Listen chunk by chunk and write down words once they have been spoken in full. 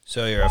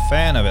So you're a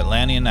fan of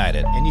Atlanta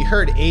United. And you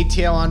heard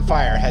ATL on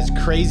Fire has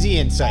crazy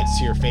insights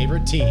to your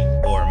favorite team.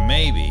 Or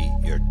maybe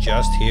you're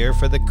just here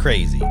for the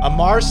crazy.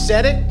 Amar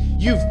said it?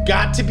 You've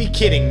got to be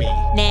kidding me.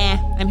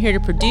 Nah, I'm here to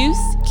produce,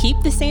 keep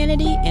the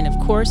sanity, and of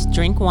course,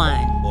 drink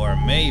wine. Or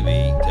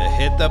maybe to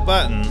hit the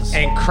buttons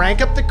and crank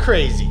up the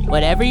crazy.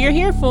 Whatever you're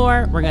here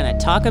for, we're going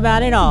to talk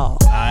about it all.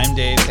 I'm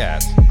Dave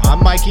Katz.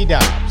 I'm Mikey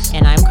Dobbs.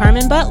 And I'm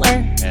Carmen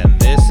Butler. And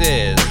this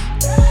is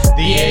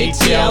the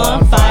ATL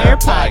on Fire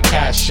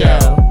podcast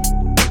show.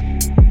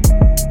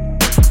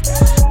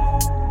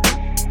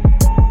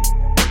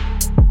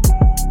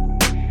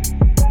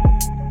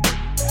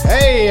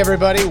 Hey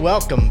everybody,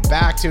 welcome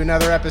back to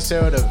another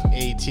episode of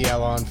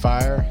ATL on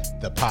Fire,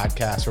 the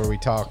podcast where we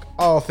talk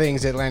all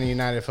things Atlanta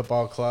United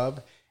Football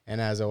Club. And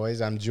as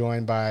always, I'm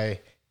joined by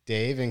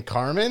Dave and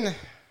Carmen.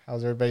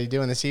 How's everybody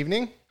doing this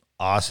evening?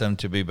 Awesome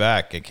to be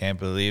back. I can't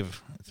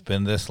believe it's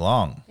been this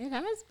long. It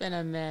has been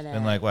a minute. It's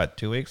been like, what,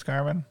 2 weeks,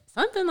 Carmen?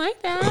 Something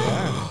like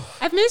that.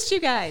 I've missed you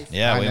guys.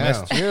 Yeah, we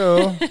missed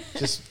you.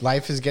 Just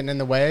life is getting in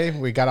the way.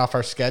 We got off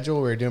our schedule.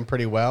 We were doing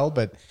pretty well,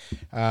 but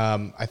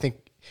I think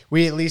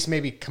we at least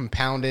maybe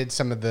compounded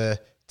some of the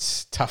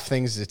tough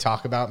things to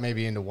talk about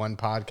maybe into one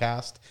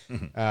podcast.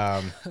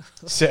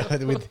 So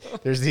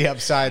there's the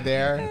upside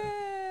there.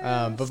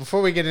 But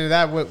before we get into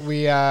that,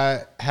 we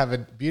have a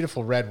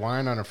beautiful red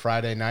wine on a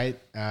Friday night.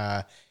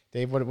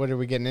 Dave, what are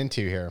we getting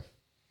into here?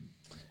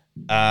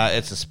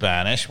 It's a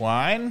Spanish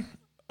wine.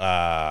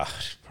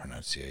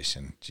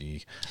 Pronunciation,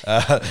 gee.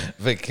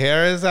 Vaqueras.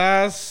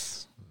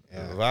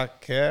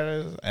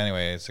 Vaqueras.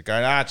 Anyway, it's a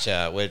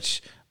Garnacha,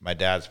 which my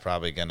dad's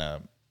probably going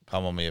to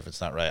pummel me if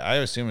it's not right. I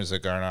assume it's a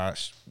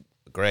Garnacha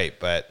grape,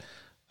 but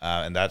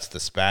and that's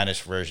the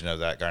Spanish version of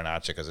that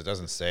Garnacha because it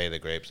doesn't say the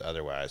grapes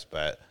otherwise,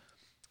 but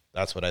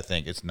that's what I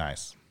think. It's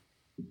nice.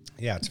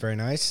 Yeah, it's very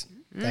nice.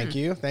 Thank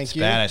you.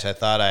 Spanish. I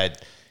thought I'd,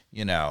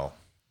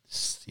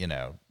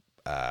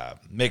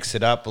 mix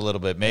it up a little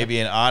bit, maybe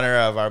in honor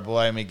of our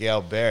boy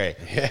Miguel Berry,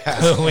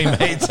 who we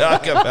may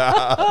talk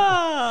about.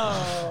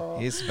 Oh.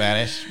 He's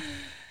Spanish.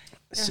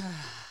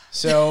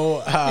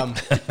 So,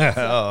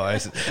 I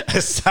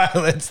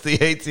silenced the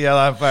ATL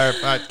on Fire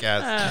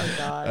podcast. Oh,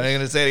 gosh. I'm going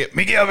to say it again.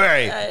 Miguel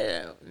Berry.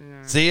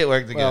 See, it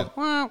worked again.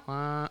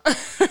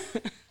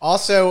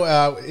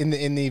 Also,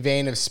 in the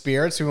vein of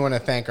spirits, we want to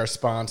thank our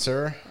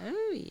sponsor,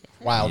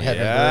 Wild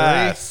Heaven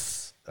Brewery.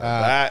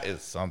 That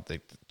is something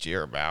to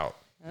cheer about.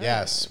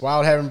 Yes,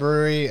 Wild Heaven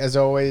Brewery, as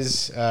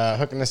always,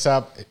 hooking us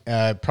up.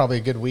 Probably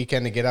a good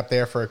weekend to get up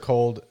there for a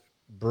cold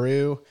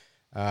brew.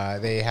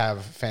 They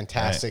have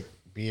fantastic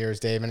beers.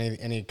 Dave,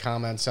 any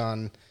comments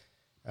on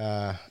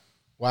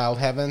Wild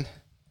Heaven?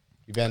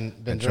 You've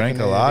been drank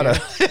a lot of.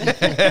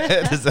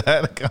 Is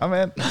that a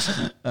comment?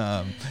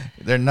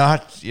 They're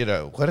not.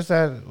 What is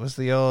that? What's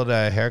the old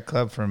hair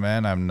club for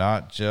men? I'm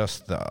not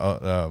just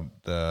the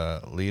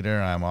leader.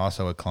 I'm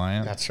also a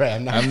client. That's right.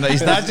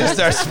 He's not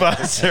just our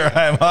sponsor.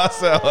 I'm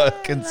also a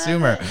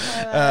consumer.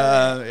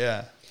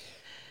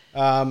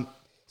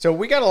 So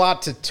we got a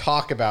lot to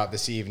talk about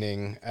this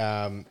evening.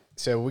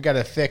 So we got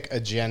a thick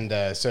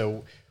agenda.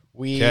 So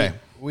we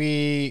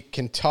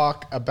can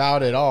talk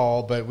about it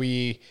all, but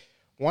we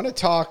want to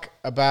talk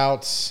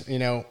about,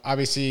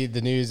 obviously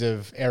the news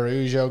of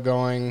Araujo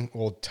going.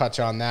 We'll touch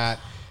on that.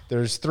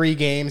 There's 3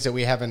 games that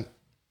we haven't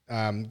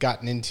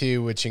gotten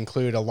into, which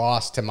include a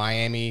loss to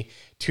Miami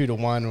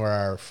 2-1, where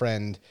our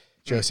friend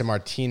Josef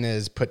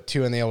Martinez put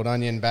 2 in the old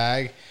onion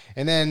bag.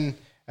 And then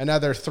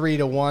another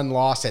 3-1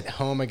 loss at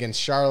home against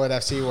Charlotte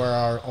FC, where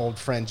our old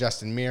friend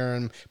Justin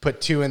Miram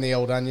put 2 in the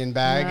old onion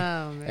bag.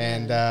 Oh, man.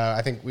 And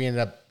I think we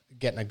ended up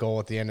getting a goal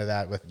at the end of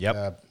that with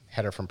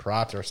header from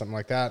Parata or something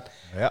like that.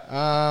 Yep.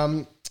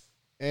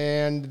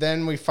 And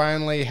then we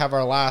finally have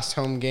our last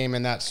home game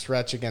in that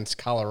stretch against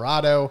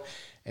Colorado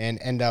and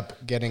end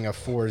up getting a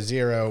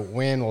 4-0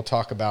 win. We'll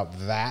talk about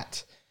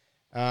that.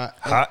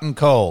 Hot and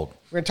cold.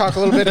 We're going to talk a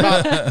little bit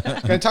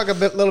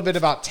about little bit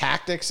about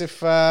tactics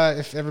if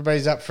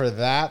everybody's up for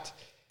that.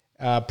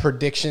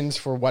 Predictions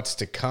for what's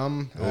to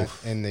come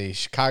in the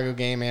Chicago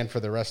game and for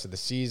the rest of the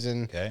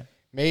season. Okay.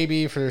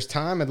 Maybe if there's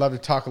time, I'd love to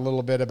talk a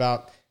little bit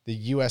about the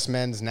U.S.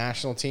 men's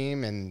national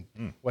team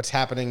and what's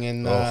happening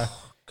in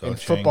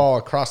football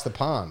across the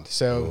pond.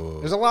 So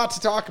there's a lot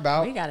to talk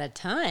about. We got a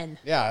ton.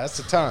 Yeah, that's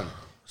a ton.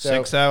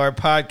 So, 6-hour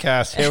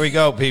podcast. Here we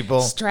go, people.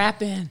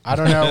 Strap in. I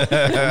don't know if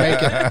we'll make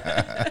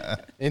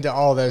it into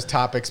all those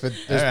topics, but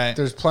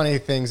there's plenty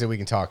of things that we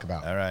can talk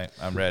about. All right,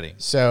 I'm ready.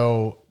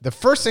 So the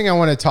first thing I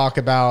want to talk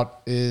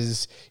about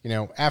is,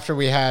 after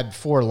we had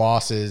 4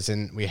 losses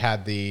and we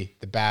had the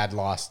bad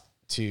loss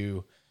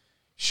to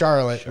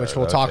Charlotte, which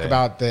we'll talk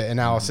about the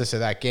analysis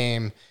of that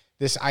game,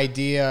 this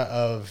idea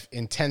of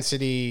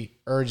intensity,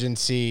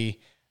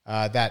 urgency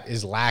that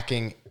is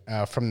lacking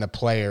from the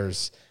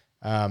players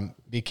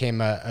became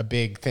a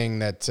big thing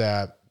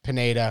that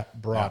Pineda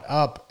brought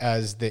up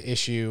as the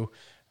issue.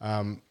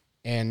 And,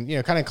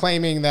 kind of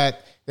claiming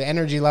that the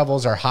energy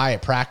levels are high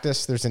at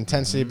practice. There's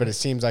intensity, but it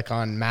seems like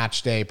on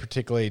match day,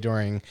 particularly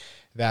during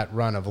that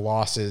run of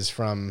losses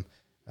from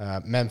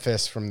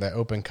Memphis, from the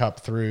Open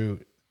Cup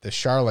through the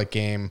Charlotte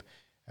game,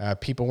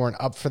 people weren't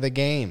up for the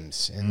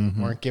games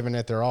and weren't giving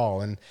it their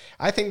all. And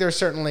I think there's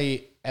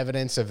certainly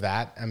evidence of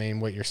that. I mean,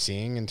 what you're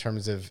seeing in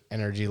terms of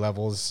energy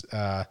levels,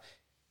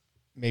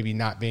 maybe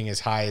not being as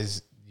high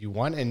as you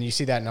want. And you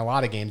see that in a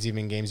lot of games,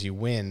 even games you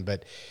win.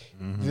 But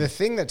the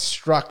thing that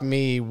struck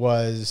me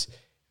was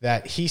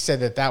that he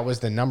said that was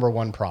the number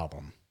one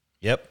problem.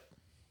 Yep.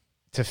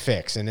 To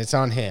fix, and it's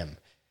on him.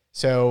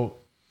 So,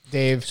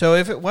 Dave.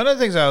 So one of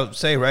the things I'll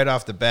say right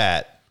off the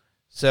bat,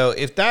 so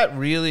if that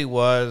really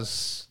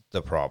was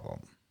the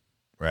problem,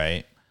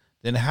 right,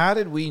 then how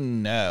did we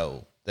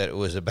know that it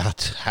was about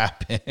to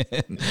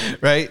happen,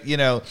 right? You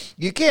know,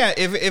 you can't,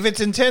 if it's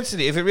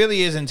intensity, if it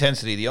really is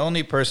intensity, the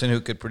only person who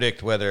could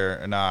predict whether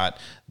or not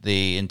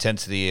the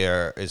intensity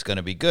is going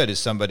to be good is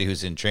somebody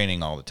who's in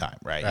training all the time,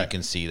 right? You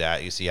can see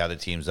that. You see how the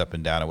team's up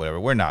and down or whatever.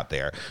 We're not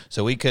there.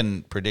 So we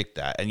can predict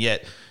that. And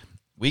yet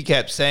we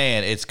kept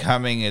saying, it's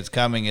coming, it's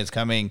coming, it's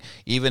coming.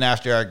 Even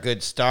after our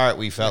good start,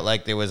 we felt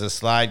like there was a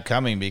slide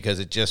coming because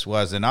it just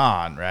wasn't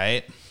on,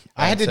 right?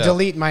 I had to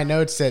delete my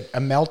notes that a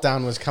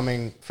meltdown was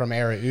coming from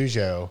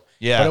Araujo.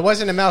 Yeah. But it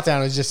wasn't a meltdown.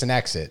 It was just an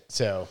exit.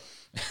 So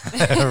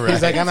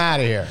he's like, I'm out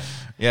of here.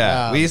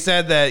 Yeah. We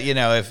said that, you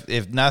know,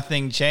 if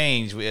nothing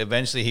changed,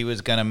 eventually he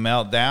was going to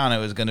melt down. It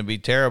was going to be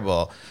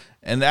terrible.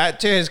 And that,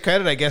 to his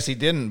credit, I guess he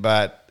didn't,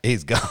 but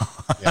he's gone.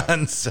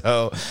 Yeah.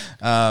 So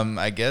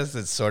I guess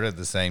it's sort of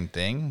the same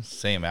thing,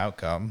 same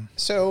outcome.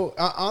 So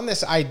on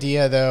this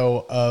idea,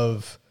 though,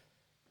 of,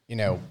 you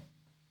know,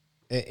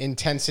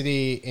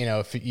 intensity, you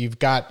know, if you've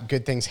got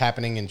good things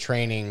happening in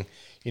training,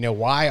 you know,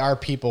 why are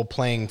people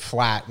playing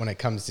flat when it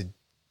comes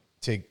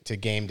to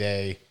game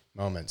day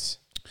moments?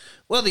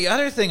 Well, the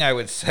other thing I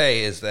would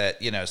say is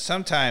that, you know,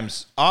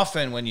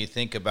 often when you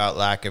think about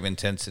lack of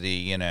intensity,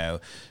 you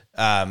know,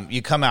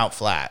 you come out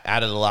flat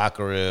out of the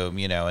locker room,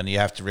 you know, and you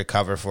have to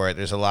recover for it.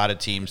 There's a lot of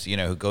teams, you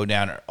know, who go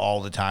down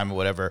all the time or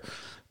whatever.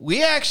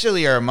 We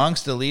actually are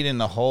amongst the lead in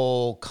the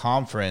whole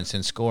conference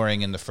in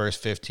scoring in the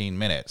first 15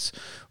 minutes,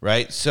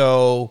 right?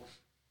 So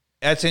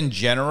that's in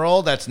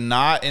general. That's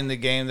not in the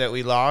game that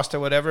we lost or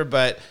whatever.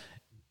 But,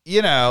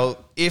 you know,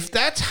 if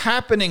that's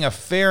happening a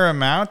fair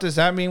amount, does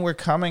that mean we're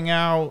coming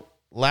out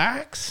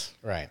lax?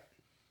 Right.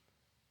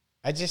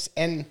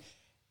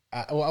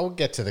 I'll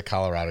get to the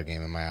Colorado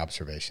game and my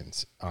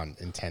observations on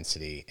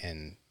intensity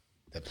and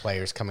the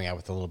players coming out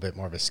with a little bit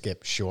more of a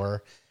skip,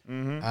 sure.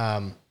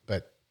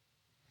 But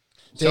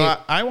so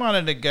I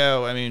wanted to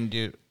go, I mean,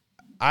 dude,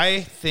 I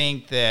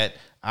think that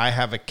I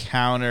have a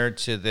counter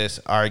to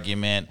this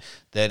argument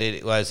that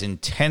it was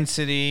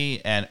intensity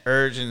and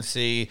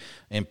urgency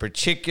in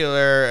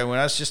particular. And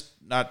let's just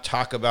not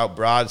talk about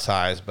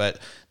broadsides, but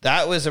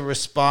that was a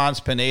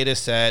response, Pineda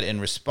said, in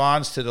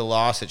response to the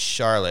loss at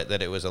Charlotte,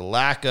 that it was a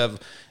lack of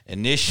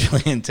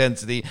initially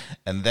intensity,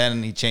 and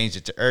then he changed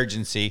it to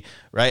urgency,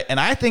 right? And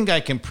I think I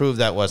can prove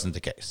that wasn't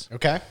the case.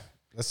 Okay.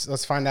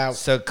 Let's find out.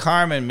 So,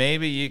 Carmen,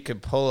 maybe you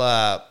could pull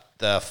up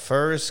the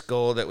first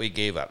goal that we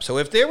gave up. So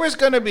if there was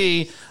going to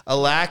be a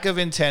lack of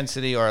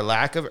intensity or a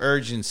lack of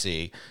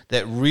urgency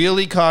that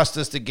really cost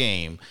us the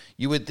game,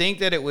 you would think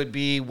that it would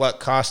be what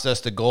cost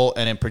us the goal.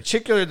 And in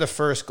particular, the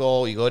first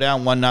goal, you go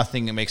down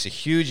 1-0, it makes a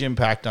huge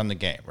impact on the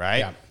game, right?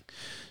 Yeah.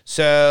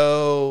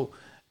 So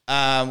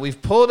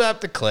we've pulled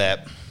up the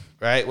clip,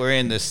 right? We're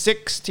in the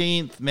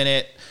 16th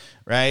minute,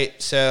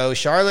 right? So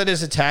Charlotte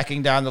is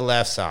attacking down the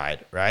left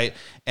side, right?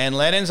 And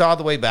Lennon's all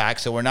the way back.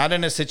 So we're not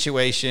in a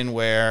situation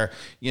where,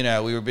 you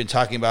know, we've been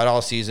talking about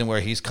all season where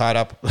he's caught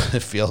up the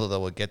field, although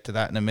we'll get to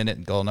that in a minute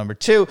in goal number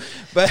 2.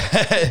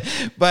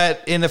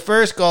 But in the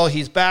first goal,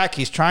 he's back.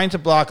 He's trying to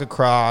block a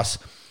cross.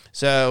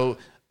 So,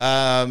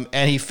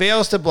 and he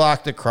fails to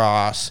block the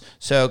cross.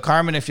 So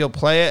Carmen, if you'll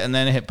play it and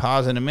then hit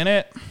pause in a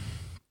minute.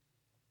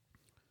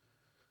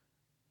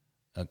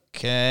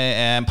 Okay,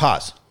 and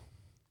pause.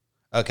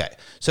 Okay,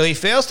 so he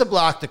fails to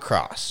block the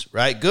cross,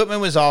 right? Gutman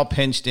was all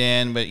pinched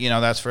in, but, you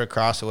know, that's for a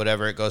cross or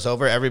whatever. It goes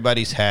over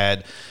everybody's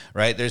head,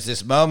 right? There's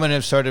this moment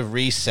of sort of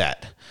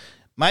reset.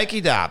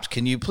 Mikey Dobbs,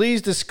 can you please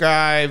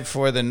describe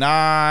for the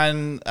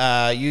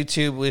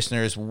non-YouTube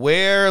listeners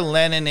where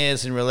Lennon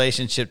is in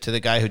relationship to the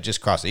guy who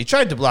just crossed it? He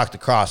tried to block the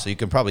cross, so you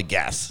can probably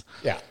guess.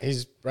 Yeah,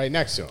 he's right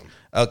next to him.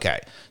 Okay,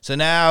 so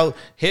now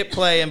hit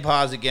play and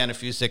pause again a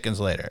few seconds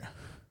later.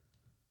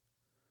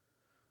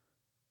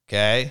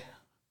 Okay.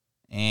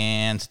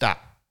 And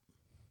stop.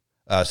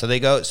 So they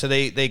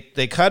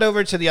cut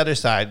over to the other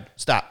side.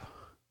 Stop.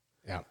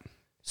 Yeah.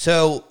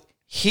 So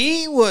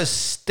he was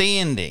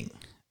standing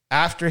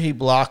after he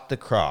blocked the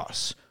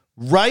cross,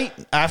 right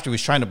after he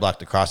was trying to block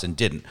the cross and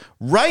didn't,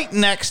 right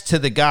next to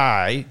the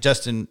guy, not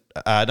Justin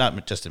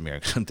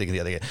Miram, I'm thinking the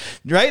other guy,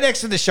 right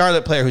next to the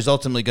Charlotte player who's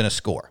ultimately going to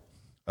score.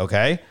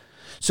 Okay.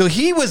 So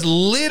he was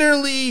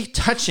literally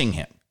touching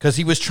him because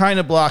he was trying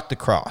to block the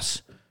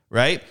cross.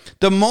 Right?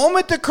 The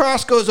moment the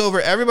cross goes over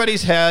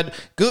everybody's head,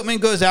 Gutman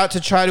goes out to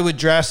try to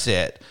address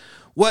it.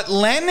 What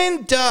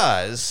Lennon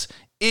does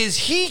is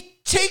he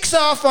takes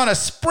off on a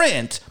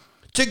sprint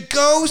to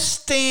go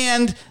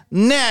stand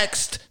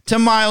next to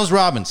Miles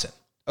Robinson.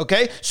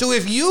 Okay? So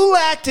if you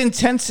lacked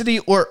intensity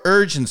or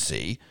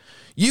urgency,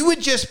 you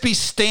would just be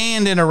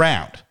standing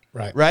around.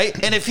 Right.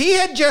 And if he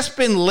had just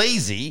been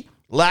lazy,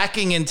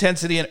 lacking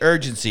intensity and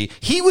urgency,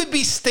 he would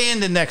be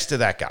standing next to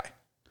that guy.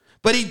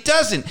 But he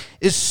doesn't.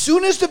 As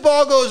soon as the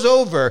ball goes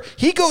over,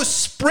 he goes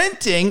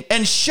sprinting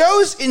and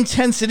shows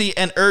intensity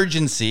and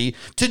urgency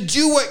to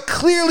do what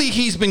clearly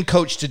he's been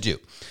coached to do.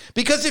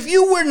 Because if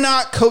you were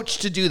not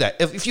coached to do that,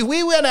 if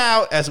we went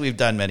out, as we've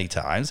done many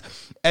times,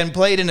 and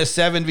played in a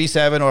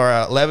 7v7 or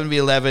a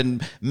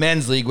 11v11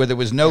 men's league where there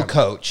was no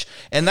coach,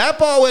 and that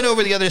ball went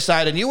over the other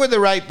side and you were the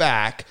right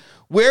back,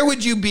 where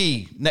would you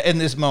be in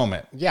this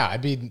moment? Yeah,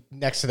 I'd be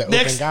next to the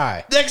open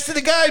guy. Next to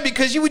the guy,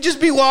 because you would just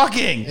be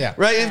walking. Yeah.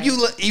 Right?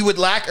 If you would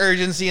lack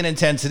urgency and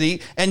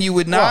intensity, and you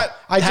would not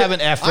have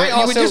an effort,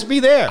 you would just be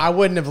there. I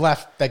wouldn't have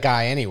left the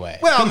guy anyway.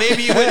 Well,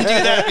 maybe you wouldn't do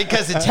that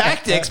because of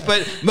tactics,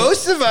 but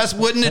most of us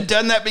wouldn't have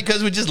done that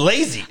because we're just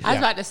lazy. I was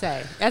about to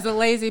say, as a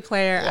lazy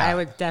player, I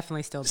would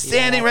definitely still be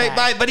standing right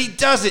by, but he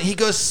doesn't. He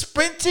goes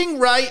sprinting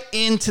right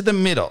into the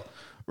middle,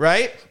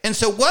 right? And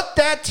so what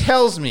that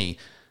tells me,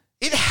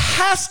 it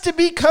has to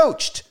be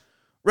coached,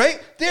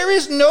 right? There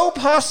is no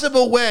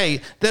possible way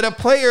that a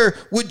player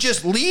would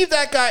just leave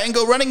that guy and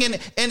go running in.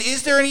 And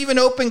is there an even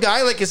open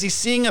guy? Like, is he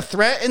seeing a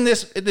threat in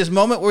this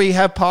moment where you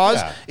have pause?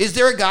 Yeah. Is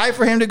there a guy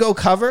for him to go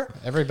cover?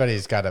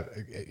 Everybody's got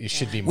you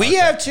should be. We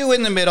have two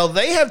in the middle.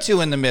 They have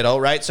two in the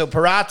middle, right? So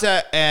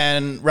Parata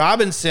and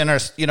Robinson are,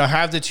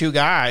 have the two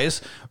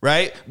guys,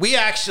 right? We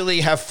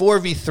actually have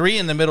 4v3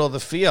 in the middle of the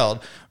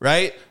field,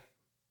 right?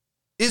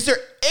 Is there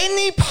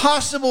any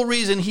possible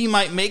reason he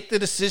might make the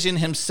decision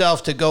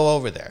himself to go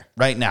over there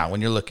right now when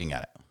you're looking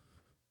at it?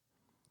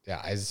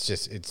 Yeah,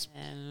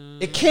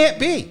 it can't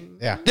be.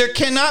 Yeah. There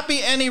cannot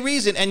be any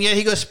reason, and yet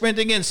he goes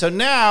sprinting in. So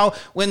now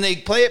when they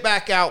play it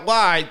back out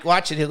wide,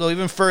 watch it, he'll go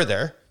even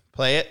further,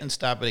 play it, and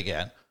stop it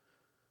again.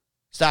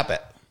 Stop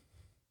it.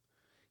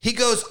 He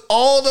goes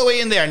all the way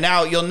in there.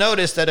 Now you'll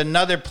notice that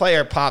another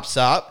player pops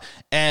up,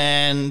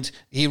 and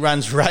he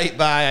runs right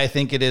by, I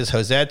think it is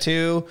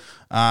Josetu.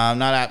 I'm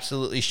not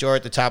absolutely sure,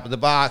 at the top of the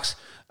box.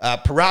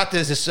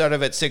 Paratas is sort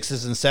of at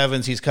 6s and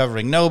 7s. He's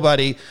covering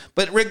nobody.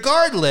 But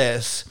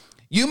regardless,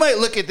 you might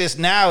look at this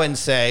now and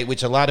say,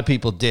 which a lot of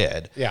people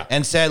did,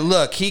 and said,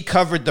 look, he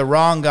covered the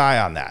wrong guy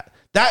on that.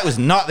 That was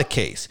not the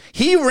case.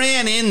 He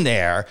ran in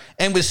there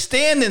and was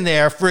standing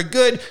there for a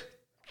good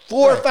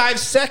 4 or 5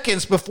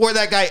 seconds before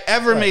that guy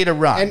ever made a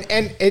run.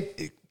 And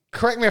it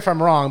correct me if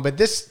I'm wrong, but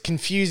this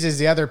confuses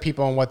the other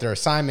people on what their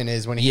assignment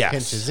is when he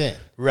pinches in.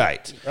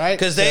 Right.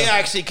 Because they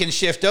actually can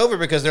shift over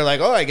because they're like,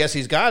 oh, I guess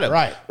he's got him.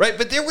 Right.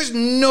 But there was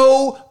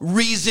no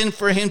reason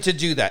for him to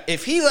do that.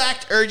 If he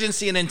lacked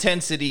urgency and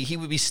intensity, he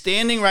would be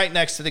standing right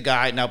next to the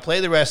guy. Now play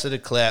the rest of the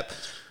clip.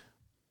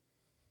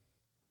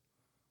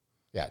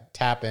 Yeah,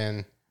 tap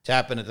in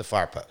at the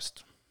far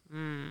post.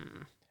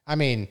 I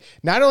mean,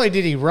 not only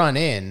did he run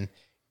in,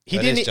 he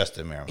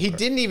Justin Miram. He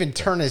didn't even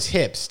turn his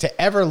hips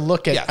to ever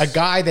look at a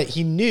guy that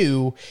he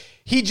knew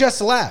he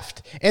just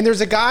left. And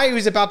there's a guy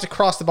who's about to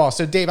cross the ball.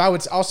 So, Dave, I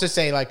would also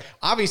say, like,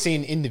 obviously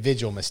an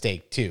individual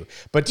mistake too.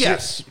 But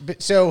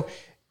so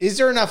is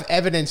there enough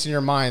evidence in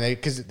your mind?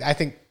 Because I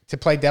think to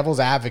play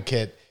devil's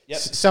advocate,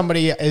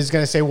 somebody is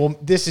going to say, well,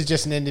 this is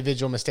just an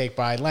individual mistake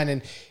by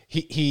Lennon.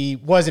 He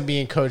wasn't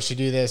being coached to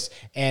do this,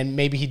 and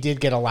maybe he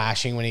did get a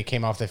lashing when he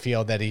came off the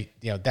field. That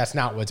that's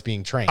not what's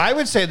being trained. I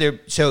would say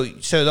there. So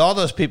all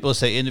those people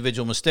say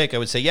individual mistake. I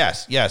would say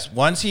yes.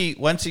 Once he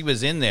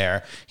was in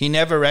there, he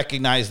never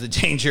recognized the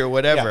danger or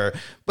whatever.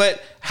 Yeah.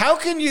 But how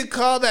can you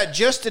call that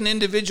just an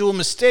individual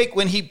mistake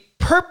when he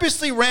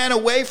purposely ran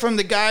away from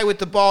the guy with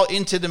the ball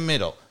into the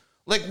middle?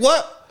 Like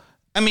what?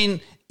 I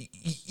mean.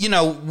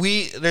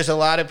 There's a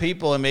lot of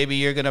people, and maybe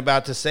you're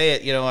about to say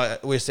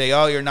it, we say,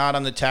 oh, you're not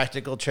on the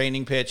tactical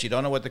training pitch. You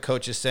don't know what the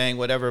coach is saying,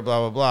 whatever,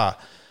 blah, blah, blah.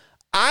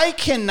 I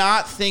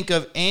cannot think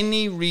of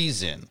any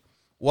reason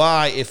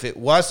why, if it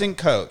wasn't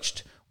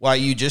coached, why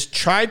you just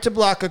tried to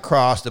block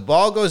across, the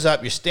ball goes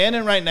up, you're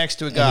standing right next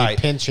to a guy,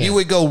 you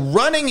would go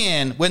running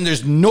in when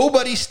there's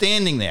nobody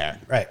standing there.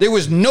 Right. There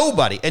was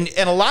nobody. And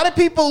a lot of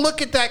people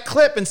look at that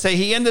clip and say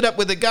he ended up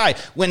with a guy.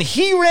 When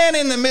he ran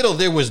in the middle,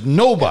 there was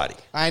nobody.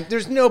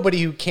 There's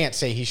nobody who can't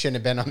say he shouldn't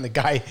have been on the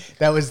guy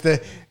that was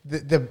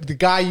the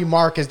guy you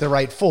mark as the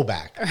right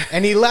fullback.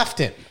 And he left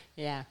him.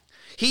 Yeah.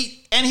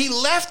 He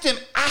left him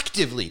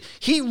actively.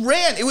 He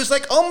ran. It was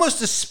like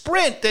almost a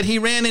sprint that he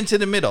ran into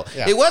the middle.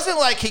 Yeah. It wasn't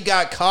like he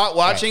got caught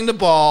watching the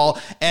ball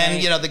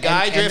and the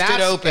guy drifted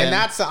open. And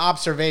that's the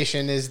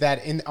observation, is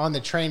that on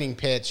the training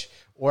pitch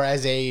or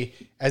as a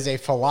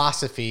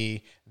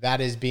philosophy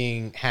that is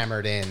being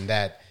hammered in,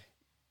 that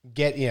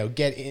get in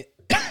get in.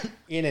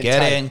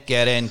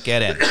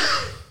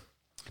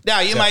 Now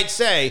you might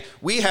say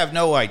we have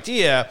no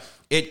idea.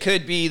 It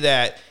could be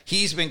that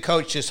he's been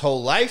coached his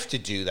whole life to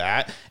do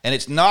that, and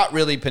it's not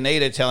really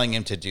Pineda telling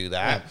him to do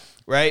that,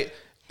 right?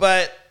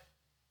 But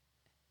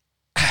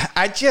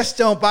I just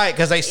don't buy it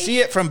because I see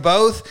it from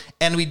both,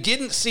 and we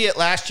didn't see it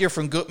last year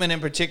from Gutman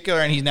in particular,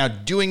 and he's now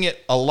doing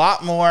it a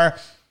lot more.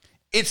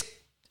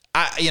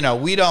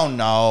 we don't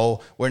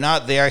know. We're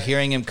not there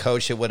hearing him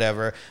coach it,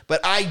 whatever.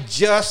 But I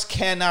just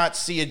cannot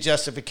see a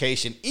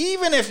justification,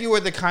 even if you were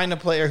the kind of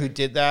player who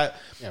did that,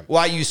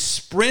 why you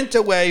sprint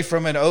away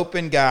from an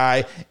open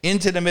guy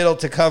into the middle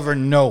to cover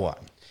no one.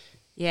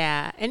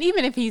 Yeah, and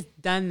even if he's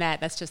done that,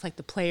 that's just like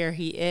the player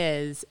he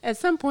is. At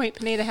some point,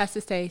 Pineda has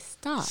to say,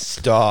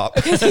 stop.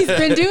 Because he's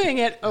been doing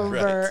it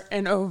over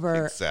and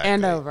over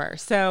and over.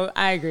 So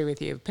I agree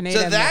with you. Pineda.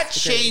 So that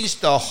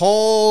changed the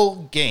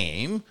whole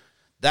game.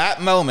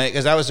 That moment,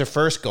 because that was their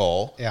first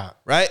goal. Yeah.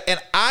 Right?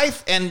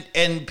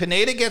 And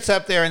Pineda gets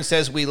up there and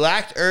says, we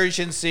lacked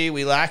urgency,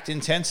 we lacked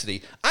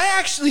intensity. I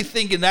actually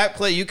think in that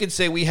play, you could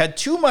say we had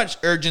too much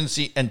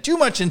urgency and too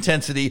much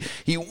intensity.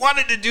 He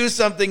wanted to do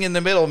something in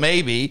the middle,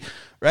 maybe,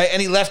 right? And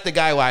he left the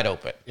guy wide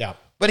open. Yeah.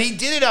 But he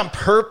did it on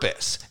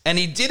purpose, and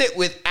he did it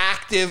with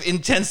active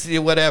intensity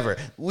or whatever.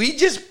 We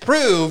just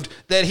proved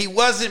that he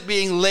wasn't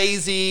being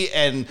lazy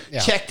and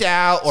checked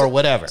out or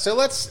whatever. So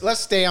let's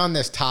stay on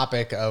this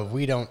topic of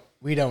we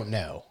don't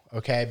know,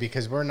 okay?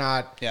 Because we're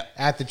not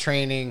at the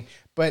training,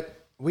 but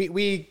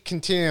we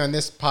continue on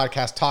this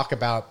podcast talk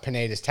about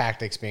Pineda's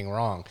tactics being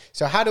wrong.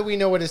 So how do we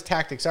know what his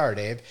tactics are,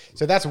 Dave?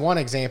 So that's one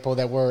example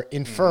that we're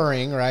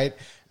inferring, right?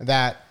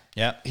 That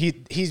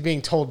he's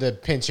being told to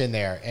pinch in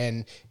there.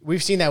 And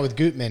we've seen that with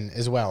Gutman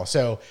as well.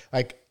 So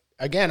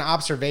again,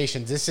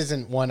 observations, this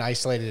isn't one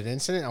isolated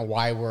incident on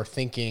why we're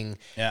thinking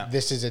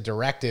this is a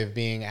directive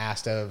being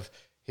asked of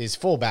his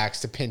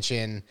fullbacks to pinch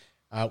in,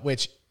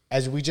 which,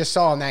 as we just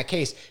saw in that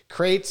case,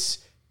 creates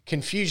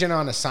confusion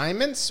on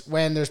assignments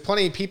when there's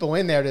plenty of people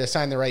in there to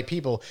assign the right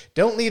people.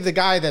 Don't leave the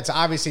guy that's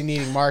obviously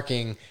needing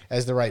marking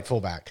as the right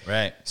fullback.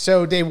 Right.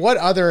 So, Dave, what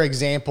other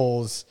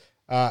examples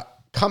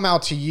come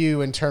out to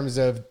you in terms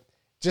of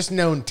just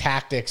known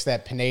tactics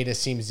that Pineda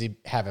seems to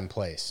have in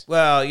place?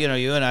 Well,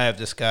 you and I have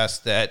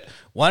discussed that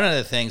one of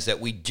the things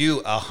that we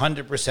do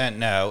 100%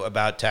 know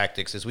about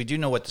tactics is we do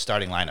know what the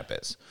starting lineup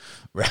is,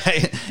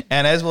 right?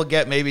 And as we'll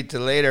get maybe to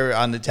later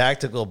on the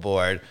tactical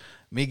board,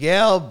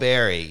 Miguel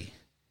Berry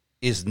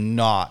is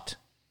not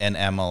an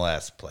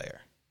MLS player.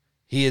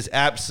 He is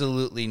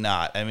absolutely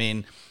not. I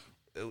mean,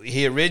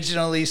 he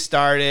originally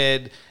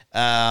started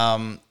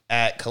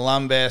at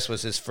Columbus,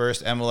 was his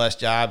first MLS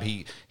job.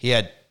 He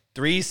had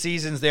 3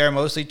 seasons there,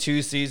 mostly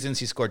 2 seasons.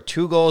 He scored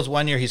 2 goals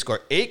one year. He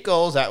scored 8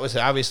 goals. That was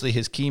obviously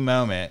his key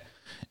moment.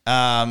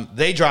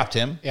 They dropped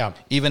him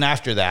even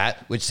after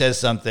that, which says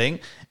something.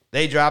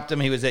 They dropped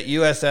him. He was at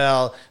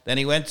USL. Then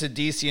he went to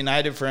DC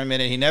United for a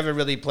minute. He never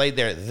really played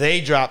there.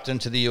 They dropped him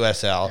to the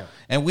USL. Yeah.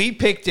 And we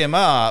picked him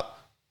up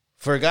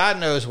for God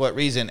knows what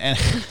reason. And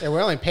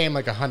we're only paying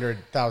like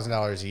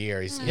 $100,000 a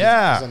year. He's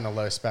on the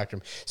low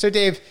spectrum. So,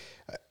 Dave,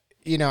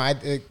 you want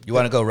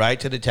to go right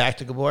to the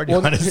tactical board? You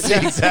want to see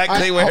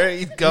exactly where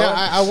he's going? No,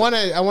 I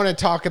want to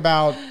talk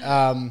about.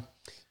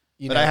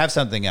 But I have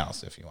something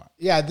else if you want.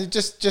 Yeah,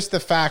 just the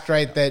fact,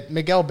 right, that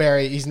Miguel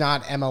Berry, he's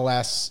not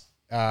MLS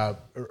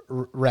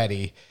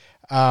ready.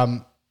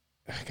 God,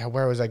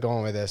 where was I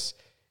going with this?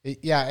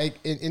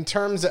 In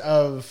terms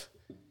of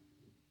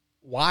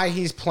why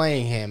he's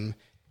playing him,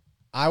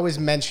 I was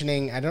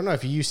mentioning, I don't know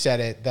if you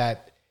said it,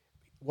 that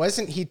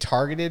wasn't he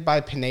targeted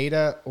by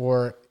Pineda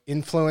or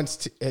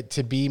influenced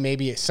to be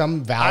maybe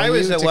some value? I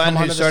was the one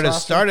who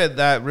started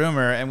that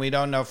rumor, and we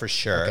don't know for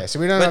sure. Okay, so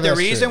we don't know. But the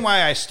reason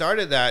why I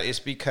started that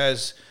is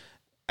because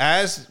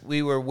as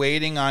we were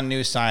waiting on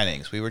new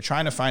signings, we were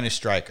trying to find a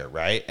striker,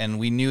 right? And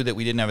we knew that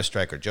we didn't have a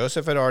striker.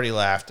 Josef had already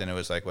left, and it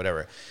was like,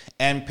 whatever.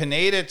 And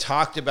Pineda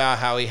talked about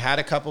how he had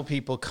a couple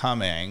people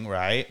coming,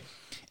 right?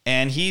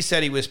 And he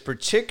said he was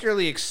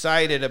particularly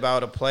excited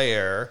about a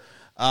player,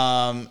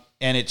 and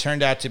it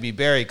turned out to be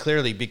Berry,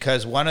 clearly,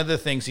 because one of the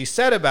things he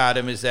said about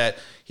him is that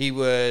he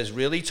was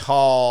really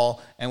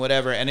tall and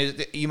whatever.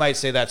 And you might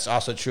say that's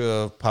also true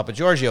of Papa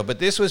Giorgio, but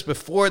this was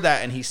before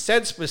that. And he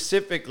said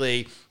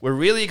specifically, we're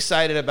really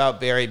excited about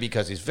Berry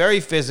because he's very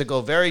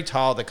physical, very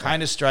tall, the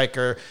kind of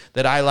striker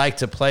that I like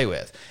to play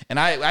with. And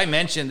I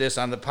mentioned this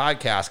on the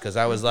podcast because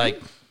I was like,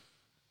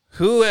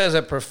 who as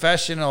a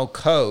professional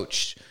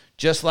coach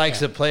just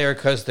likes a player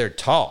because they're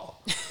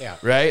tall? Yeah.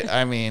 Right?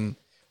 I mean,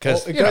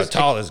 because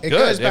tall is good. It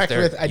goes back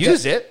to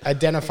use it.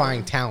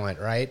 Identifying talent,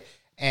 right?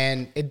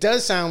 And it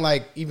does sound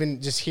like,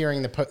 even just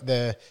hearing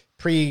the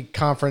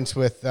pre-conference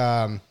with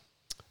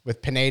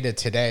Pineda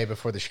today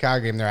before the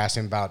Chicago game, they're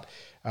asking about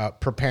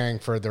preparing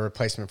for the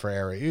replacement for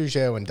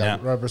Araujo, and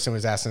Doug Roberson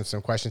was asking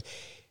some questions.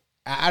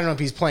 I don't know if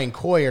he's playing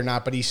coy or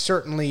not, but he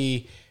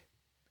certainly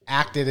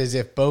acted as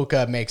if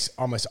Boca makes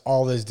almost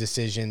all those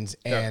decisions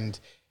and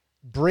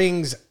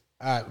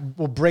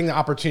will bring the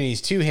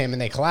opportunities to him,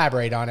 and they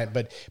collaborate on it.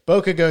 But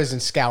Boca goes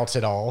and scouts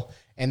it all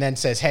and then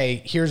says, hey,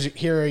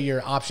 here are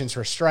your options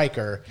for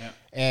striker. Yeah.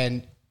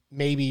 And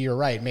maybe you're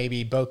right.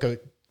 Maybe Boca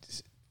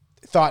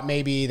thought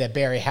maybe that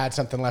Berry had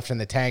something left in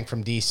the tank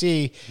from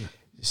DC.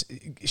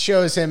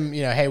 Shows him,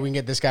 hey, we can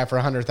get this guy for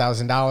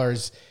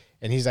 $100,000.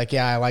 And he's like,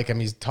 yeah, I like him.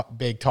 He's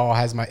big, tall,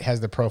 has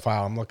the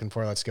profile I'm looking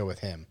for. Let's go with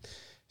him.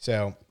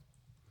 So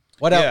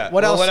what else?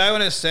 What I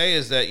want to say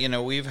is that,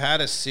 we've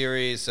had a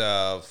series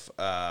of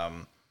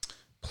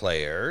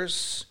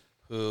players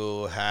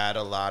who had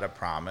a lot of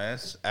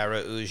promise.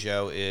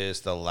 Araujo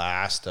is the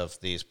last of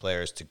these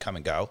players to come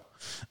and go.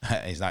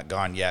 He's not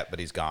gone yet, but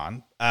he's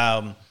gone.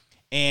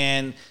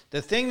 And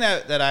the thing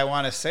that I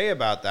want to say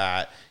about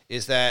that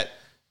is that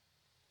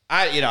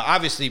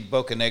obviously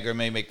Bocanegra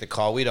may make the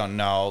call. We don't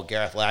know.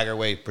 Gareth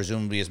Lagerwey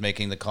presumably is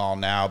making the call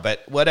now,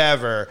 but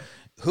whatever.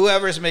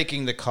 Whoever's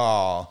making the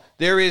call,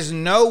 there is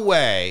no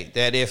way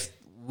that if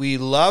we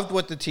loved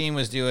what the team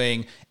was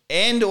doing,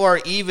 and or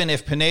even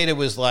if Pineda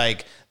was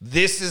like,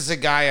 this is a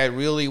guy I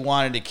really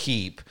wanted to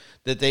keep,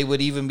 that they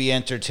would even be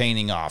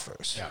entertaining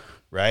offers,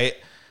 right?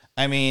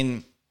 I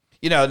mean,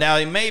 now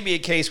it may be a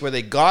case where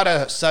they got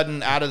a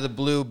sudden out of the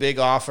blue big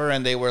offer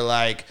and they were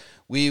like,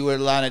 we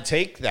would want to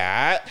take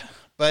that.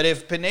 But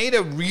if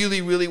Pineda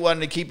really, really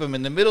wanted to keep him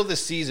in the middle of the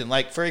season,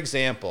 like, for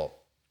example,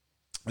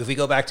 if we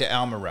go back to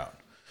Almada,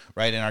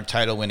 right, in our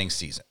title-winning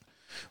season,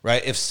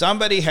 right? If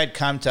somebody had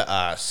come to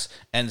us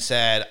and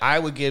said, I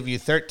would give you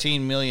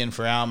 $13 million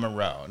for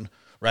Almada,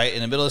 right,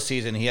 in the middle of the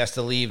season, he has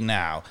to leave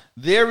now,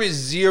 there is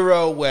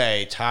zero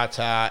way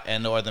Tata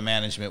and or the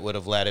management would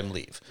have let him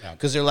leave.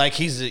 Because they're like,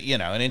 he's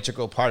an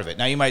integral part of it.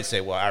 Now, you might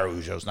say, well,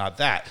 Araujo's not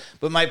that.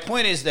 But my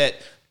point is that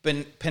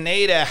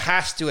Pineda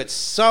has to, at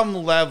some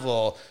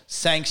level,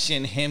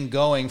 sanction him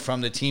going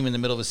from the team in the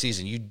middle of the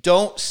season. You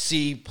don't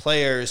see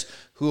players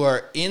who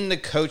are in the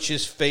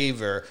coach's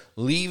favor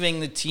leaving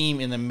the team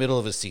in the middle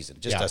of a season.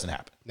 It just doesn't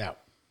happen. No.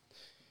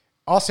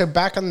 Also,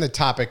 back on the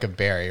topic of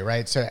Barry,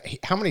 right? So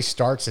how many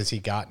starts has he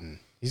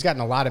gotten? He's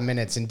gotten a lot of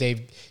minutes. And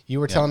Dave,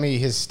 you were telling me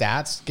his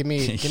stats. Give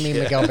me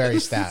Miguel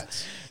Berry's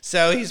stats.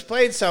 So he's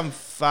played some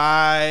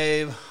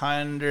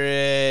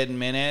 500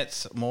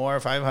 minutes,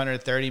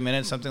 530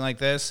 minutes, something like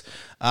this.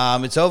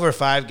 It's over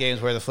 5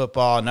 games worth of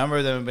football. A number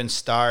of them have been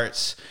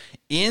starts.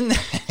 In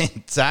the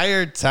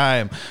entire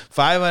time,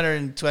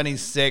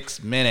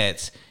 526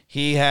 minutes,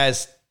 he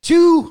has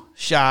 2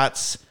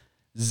 shots,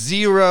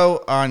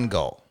 0 on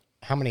goal.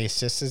 How many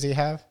assists does he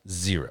have?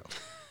 0.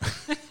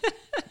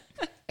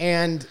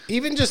 And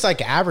even just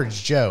like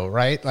average Joe,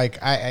 right? Like,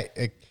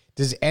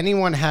 does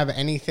anyone have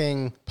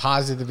anything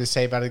positive to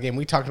say about the game?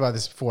 We talked about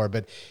this before,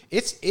 but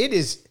it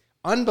is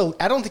unbelievable.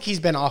 I don't think he's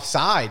been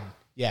offside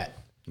yet.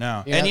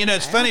 No. And,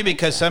 it's funny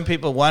because some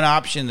people, one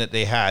option that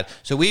they had,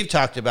 so we've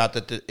talked about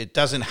that it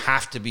doesn't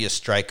have to be a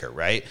striker,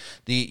 right?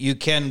 You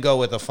can go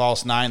with a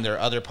false 9. There are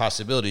other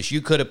possibilities. You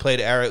could have played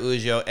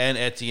Araujo and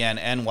Etienne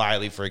and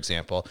Wiley, for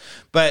example.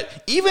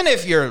 But even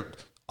if you're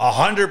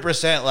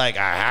 100% like,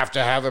 I have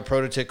to have a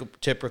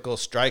prototypical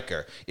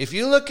striker. If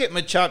you look at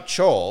Machop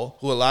Chol,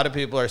 who a lot of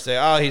people are saying,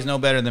 oh, he's no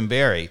better than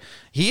Barry.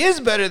 He is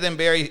better than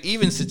Barry,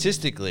 even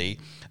statistically.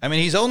 I mean,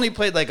 he's only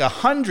played like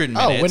 100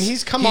 minutes. Oh, when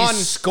he's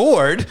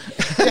scored.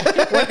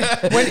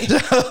 Already,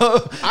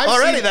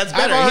 that's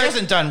better. He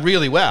hasn't done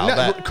really well.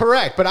 No,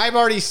 correct, but I've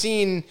already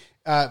seen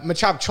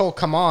Machop Chol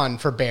come on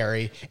for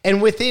Barry,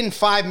 and within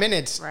 5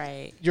 minutes,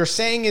 you're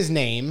saying his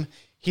name.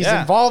 He's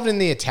involved in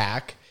the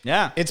attack.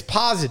 Yeah. It's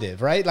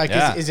positive, right? Like,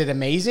 is it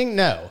amazing?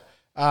 No.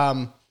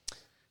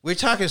 We're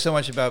talking so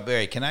much about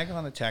Barry. Can I go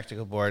on the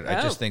tactical board?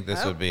 I just think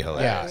this would be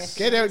hilarious.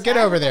 Yeah. Get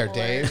over there,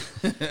 Dave.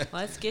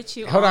 Let's get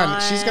you Hold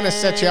on. She's going to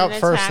set you up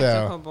first,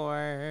 tactical though.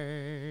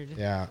 Board.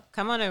 Yeah.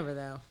 Come on over,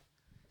 though.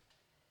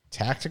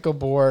 Tactical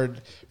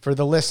board. For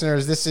the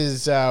listeners, this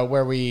is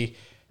where we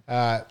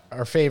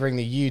are favoring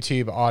the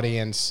YouTube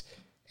audience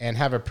and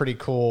have a pretty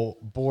cool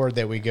board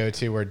that we go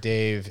to where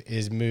Dave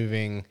is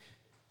moving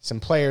some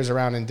players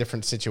around in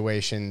different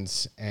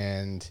situations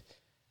and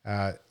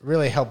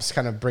really helps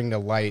kind of bring to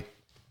light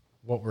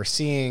what we're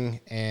seeing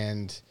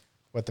and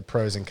what the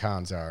pros and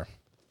cons are.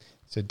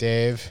 So,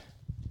 Dave,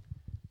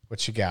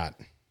 what you got?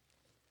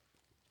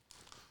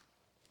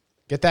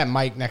 Get that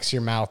mic next to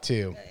your mouth,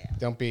 too.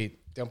 Don't be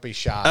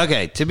shy.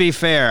 Okay, to be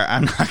fair,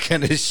 I'm not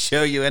going to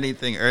show you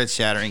anything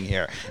earth-shattering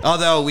here.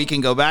 Although we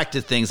can go back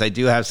to things. I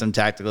do have some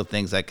tactical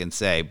things I can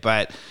say.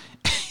 But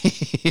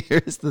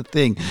here's the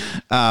thing.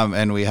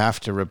 And we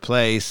have to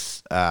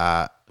replace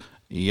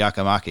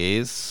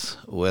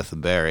Yakamakis with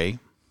Barry.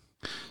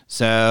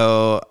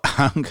 So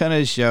I'm going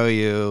to show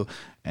you,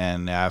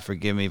 and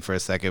forgive me for a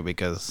second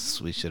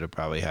because we should have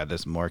probably had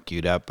this more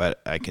queued up,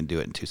 but I can do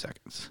it in 2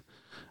 seconds.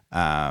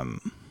 So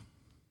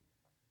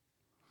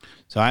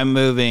I'm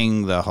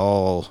moving the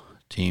whole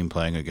team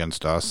playing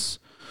against us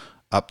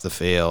up the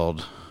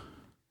field,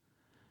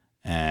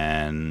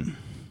 and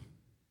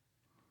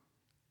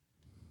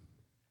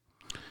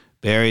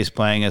Barry's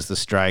playing as the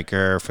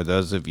striker. For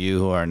those of you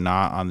who are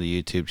not on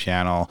the YouTube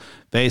channel,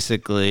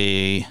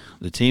 basically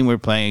the team we're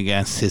playing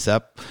against is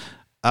up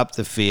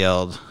the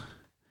field.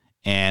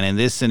 And in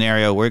this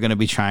scenario, we're going to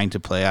be trying to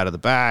play out of the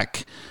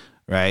back,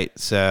 right?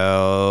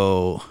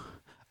 So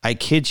I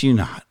kid you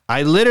not.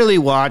 I literally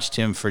watched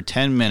him for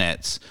 10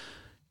 minutes,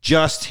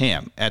 just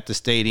him at the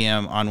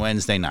stadium on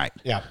Wednesday night.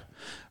 Yeah.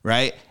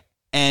 Right?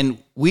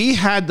 And we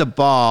had the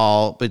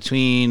ball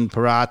between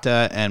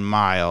Parata and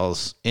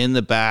Miles in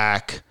the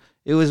back.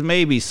 It was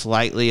maybe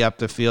slightly up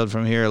the field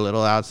from here, a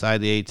little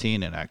outside the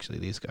 18, and actually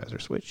these guys are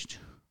switched.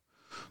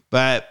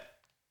 But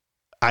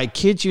I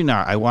kid you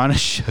not, I want to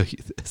show you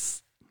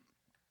this.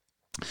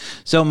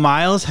 So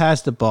Miles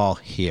has the ball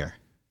here,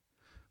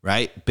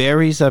 right?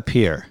 Barry's up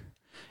here.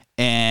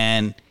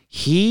 And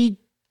he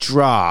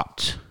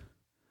dropped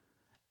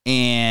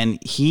and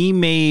he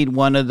made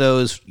one of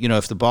those,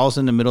 if the ball's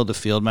in the middle of the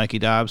field, Mikey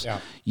Dobbs,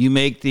 you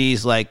make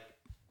these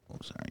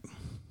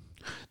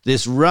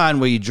this run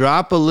where you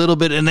drop a little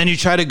bit and then you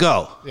try to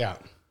go. Yeah.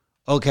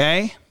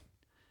 Okay?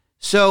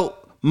 So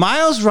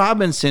Miles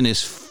Robinson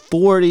is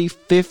 40,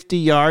 50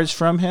 yards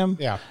from him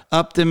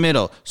up the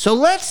middle. So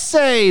let's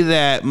say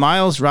that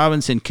Miles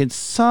Robinson can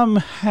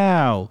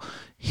somehow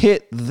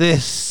hit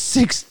this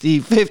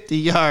 60,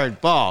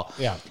 50-yard ball.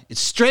 Yeah.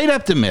 It's straight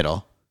up the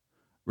middle,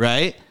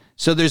 right?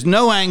 So there's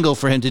no angle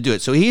for him to do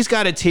it. So he's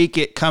got to take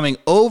it coming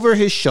over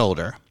his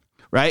shoulder,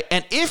 right?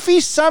 And if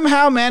he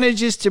somehow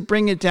manages to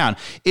bring it down,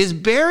 is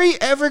Barry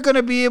ever going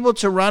to be able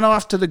to run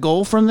off to the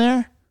goal from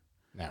there?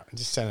 No,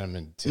 just send him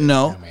into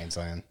no man's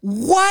land.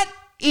 What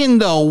in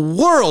the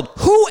world?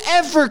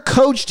 Whoever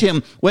coached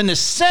him when the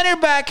center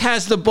back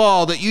has the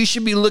ball that you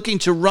should be looking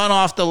to run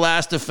off the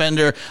last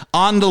defender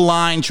on the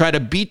line, try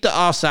to beat the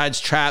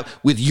offsides trap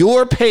with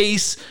your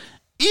pace?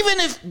 Even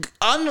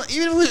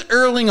with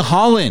Erling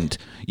Haaland,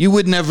 you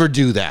would never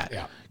do that.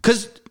 Yeah.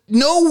 Because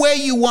no way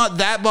you want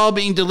that ball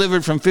being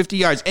delivered from 50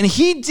 yards. And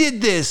he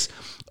did this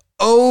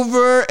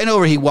over and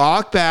over. He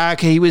walked back.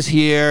 He was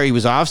here. He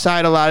was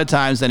offside a lot of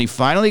times. Then he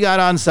finally got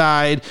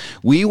onside.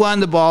 We won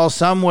the ball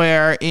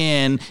somewhere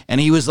in,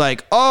 and he was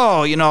like,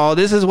 oh,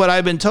 this is what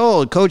I've been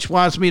told. Coach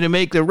wants me to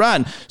make the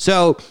run.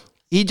 So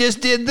he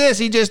just did this.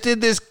 He just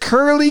did this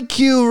curly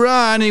Q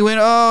run. He went,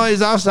 oh,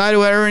 he's offside or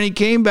whatever, and he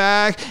came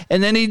back,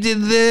 and then he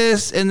did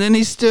this, and then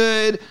he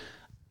stood.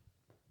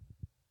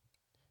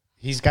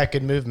 He's got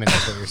good movement,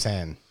 that's what you're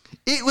saying.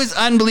 It was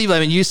unbelievable.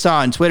 I mean, you saw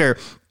on Twitter,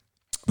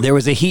 there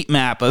was a heat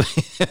map of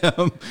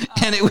him,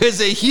 and it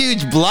was a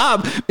huge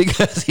blob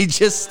because he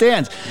just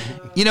stands.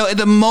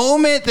 The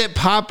moment that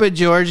Papa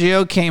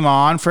Giorgio came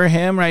on for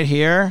him right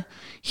here,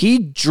 he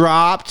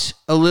dropped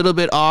a little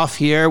bit off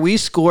here. We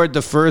scored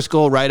the first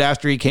goal right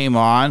after he came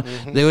on.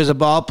 Mm-hmm. There was a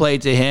ball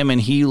played to him,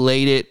 and he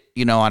laid it,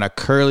 on a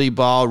curly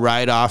ball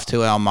right off to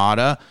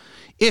Almada.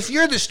 If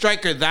you're the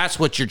striker, that's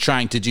what you're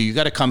trying to do. You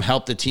got to come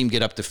help the team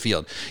get up the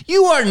field.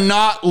 You are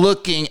not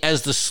looking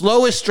as the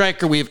slowest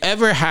striker we've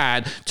ever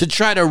had to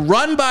try to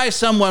run by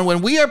someone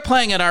when we are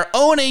playing at our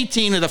own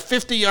 18 with a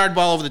 50-yard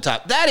ball over the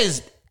top. That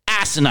is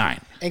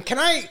asinine. And can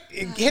I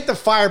hit the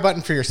fire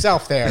button for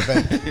yourself there?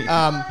 But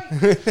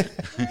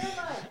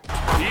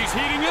He's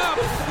heating up.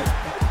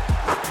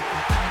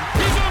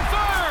 He's on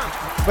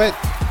fire. But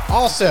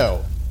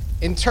also,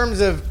 in terms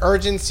of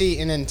urgency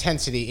and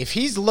intensity, if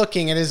he's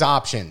looking at his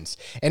options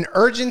and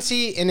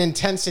urgency and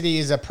intensity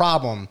is a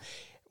problem,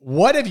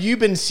 what have you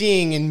been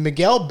seeing in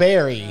Miguel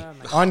Berry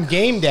on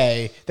game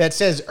day that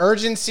says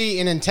urgency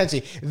and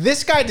intensity?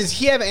 This guy, does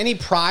he have any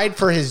pride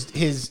for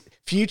his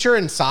future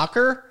in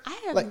soccer? I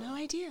have no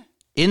idea.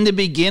 In the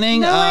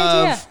beginning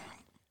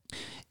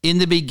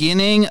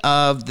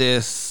of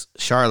this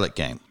Charlotte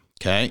game,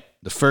 okay,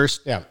 the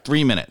first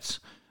 3 minutes,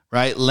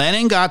 right?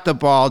 Lennon got the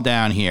ball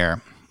down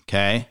here,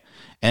 okay?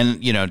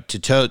 And,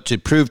 to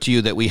prove to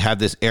you that we have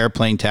this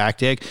airplane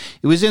tactic,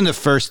 it was in the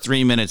first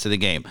 3 minutes of the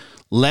game.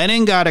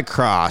 Lennon got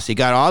across. He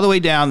got all the way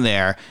down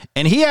there,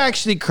 and he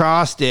actually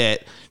crossed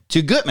it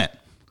to Gutman,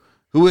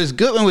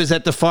 Gutman was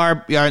at the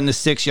far yard in the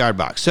 6-yard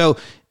box. So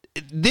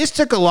this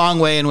took a long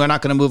way, and we're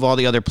not going to move all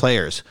the other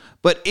players.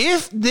 But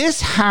if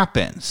this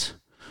happens,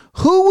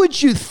 who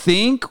would you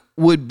think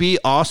would be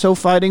also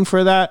fighting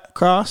for that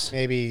cross?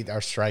 Maybe our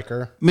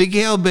striker.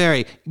 Miguel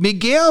Berry.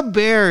 Miguel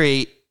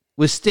Berry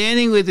was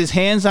standing with his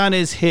hands on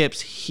his hips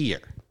here.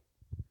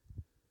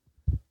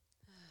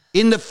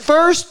 In the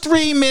first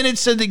 3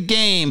 minutes of the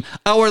game,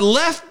 our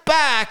left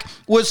back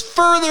was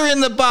further in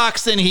the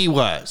box than he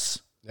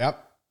was.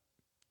 Yep.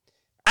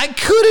 I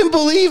couldn't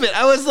believe it.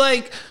 I was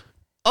like,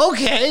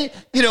 okay,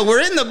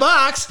 we're in the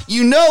box.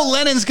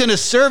 Lennon's going to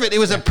serve it. It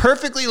was a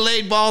perfectly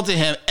laid ball to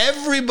him.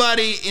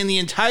 Everybody in the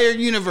entire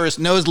universe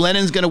knows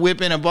Lennon's going to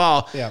whip in a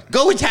ball. Yeah.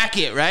 Go attack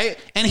it, right?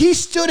 And he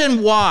stood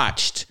and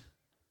watched.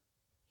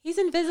 He's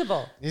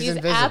invisible. He's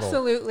invisible.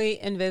 Absolutely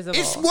invisible.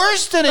 It's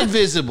worse than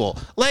invisible.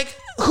 Like,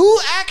 who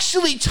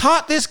actually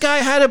taught this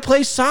guy how to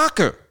play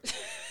soccer?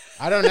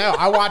 I don't know.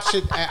 I watched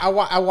it. I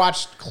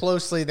watched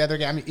closely the other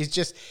game. I mean, it's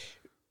just,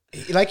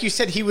 like you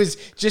said, he was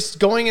just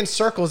going in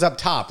circles up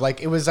top. Like,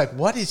 it was like,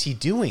 what is he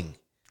doing?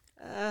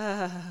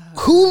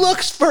 Who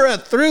looks for a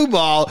through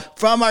ball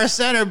from our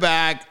center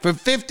back for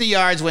 50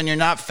 yards when you're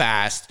not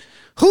fast?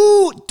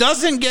 Who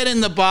doesn't get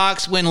in the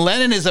box when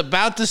Lennon is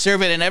about to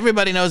serve it and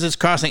everybody knows it's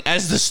crossing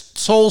as the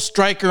sole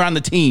striker on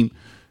the team?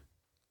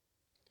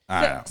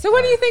 So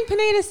what do you think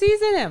Pineda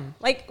sees in him?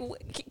 Like,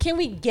 can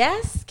we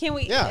guess? Can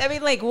we? Yeah. I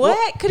mean, like,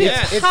 what could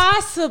it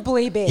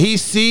possibly be? He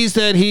sees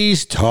that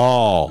he's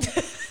tall.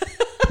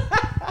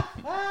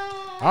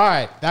 All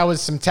right, that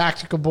was some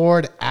tactical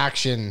board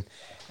action.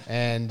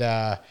 And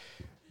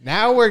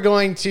now we're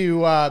going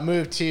to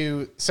move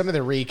to some of the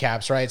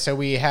recaps, right? So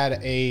we had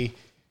a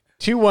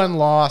 2-1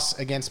 loss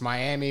against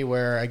Miami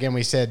where, again,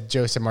 we said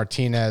Josef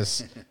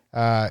Martinez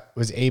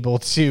was able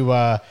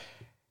to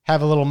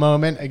have a little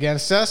moment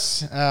against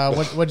us.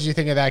 What did you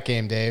think of that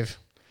game, Dave?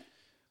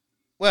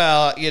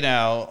 Well,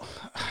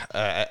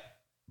 I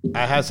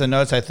have some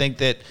notes. I think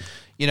that,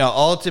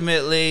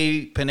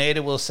 ultimately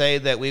Pineda will say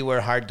that we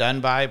were hard done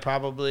by,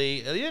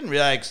 probably. He didn't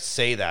really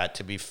say that,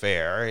 to be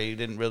fair. He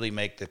didn't really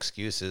make the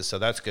excuses, so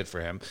that's good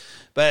for him.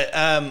 But,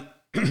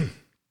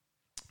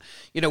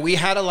 we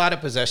had a lot of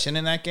possession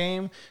in that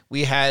game.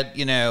 We had,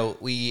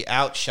 we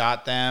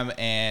outshot them,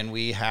 and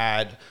we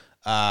had,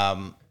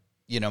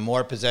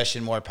 more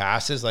possession, more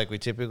passes like we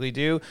typically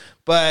do.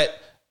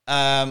 But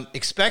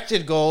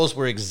expected goals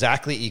were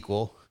exactly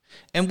equal.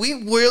 And we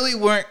really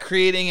weren't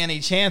creating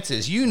any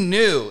chances. You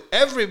knew,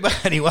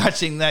 everybody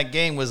watching that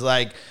game was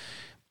like,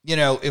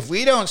 if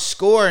we don't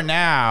score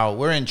now,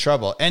 we're in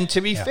trouble. And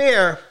to be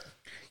fair,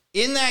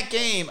 in that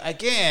game,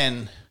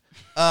 again,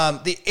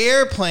 the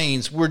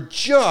airplanes were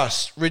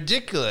just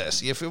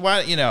ridiculous. If we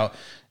want,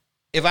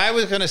 if I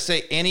was going to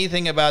say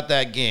anything about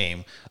that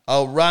game,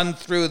 I'll run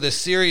through the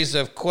series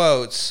of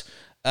quotes.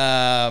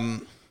 I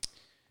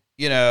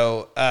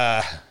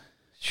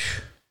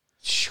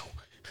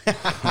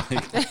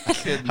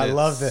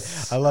love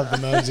the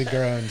moans and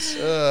groans.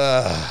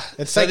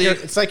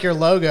 It's like your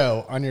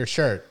logo on your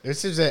shirt.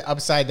 This is an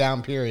upside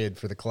down period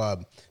for the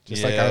club,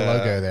 just like our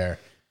logo there.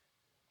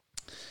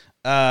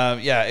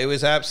 It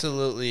was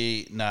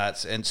absolutely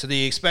nuts. And so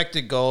the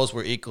expected goals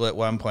were equal at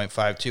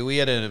 1.52. We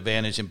had an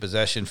advantage in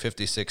possession,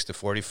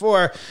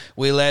 56-44.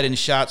 We led in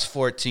shots,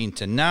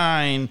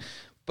 14-9,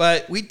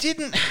 but we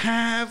didn't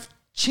have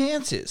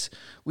chances.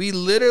 We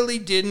literally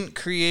didn't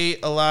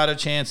create a lot of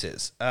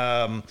chances.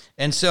 And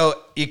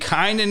so you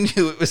kind of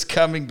knew it was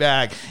coming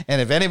back.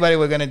 And if anybody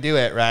were going to do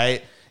it,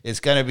 right, it's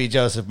going to be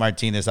Josef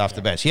Martinez off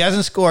the bench. He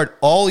hasn't scored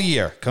all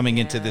year coming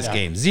into this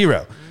game.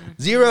 Zero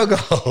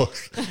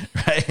goals,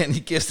 right? And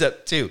he gives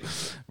up 2,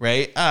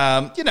 right?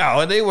 And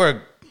they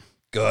were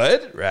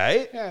good,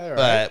 right? Yeah, they're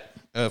right.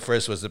 But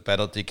first was the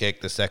penalty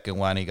kick. The second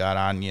one, he got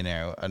on,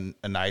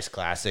 a nice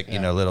classic,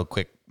 little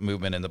quick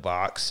movement in the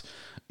box.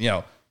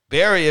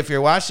 Barry, if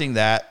you're watching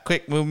that,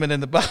 quick movement in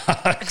the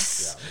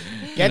box.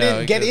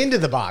 Yeah. Get into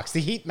the box.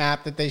 The heat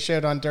map that they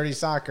showed on Dirty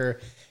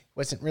Soccer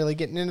wasn't really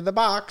getting into the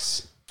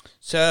box.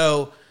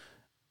 So,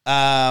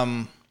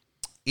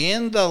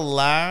 in the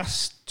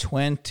last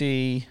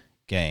 20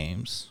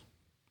 games,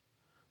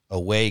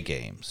 away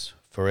games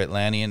for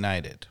Atlanta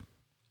United,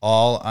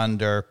 all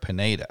under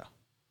Pineda.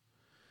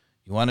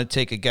 You want to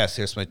take a guess?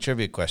 Here's my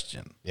trivia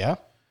question. Yeah.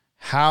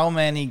 How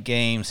many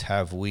games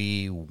have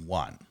we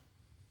won?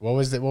 What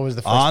was the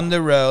first on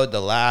the road?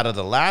 Out of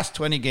the last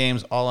 20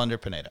 games, all under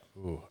Pineda.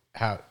 Ooh,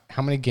 how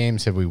many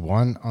games have we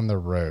won on the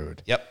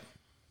road? Yep.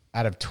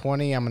 Out of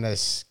 20, I'm gonna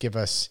give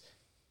us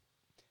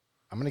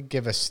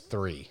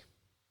 3.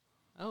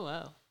 Oh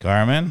wow.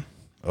 Garmin,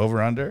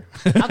 over under.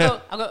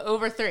 I'll go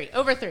over 3.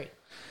 Over 3.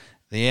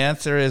 The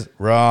answer is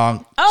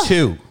wrong.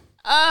 2.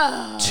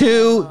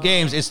 2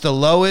 games. It's the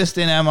lowest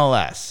in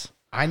MLS.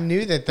 I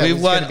knew that we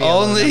won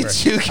only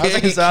 2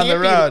 games on the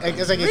road. It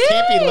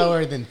can't be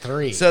lower than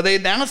 3. So they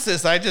announced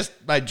this.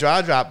 My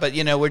jaw dropped. But,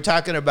 we're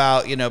talking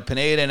about,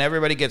 Pineda, and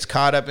everybody gets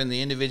caught up in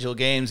the individual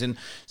games. And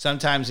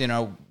sometimes,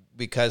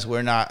 because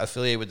we're not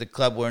affiliated with the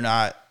club, we're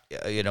not,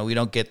 we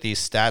don't get these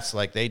stats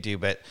like they do.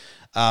 But,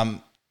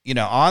 on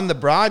the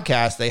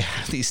broadcast, they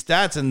have these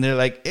stats, and they're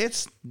like,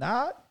 it's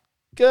not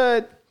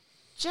good.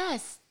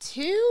 Just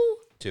 2?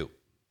 2.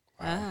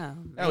 Wow.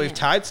 Oh, we've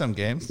tied some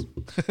games.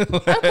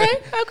 Okay.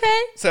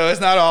 So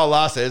it's not all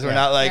losses. We're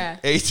not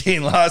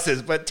 18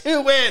 losses, but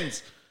 2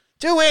 wins.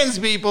 2 wins,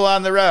 people,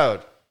 on the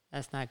road.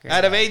 That's not great.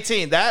 Out of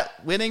 18,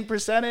 that winning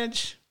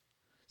percentage,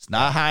 it's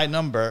not a high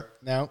number.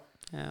 No.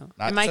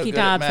 And Mikey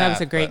Dobbs, that was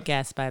a great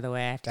guess, by the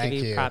way. I have to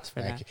give you props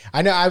for that.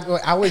 I know.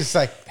 I was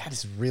like, that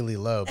is really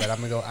low, but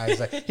I'm gonna go. I was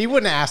like, he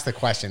wouldn't ask the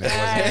question. It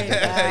wasn't.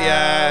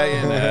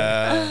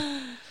 Yeah.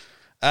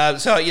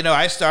 So,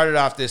 I started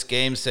off this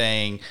game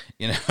saying,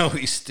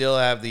 we still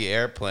have the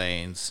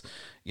airplanes,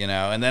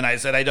 and then I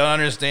said, I don't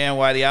understand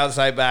why the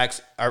outside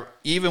backs are,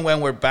 even when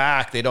we're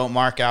back, they don't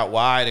mark out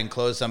wide and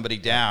close somebody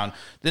down.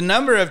 The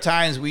number of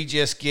times we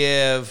just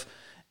give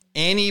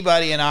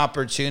anybody an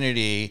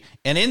opportunity.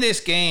 And in this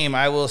game,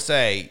 I will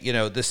say,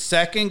 the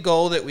second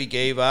goal that we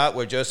gave up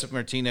where Josef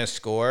Martinez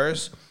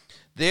scores,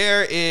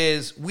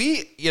 it's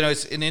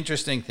an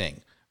interesting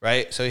thing.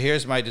 Right. So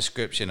here's my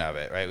description of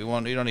it. Right. We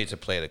don't need to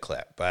play the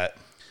clip, but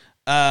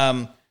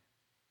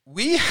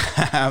we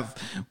have,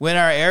 when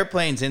our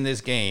airplanes in this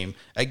game,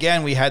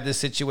 again, we had this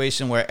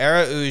situation where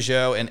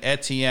Araujo and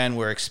Etienne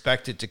were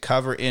expected to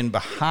cover in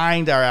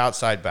behind our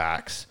outside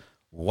backs.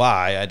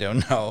 Why? I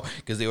don't know,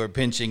 because they were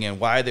pinching in,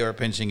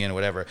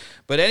 whatever.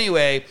 But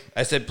anyway,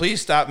 I said,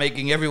 please stop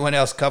making everyone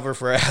else cover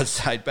for our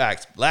outside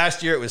backs.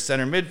 Last year it was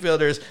center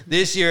midfielders.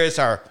 This year it's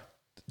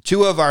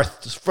 2 of our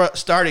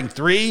starting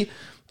 3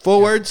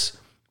 forwards,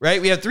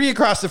 right? We have 3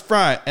 across the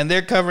front, and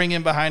they're covering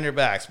in behind their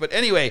backs. But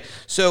anyway,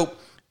 so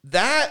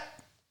that,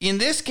 in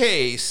this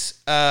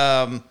case,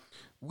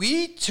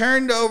 we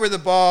turned over the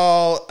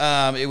ball.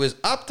 It was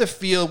up the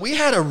field. We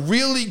had a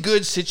really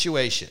good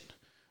situation,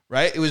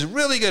 right? It was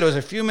really good. It was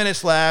a few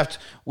minutes left.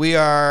 We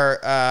are,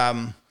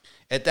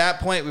 at that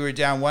point, we were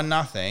down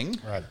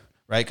 1-0.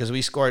 Right, because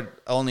we scored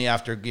only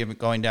after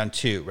going down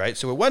 2, right?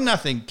 So we're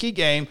 1-0, key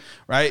game,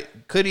 right?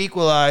 Could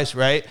equalize,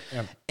 right?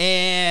 Yep.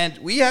 And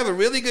we have a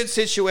really good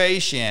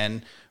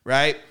situation,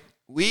 right?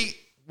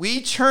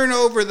 We turn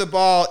over the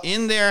ball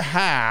in their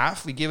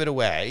half, we give it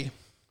away,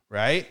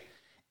 right?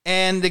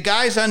 And the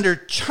guy's under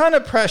a ton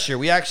of pressure.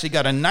 We actually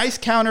got a nice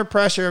counter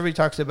pressure. Everybody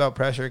talks about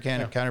pressure,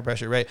 counter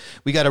pressure, right?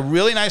 We got a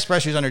really nice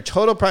pressure. He's under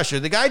total pressure.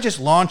 The guy just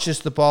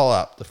launches the ball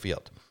up the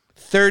field,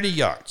 30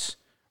 yards,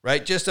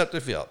 right? Just up the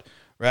field.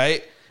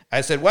 Right?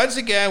 I said, once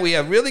again, we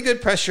have really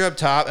good pressure up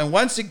top. And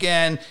once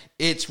again,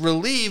 it's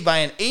relieved by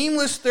an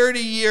aimless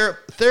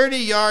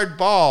 30-yard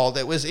ball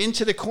that was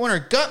into the corner.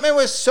 Gutman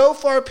was so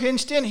far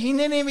pinched in, he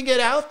didn't even get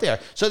out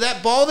there. So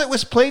that ball that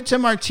was played to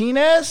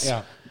Martinez,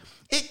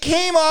 it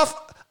came off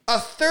a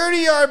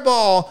 30-yard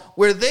ball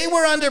where they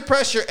were under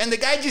pressure, and the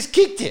guy just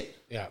kicked it.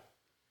 Yeah.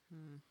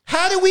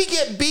 How do we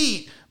get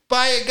beat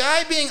by a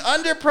guy being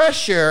under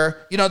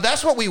pressure? You know,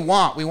 that's what we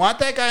want. We want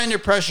that guy under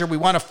pressure. We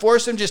want to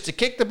force him just to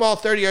kick the ball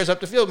 30 yards up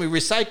the field. We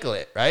recycle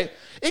it, right?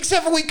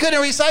 Except for we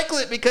couldn't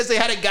recycle it because they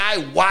had a guy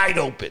wide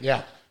open.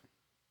 Yeah.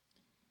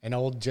 And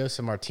old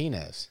Josef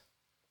Martinez.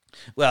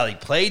 Well, he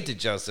played to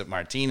Josef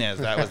Martinez.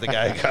 That was the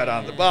guy who got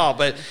on the ball.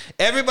 But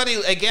everybody,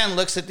 again,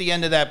 looks at the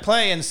end of that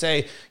play and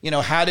say, you know,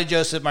 how did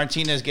Josef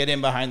Martinez get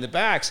in behind the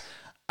backs?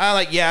 I'm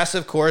like, yes,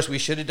 of course, we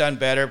should have done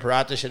better.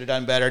 Parata should have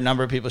done better. A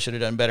number of people should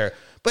have done better.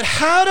 But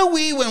how do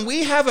we, when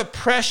we have a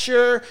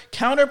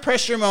counter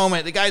pressure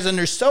moment, the guy's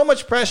under so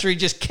much pressure, he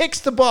just kicks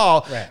the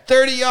ball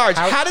 30 yards.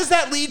 How does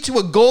that lead to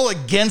a goal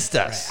against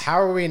us? Right. How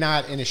are we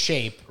not in a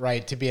shape,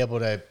 right, to be able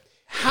to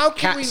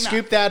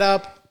scoop that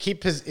up,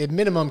 at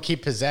minimum,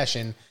 keep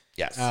possession?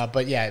 Yes.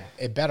 But yeah,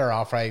 it better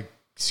off, right,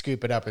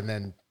 scoop it up and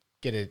then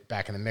get it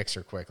back in the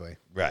mixer quickly.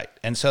 Right.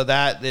 And so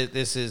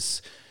this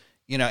is...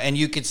 You know, and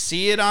you could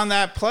see it on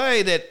that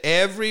play that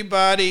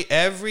everybody,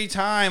 every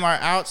time our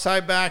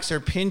outside backs are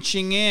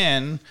pinching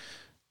in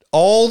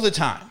all the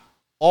time.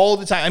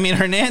 I mean,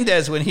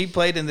 Hernandez, when he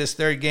played in this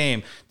third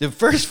game, the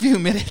first few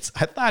minutes,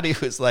 I thought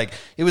it was like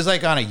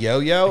on a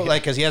yo-yo,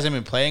 like, because he hasn't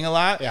been playing a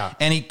lot. Yeah.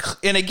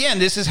 And again,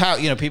 this is how,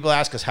 you know, people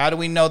ask us, how do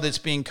we know that's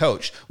being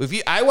coached?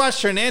 I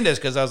watched Hernandez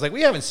because I was like,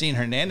 we haven't seen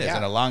Hernandez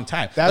in a long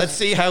time. Let's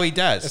see how he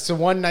does. That's the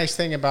one nice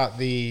thing about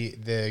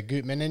the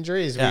Gutman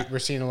injury is we're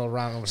seeing a little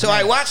round. So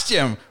I watched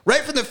him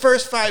right from the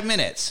first 5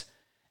 minutes,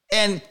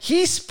 and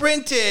he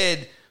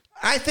sprinted,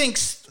 I think,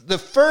 the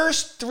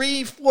first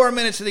 3-4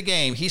 minutes of the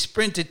game, he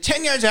sprinted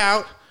 10 yards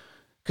out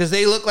because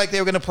they looked like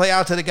they were going to play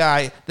out to the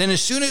guy. Then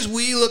as soon as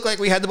we looked like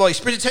we had the ball, he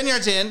sprinted 10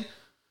 yards in,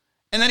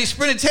 and then he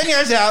sprinted 10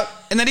 yards out,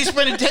 and then he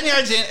sprinted 10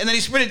 yards in, and then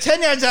he sprinted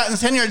 10 yards out and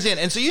 10 yards in.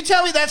 And so you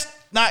tell me that's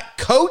not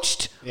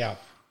coached? Yeah.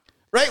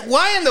 Right?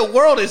 Why in the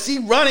world is he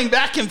running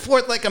back and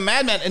forth like a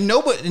madman? And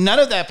none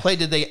of that play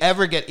did they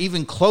ever get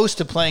even close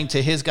to playing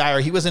to his guy, or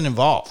he wasn't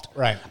involved.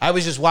 Right. I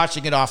was just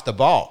watching it off the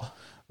ball,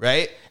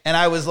 right? And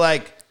I was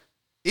like,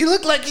 he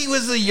looked like he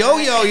was a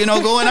yo-yo, you know,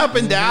 going up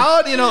and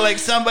down, you know, like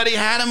somebody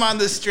had him on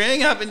the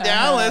string up and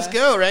down. Let's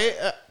go, right?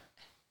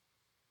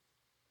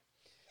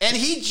 And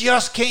he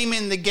just came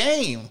in the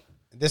game,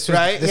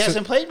 right? He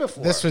hasn't played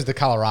before. This was the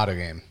Colorado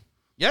game.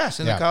 Yes,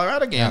 the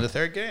Colorado game, the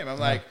third game. I'm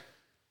like,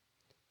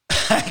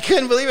 I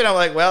couldn't believe it. I'm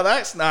like, well,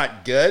 that's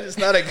not good. It's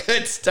not a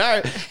good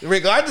start.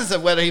 Regardless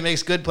of whether he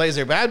makes good plays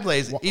or bad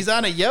plays, he's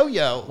on a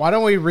yo-yo. Why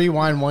don't we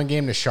rewind one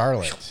game to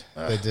Charlotte?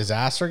 The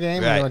disaster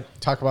game? Right. You want to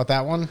talk about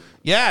that one?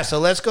 Yeah, so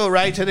let's go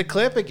right to the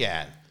clip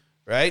again,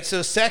 right?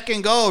 So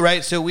second goal,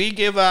 right? So we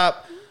give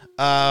up,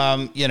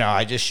 you know,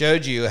 I just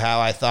showed you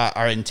how I thought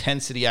our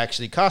intensity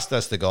actually cost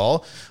us the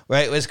goal,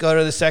 right? Let's go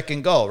to the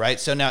second goal, right?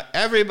 So now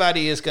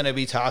everybody is going to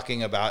be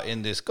talking about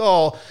in this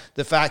goal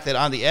the fact that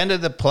on the end of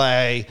the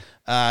play,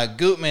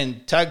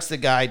 Gutman tugs the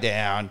guy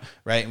down,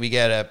 right? We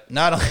get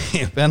not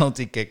only a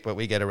penalty kick, but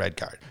we get a red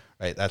card,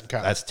 right?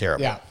 That's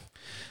terrible. Yeah.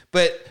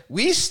 But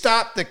we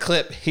stop the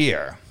clip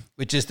here,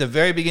 which is the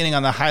very beginning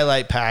on the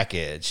highlight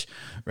package,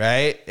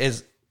 right?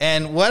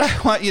 And what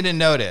I want you to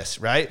notice,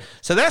 right?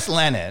 So that's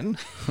Lennon,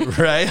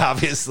 right?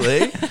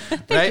 Obviously,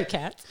 right? You,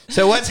 Kat.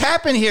 So what's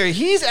happened here?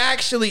 He's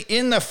actually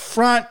in the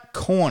front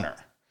corner,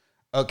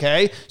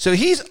 okay? So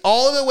he's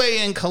all the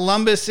way in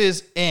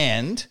Columbus's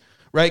end,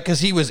 right?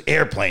 Because he was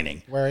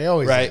airplaning. Where he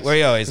always is. Where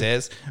he always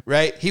is,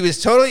 right? He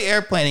was totally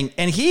airplaning,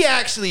 and he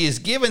actually is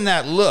given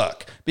that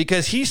look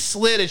because he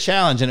slid a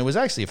challenge, and it was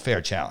actually a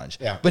fair challenge.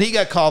 Yeah. But he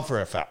got called for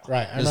a foul.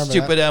 Right. I remember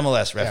stupid that.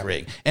 MLS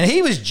refereeing. Yeah. And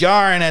he was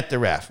jarring at the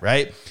ref,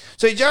 right?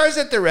 So he jars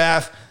at the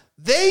ref.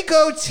 They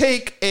go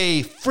take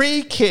a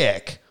free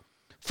kick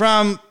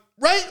from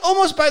right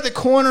almost by the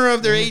corner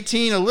of their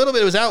 18, a little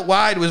bit. It was out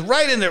wide. It was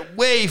right in their,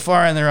 way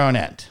far in their own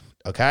end,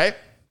 okay?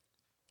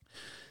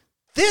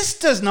 This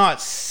does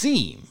not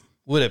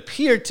would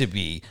appear to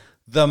be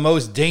the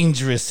most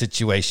dangerous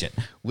situation.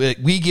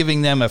 We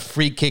giving them a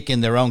free kick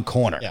in their own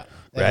corner,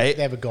 right?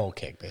 They have a goal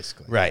kick,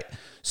 basically. Right.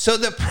 So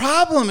the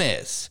problem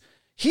is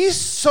he's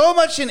so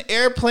much in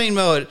airplane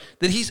mode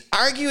that he's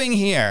arguing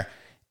here.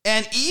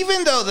 And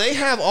even though they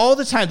have all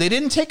the time, they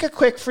didn't take a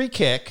quick free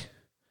kick,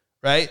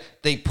 right?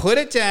 They put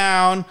it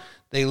down.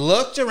 They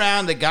looked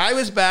around. The guy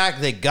was back.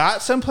 They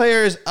got some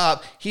players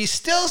up. He's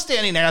still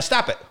standing there. Now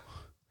stop it.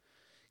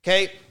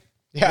 Okay.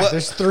 Yeah,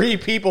 there's 3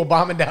 people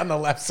bombing down the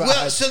left side.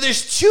 Well, so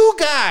there's 2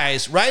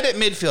 guys right at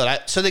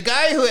midfield. So the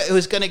guy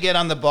who's going to get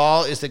on the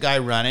ball is the guy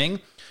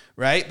running,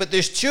 right? But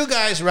there's 2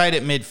 guys right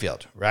at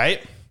midfield,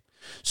 right?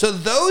 So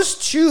those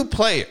 2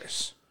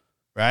 players,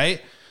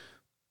 right?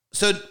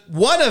 So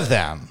one of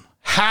them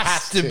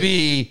has to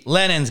be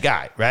Lennon's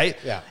guy, right?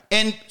 Yeah.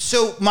 And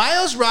so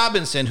Miles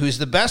Robinson, who's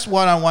the best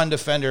one-on-one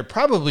defender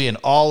probably in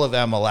all of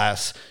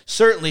MLS,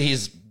 certainly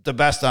he's the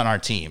best on our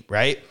team,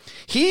 right?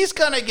 He's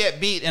going to get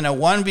beat in a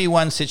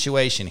 1v1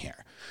 situation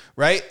here,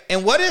 right?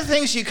 And one of the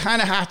things you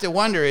kind of have to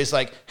wonder is,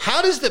 like,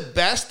 how does the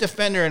best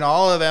defender in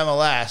all of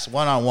MLS,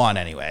 one-on-one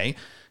anyway,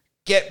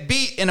 get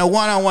beat in a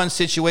one-on-one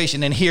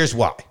situation? And here's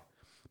why.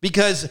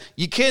 Because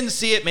you can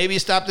see it, maybe he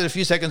stopped it a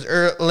few seconds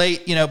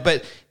late,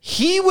 but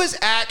he was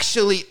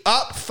actually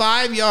up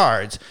 5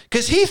 yards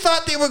because he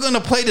thought they were going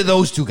to play to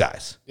those 2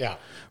 guys. Yeah.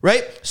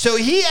 Right? So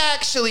he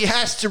actually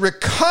has to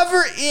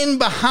recover in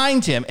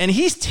behind him, and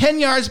he's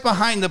 10 yards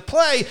behind the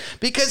play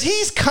because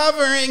he's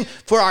covering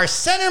for our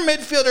center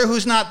midfielder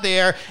who's not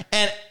there,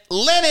 and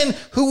Lennon,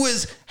 who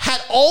had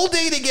all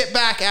day to get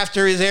back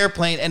after his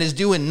airplane and is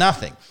doing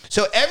nothing.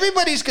 So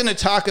everybody's going to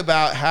talk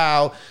about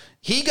how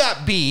he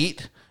got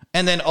beat,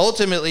 and then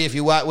ultimately, if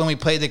you watch, when we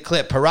play the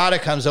clip, Parada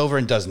comes over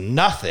and does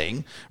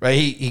nothing, right?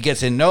 He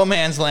gets in no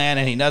man's land,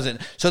 and he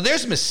doesn't. So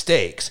there's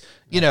mistakes.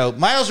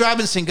 Miles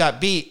Robinson got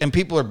beat, and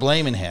people are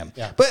blaming him.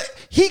 Yeah.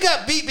 But he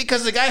got beat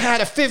because the guy had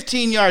a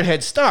 15-yard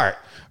head start,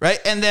 right?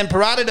 And then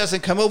Parada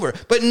doesn't come over.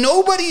 But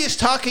nobody is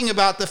talking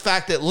about the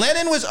fact that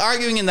Lennon was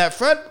arguing in that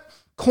front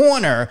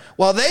corner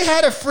while they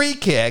had a free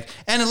kick,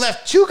 and it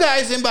left 2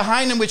 guys in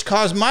behind him, which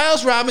caused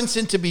Miles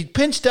Robinson to be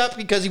pinched up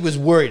because he was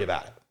worried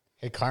about it.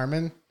 Hey,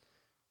 Carmen,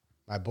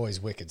 my boy's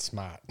wicked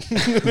smart.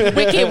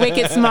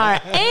 wicked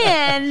smart.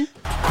 And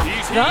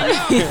He's heating up.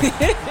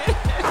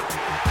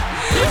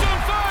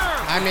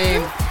 I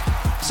mean,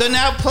 so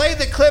now play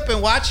the clip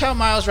and watch how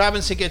Miles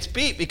Robinson gets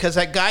beat, because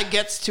that guy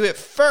gets to it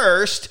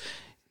first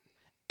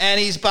and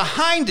he's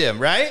behind him,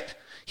 right?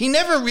 He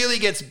never really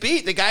gets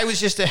beat. The guy was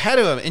just ahead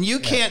of him. And you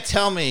can't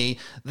tell me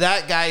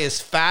that guy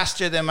is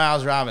faster than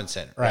Miles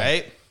Robinson,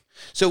 right?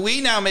 So we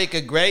now make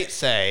a great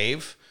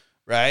save,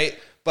 right?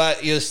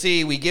 But you'll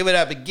see we give it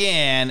up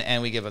again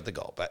and we give up the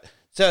goal. But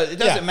so it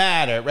doesn't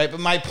matter, right? But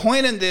my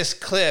point in this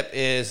clip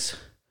is,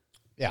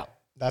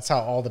 that's how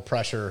all the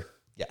pressure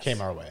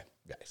came our way.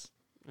 Guys.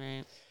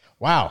 right.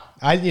 Wow.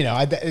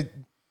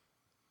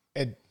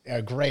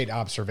 A great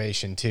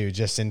observation too,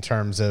 just in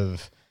terms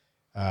of,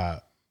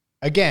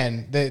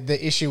 again,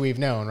 the issue we've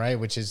known, right?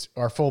 Which is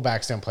our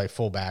fullbacks don't play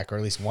fullback, or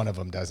at least one of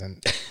them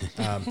doesn't.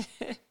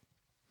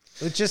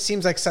 It just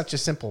seems like such a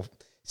simple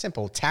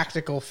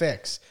tactical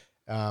fix.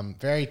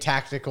 Very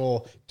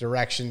tactical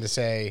direction to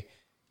say,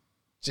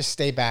 just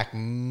stay back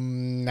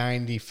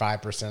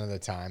 95% of the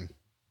time.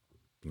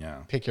 Yeah.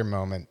 Pick your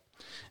moment.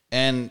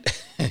 And,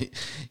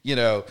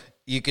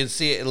 you can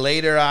see it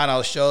later on.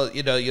 I'll show,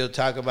 you'll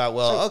talk about,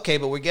 okay,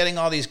 but we're getting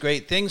all these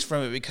great things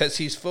from it because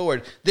he's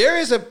forward. There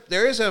is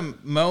a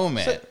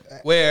moment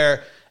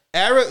where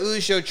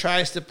Araujo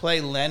tries to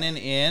play Lennon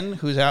in,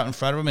 who's out in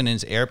front of him in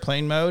his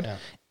airplane mode. Yeah.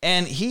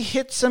 And he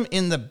hits him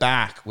in the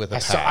back with a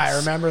pass. I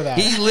remember that.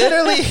 He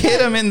literally hit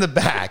him in the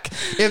back.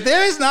 If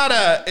there is not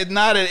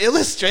an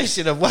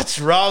illustration of what's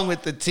wrong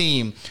with the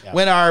team,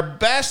 when our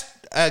best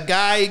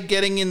guy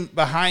getting in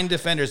behind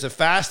defenders, the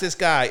fastest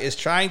guy, is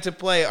trying to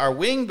play our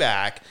wing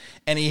back,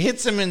 and he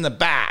hits him in the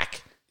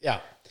back.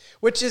 Yeah,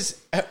 which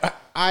is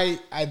I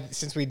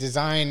since we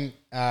designed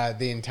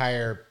the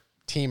entire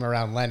team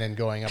around Lennon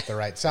going up the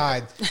right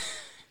side,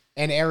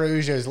 and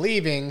Araujo's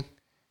leaving,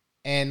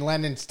 and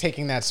Lennon's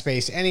taking that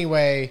space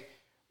anyway.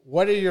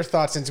 What are your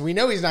thoughts? Since we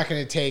know he's not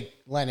going to take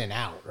Lennon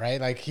out,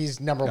 right? Like, he's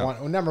number one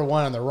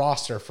on the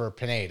roster for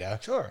Pineda.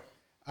 Sure.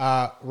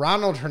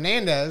 Ronald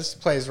Hernandez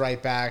plays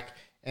right back,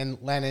 and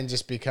Lennon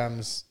just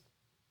becomes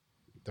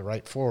the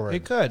right forward.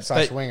 It could.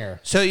 / winger.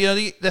 So,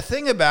 the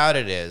thing about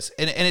it is,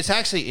 and it's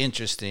actually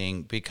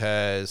interesting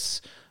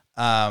because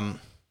a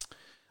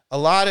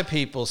lot of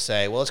people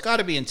say, well, it's got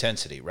to be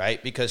intensity,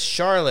 right? Because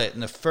Charlotte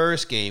in the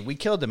first game, we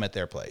killed them at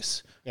their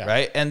place. Yeah.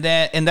 Right. And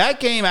then in that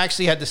game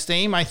actually had the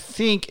same, I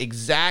think,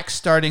 exact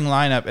starting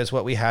lineup as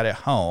what we had at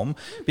home,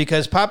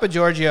 because Papa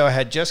Giorgio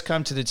had just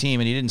come to the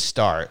team and he didn't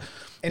start.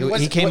 And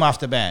he came off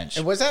the bench.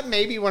 And was that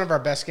maybe one of our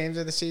best games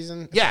of the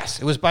season?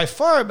 Yes, it was by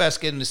far our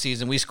best game of the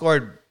season. We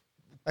scored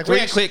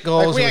 3 quick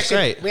goals. It was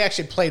great. We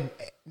actually played.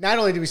 Not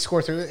only did we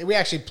score 3, we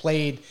actually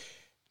played.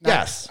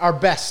 Our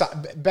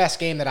best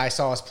game that I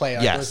saw us play.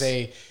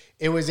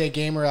 It was a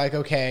game where, like,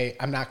 okay,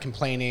 I'm not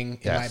complaining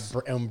in my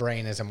own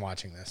brain as I'm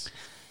watching this.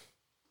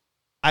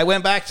 I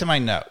went back to my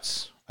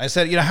notes. I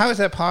said, how is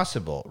that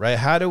possible, right?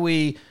 How do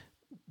we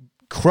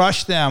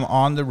crush them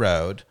on the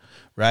road,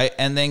 right,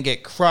 and then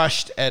get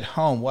crushed at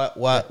home? What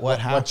happened?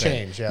 What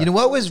changed? Yeah.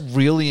 What was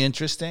really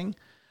interesting?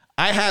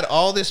 I had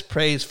all this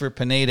praise for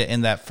Pineda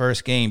in that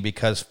first game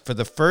because for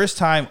the first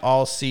time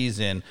all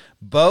season,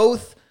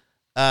 both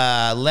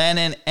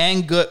Lennon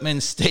and Gutman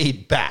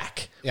stayed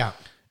back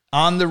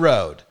on the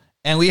road.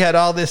 And we had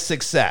all this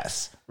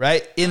success,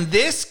 right? In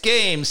this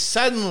game,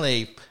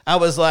 suddenly I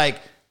was like,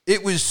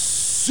 it was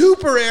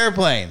super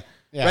airplane,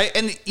 right?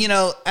 And,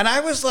 and I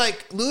was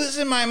like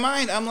losing my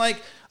mind. I'm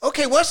like,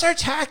 okay, what's our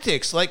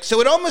tactics? Like, so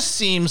it almost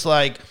seems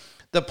like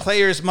the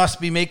players must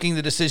be making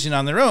the decision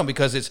on their own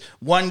because it's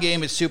one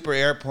game, it's super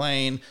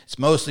airplane. It's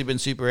mostly been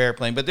super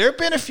airplane. But there have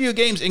been a few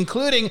games,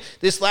 including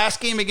this last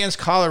game against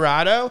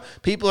Colorado.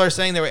 People are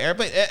saying they were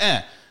airplane.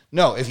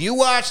 No, if you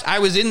watched, I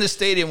was in the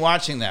stadium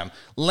watching them.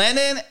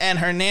 Lennon and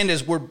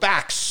Hernandez were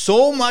back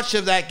so much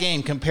of that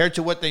game compared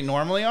to what they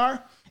normally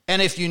are.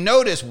 And if you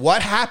notice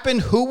what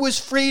happened, who was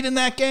freed in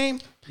that game?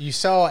 You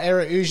saw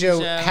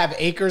Araujo have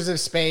acres of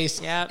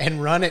space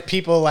and run at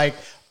people like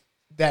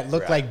that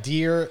look like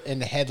deer in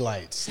the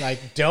headlights.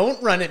 Like,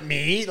 don't run at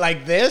me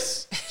like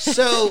this.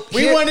 So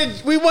we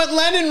want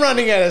Lennon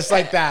running at us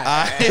like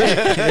that.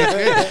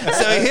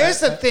 So here's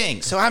the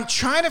thing. So I'm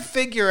trying to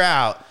figure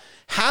out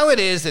how it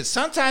is that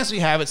sometimes we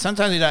have it,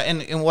 sometimes we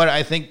don't. And what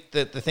I think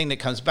that the thing that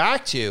comes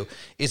back to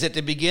is at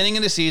the beginning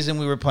of the season,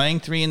 we were playing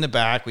 3 in the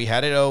back. We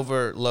had it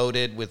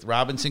overloaded with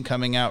Robinson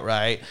coming out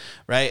right?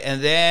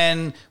 And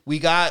then we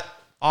got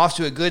off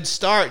to a good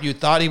start. You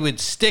thought he would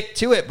stick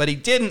to it, but he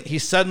didn't. He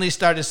suddenly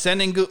started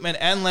sending Gutman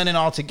and Lennon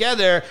all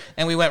together,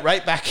 and we went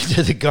right back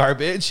into the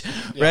garbage,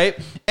 right?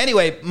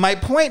 Anyway, my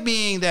point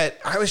being that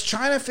I was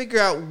trying to figure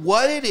out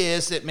what it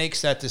is that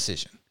makes that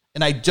decision.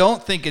 And I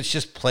don't think it's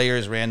just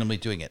players randomly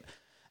doing it.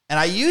 And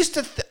I used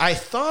to, I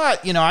thought,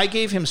 I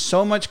gave him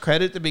so much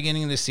credit at the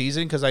beginning of the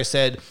season because I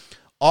said,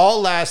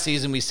 all last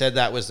season we said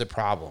that was the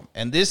problem.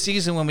 And this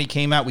season when we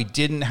came out, we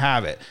didn't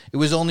have it. It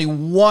was only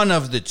one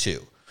of the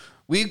two.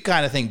 We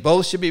kind of think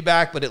both should be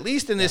back, but at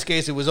least in this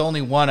case, it was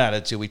only 1 out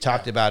of 2. We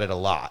talked about it a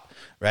lot,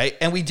 right?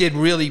 And we did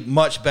really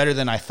much better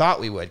than I thought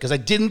we would because I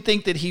didn't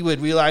think that he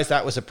would realize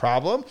that was a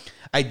problem.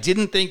 I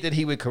didn't think that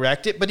he would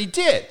correct it, but he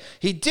did.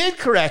 He did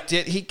correct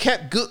it. He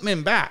kept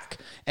Gutman back.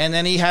 And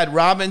then he had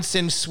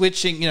Robinson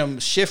switching,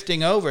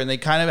 shifting over, and they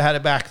kind of had a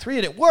back 3,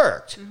 and it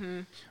worked,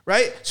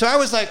 right? So I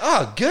was like,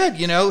 oh, good,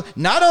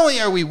 not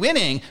only are we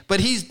winning,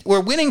 but we're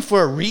winning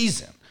for a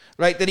reason,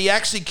 right? That he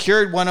actually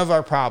cured one of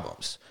our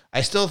problems.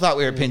 I still thought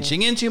we were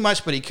pinching in too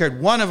much, but he cured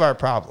one of our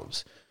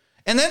problems.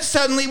 And then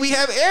suddenly we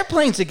have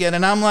airplanes again,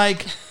 and I'm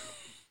like,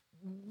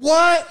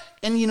 what?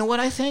 And you know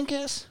what I think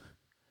is?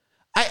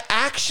 I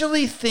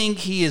actually think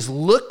he is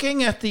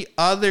looking at the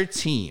other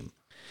team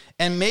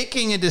and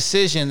making a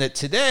decision that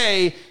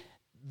today,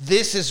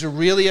 this is a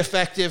really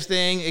effective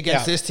thing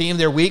against this team.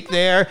 They're weak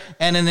there.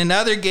 And in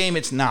another game,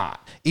 it's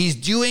not. He's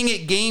doing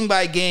it game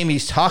by game.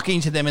 He's talking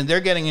to them, and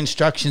they're getting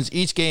instructions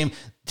each game.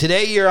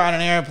 Today you're on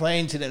an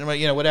airplane, today,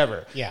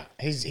 whatever. Yeah,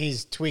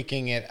 he's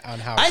tweaking it on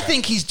how. I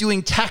think he's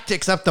doing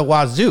tactics up the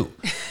wazoo,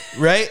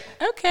 right?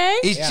 Okay.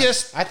 He's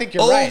just I think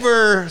you're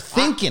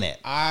overthinking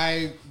it.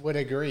 I would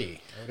agree.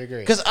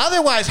 Because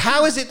otherwise,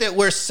 how is it that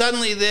we're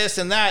suddenly this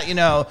and that?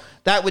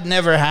 That would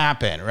never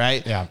happen,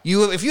 right? Yeah.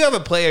 If you have a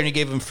player and you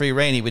gave him free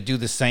reign, he would do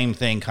the same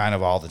thing kind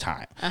of all the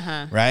time,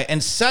 right?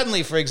 And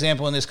suddenly, for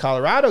example, in this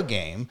Colorado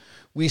game,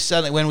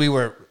 when we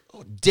were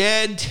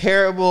dead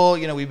terrible,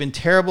 we've been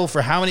terrible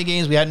for how many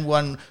games? We had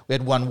won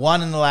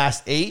 1 in the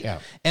last 8,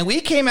 and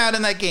we came out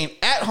in that game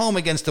at home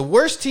against the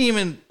worst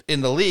team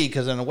in the league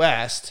because in the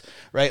West,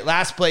 right,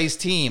 last place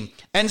team,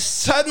 and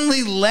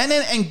suddenly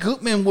Lennon and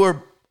Gutman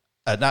were.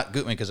 Not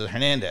Gutman because of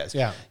Hernandez.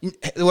 Yeah.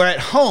 We're at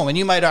home, and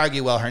you might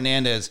argue, well,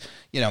 Hernandez,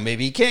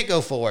 maybe he can't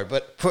go forward.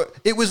 But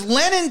it was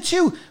Lennon,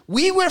 too.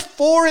 We were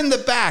 4 in the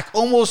back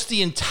almost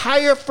the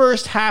entire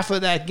first half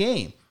of that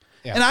game.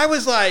 Yeah. And I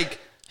was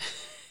like,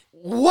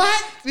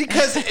 what?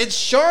 Because it's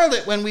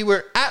Charlotte, when we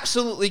were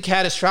absolutely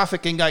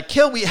catastrophic and got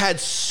killed, we had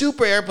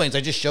super airplanes.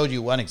 I just showed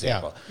you one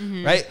example,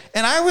 right?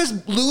 And I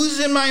was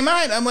losing my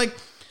mind. I'm like,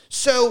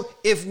 so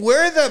if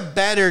we're the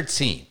better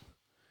team,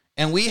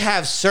 and we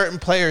have certain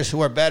players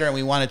who are better and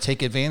we want to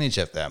take advantage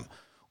of them,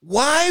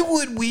 why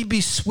would we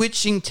be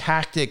switching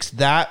tactics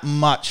that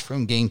much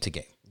from game to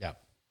game? Yeah.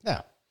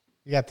 No.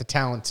 You got the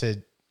talent to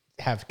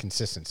have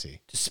consistency.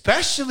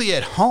 Especially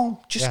at home.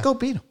 Just go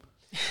beat them.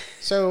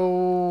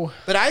 So,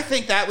 but I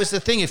think that was the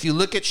thing. If you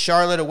look at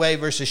Charlotte away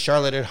versus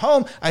Charlotte at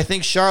home, I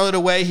think Charlotte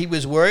away, he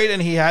was worried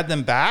and he had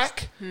them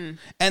back. And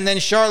then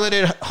Charlotte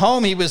at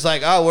home, he was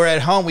like, oh, we're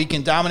at home. We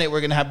can dominate.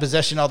 We're going to have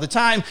possession all the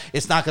time.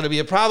 It's not going to be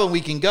a problem.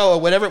 We can go or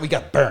whatever. We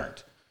got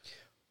burned.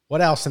 What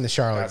else in the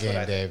Charlotte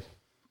game, Dave?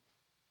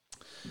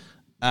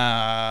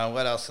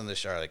 What else in the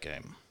Charlotte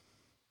game?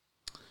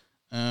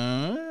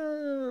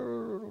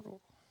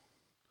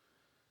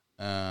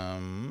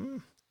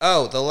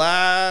 The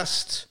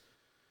last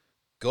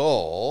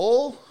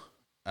goal.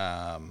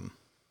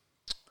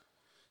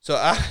 So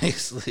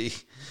obviously,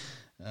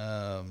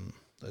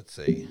 let's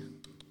see.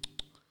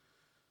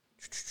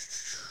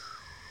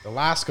 The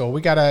last goal,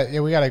 we got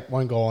a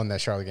one goal in the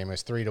Charlotte game. It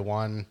was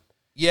 3-1.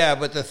 Yeah,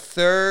 but the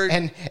third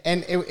and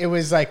it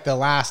was like the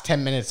last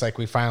 10 minutes, like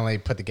we finally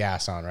put the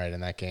gas on right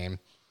in that game.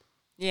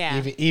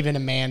 Yeah. Even a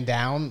man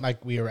down,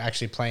 like we were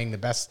actually playing the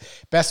best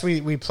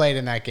we played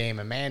in that game,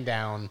 a man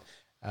down.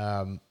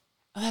 Oh,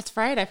 that's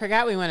right. I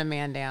forgot we went a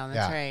man down.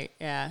 That's right.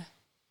 Yeah.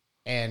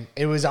 And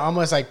it was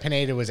almost like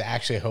Pineda was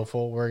actually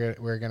hopeful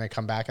we're gonna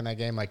come back in that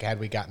game. Like had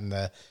we gotten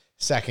the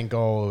second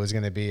goal, it was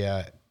gonna be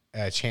a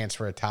chance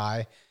for a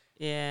tie.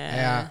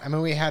 Yeah. I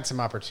mean, we had some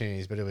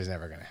opportunities, but it was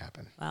never gonna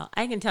happen. Well,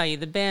 I can tell you,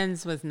 the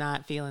Benz was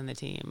not feeling the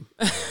team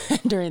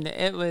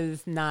it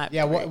was not.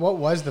 Yeah. What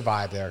was the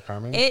vibe there,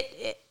 Carmen?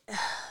 It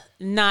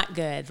not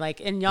good.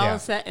 Like in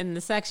in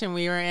the section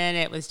we were in,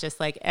 it was just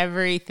like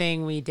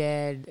everything we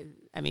did.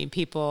 I mean,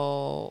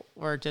 people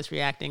were just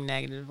reacting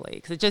negatively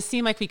because it just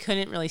seemed like we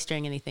couldn't really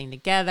string anything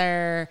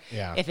together.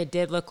 Yeah. If it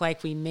did look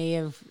like we may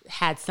have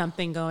had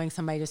something going,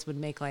 somebody just would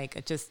make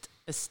like just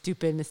a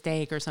stupid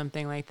mistake or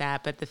something like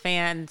that. But the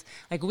fans,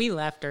 like we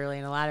left early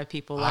and a lot of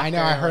people left. I know.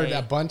 Early. I heard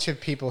a bunch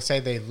of people say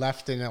they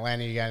left an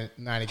Atlanta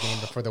United game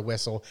before the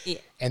whistle. Yeah.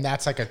 And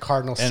that's like a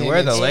Cardinal and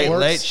we're the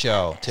late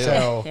show too.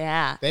 So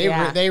yeah,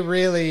 they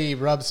really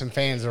rubbed some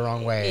fans the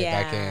wrong way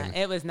yeah, that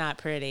game. It was not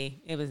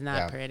pretty. It was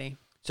not pretty.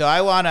 So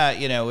I want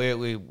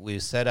to, we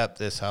set up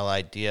this whole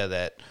idea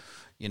that,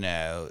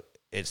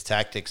 it's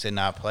tactics and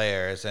not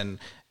players. And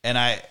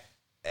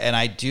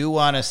I do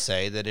want to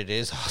say that it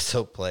is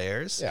also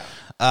players. Yeah.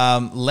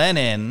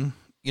 Lennon,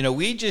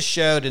 we just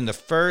showed in the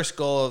first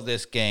goal of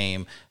this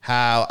game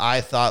how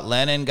I thought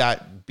Lennon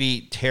got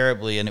beat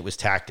terribly and it was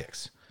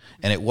tactics.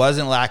 And it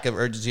wasn't lack of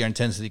urgency or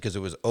intensity because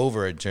it was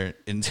over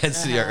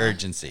intensity or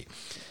urgency.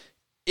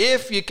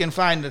 If you can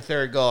find the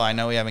third goal, I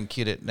know we haven't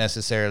queued it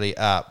necessarily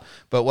up,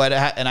 but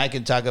and I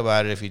can talk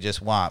about it if you just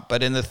want.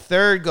 But in the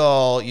third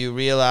goal, you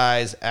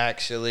realize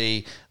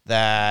actually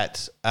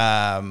that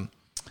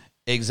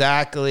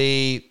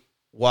exactly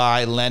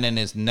why Lennon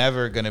is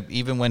never going to,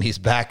 even when he's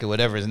back or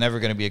whatever, is never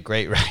going to be a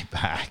great right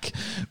back.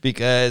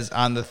 Because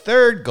on the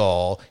third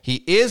goal,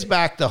 he is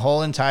back the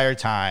whole entire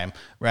time,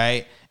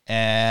 right?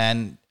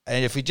 And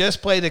if we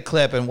just play the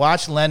clip and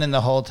watch Lennon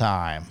the whole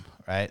time,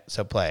 right?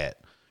 So play it.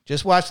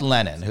 Just watch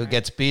Lennon, who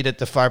gets beat at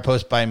the far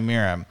post by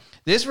Miram.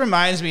 This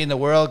reminds me in the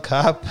World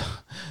Cup.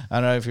 I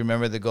don't know if you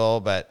remember the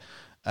goal, but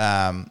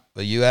the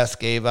U.S.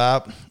 gave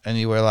up, and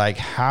you were like,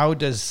 "How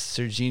does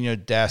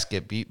Serginho Dest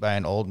get beat by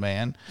an old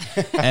man?"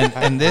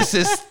 And this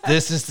is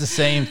the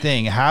same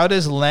thing. How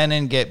does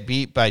Lennon get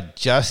beat by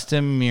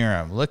Justin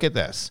Miram? Look at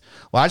this.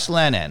 Watch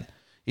Lennon.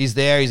 He's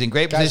there. He's in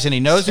great position.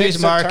 He knows who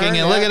he's marking,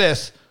 and look at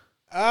this.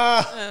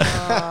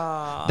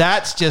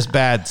 That's just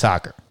bad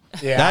soccer.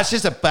 Yeah. That's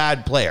just a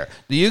bad player.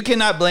 You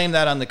cannot blame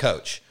that on the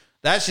coach.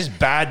 That's just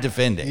bad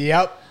defending.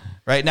 Yep.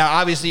 Right now,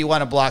 obviously, you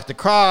want to block the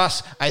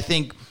cross. I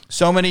think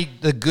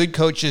the good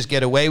coaches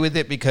get away with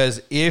it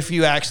because if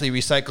you actually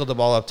recycle the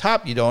ball up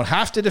top, you don't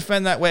have to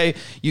defend that way.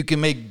 You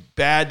can make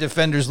bad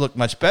defenders look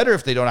much better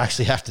if they don't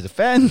actually have to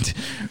defend,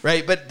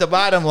 right? But the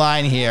bottom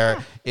line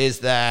here is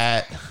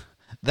that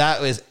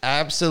was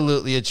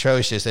absolutely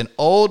atrocious. And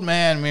old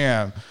man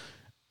Miram,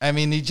 I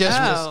mean, he just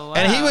was, wow.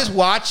 And he was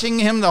watching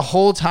him the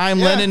whole time.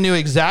 Yeah. Lennon knew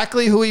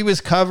exactly who he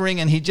was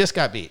covering, and he just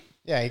got beat.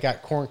 Yeah, he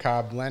got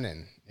corncob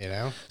Lennon,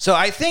 So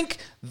I think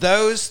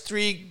those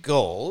three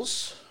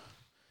goals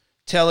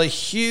tell a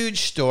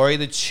huge story.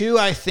 The two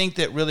I think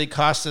that really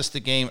cost us the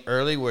game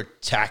early were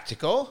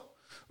tactical,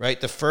 right?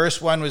 The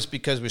first one was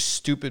because we're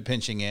stupid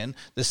pinching in.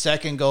 The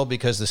second goal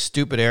because the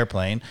stupid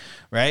airplane,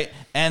 right?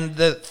 And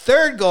the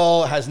third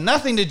goal has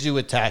nothing to do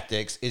with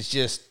tactics. It's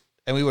just,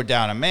 and we were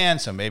down a man,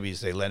 so maybe you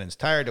say Lennon's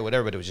tired or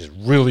whatever, but it was just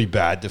really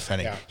bad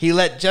defending. Yeah. He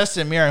let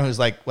Justin Miram, who's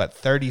like,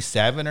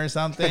 37 or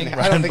something,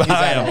 I don't think he's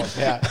that old.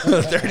 Yeah.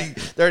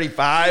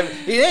 35.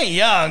 He ain't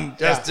young,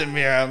 Justin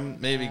Miram.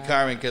 Maybe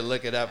Carmen could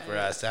look it up for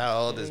us. How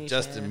old is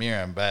Justin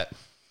Miram? But,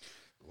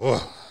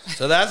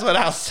 so that's what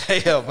I'll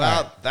say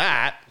about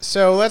that.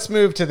 So let's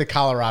move to the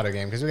Colorado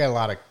game because we got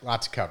a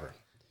lot to cover.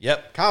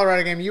 Yep.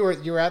 Colorado game. You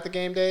were at the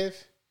game, Dave?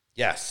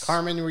 Yes.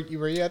 Carmen, were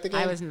you at the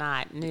game? I was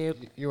not. Nope.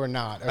 You were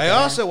not. Okay. I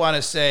also want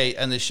to say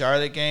in the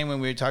Charlotte game when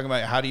we were talking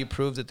about how do you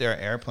prove that there are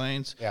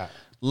airplanes? Yeah.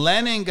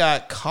 Lennon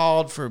got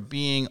called for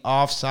being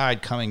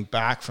offside coming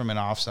back from an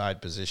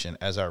offside position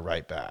as our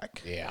right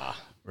back. Yeah.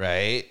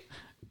 Right?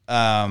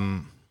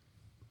 Now,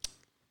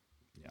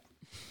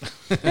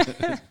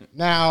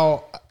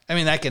 I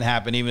mean, that can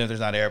happen even if there's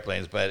not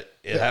airplanes, but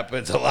it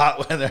happens a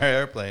lot when there are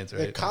airplanes,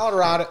 right?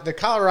 The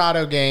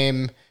Colorado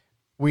game,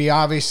 we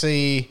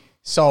obviously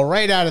saw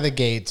right out of the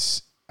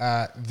gates,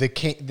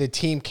 the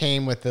team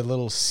came with a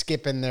little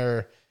skip in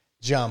their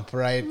jump,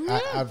 right,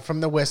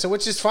 from the whistle,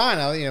 which is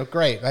fine,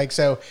 great. Like,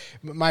 so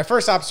my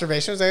first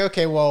observation was like,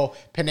 okay, well,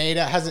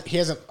 Pineda hasn't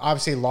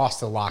obviously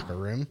lost the locker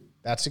room.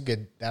 That's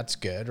good,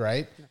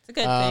 right? That's a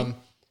good thing.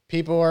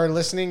 People are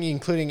listening,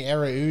 including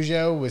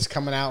Araujo was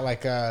coming out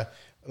like a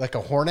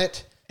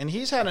hornet. And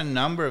he's had a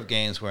number of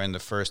games where in the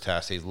first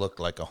half he looked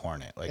like a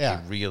hornet, like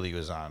he really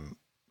was on.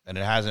 And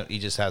he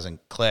just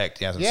hasn't clicked.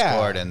 He hasn't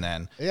scored, and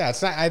then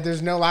it's not.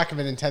 There's no lack of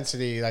an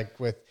intensity like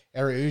with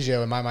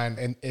Araujo in my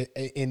mind.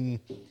 In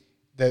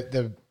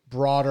the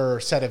broader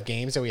set of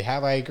games that we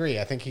have, I agree.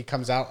 I think he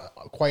comes out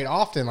quite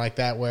often like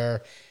that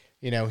where,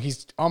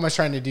 he's almost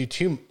trying to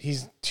do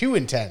he's too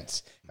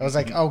intense. I was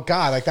like, oh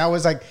God,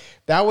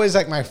 that was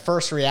my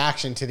first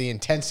reaction to the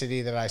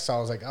intensity that I saw.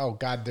 I was like, oh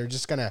God, they're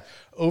just going to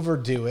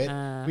overdo it.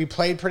 We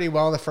played pretty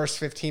well the first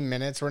 15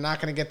 minutes. We're not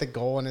going to get the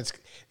goal, and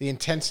the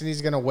intensity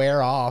is going to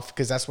wear off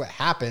because that's what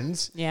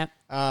happens. Yeah.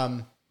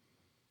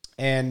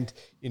 And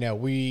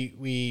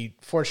we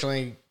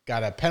fortunately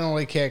got a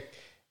penalty kick.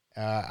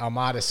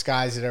 Almada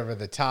skies it over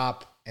the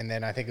top, and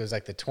then I think it was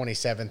like the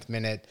 27th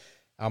minute.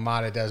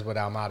 Almada does what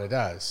Almada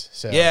does.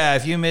 So yeah,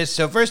 if you missed,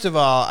 so first of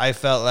all, I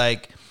felt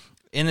like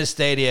in the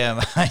stadium,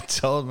 I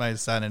told my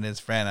son and his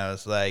friend, I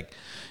was like,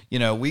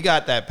 we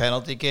got that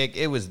penalty kick.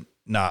 It was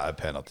not a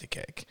penalty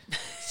kick.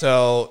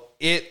 So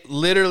it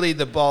literally,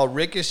 the ball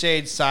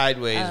ricocheted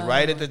sideways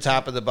right at the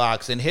top of the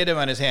box and hit him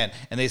on his hand.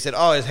 And they said,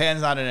 his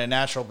hand's not in a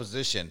natural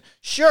position.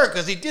 Sure,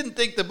 because he didn't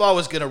think the ball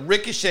was going to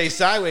ricochet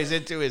sideways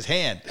into his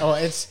hand. Oh,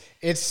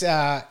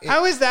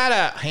 how is that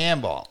a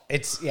handball?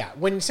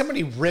 When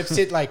somebody rips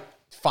it like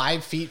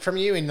 5 feet from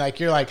you and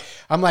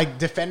I'm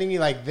defending you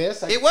like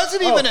this. It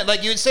wasn't even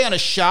like you would say on a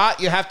shot,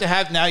 you have to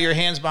have now your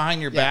hands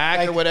behind your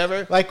back or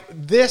whatever. Like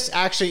this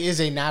actually is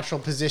a natural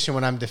position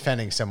when I'm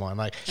defending someone.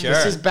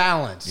 This is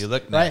balance. You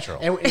look natural.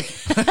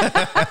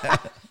 Right?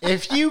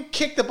 If you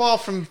kick the ball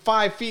from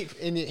 5 feet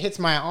and it hits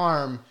my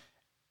arm,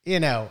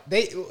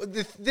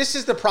 this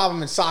is the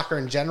problem in soccer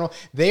in general.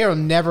 They are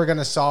never going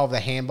to solve the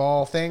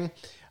handball thing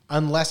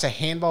unless a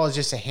handball is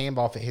just a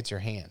handball if it hits your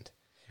hand.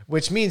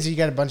 Which means you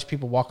got a bunch of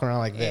people walking around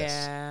like this.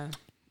 Yeah.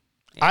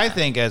 I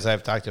think, as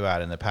I've talked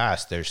about in the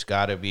past, there's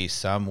got to be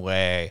some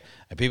way,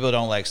 and people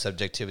don't like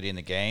subjectivity in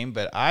the game,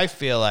 but I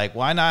feel like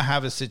why not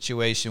have a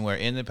situation where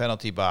in the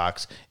penalty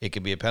box, it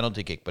could be a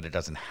penalty kick, but it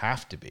doesn't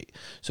have to be.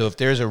 So if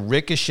there's a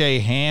ricochet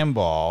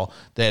handball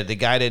that the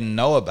guy didn't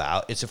know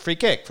about, it's a free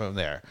kick from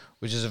there,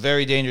 which is a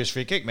very dangerous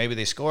free kick. Maybe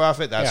they score off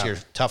it. That's your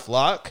tough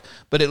luck.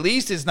 But at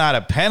least it's not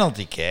a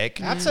penalty kick.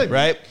 That's a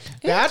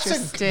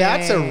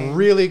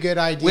really good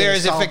idea.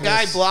 Whereas if a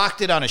guy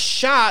blocked it on a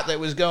shot that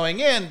was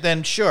going in,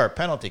 then sure,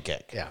 penalty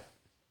kick. Yeah.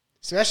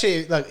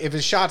 Especially if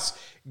his shots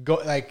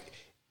go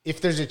if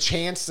there's a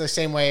chance the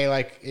same way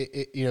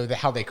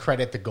how they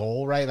credit the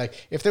goal, right?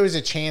 If there was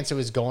a chance it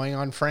was going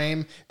on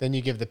frame, then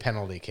you give the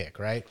penalty kick,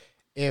 right?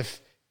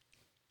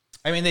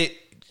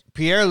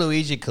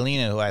 Pierluigi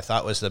Collina, who I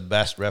thought was the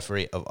best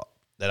referee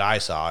that I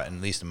saw, at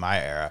least in my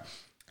era,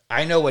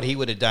 I know what he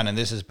would have done, and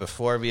this is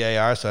before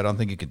VAR, so I don't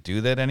think you could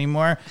do that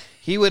anymore.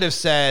 He would have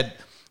said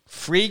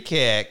free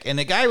kick, and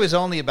the guy was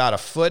only about a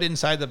foot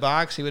inside the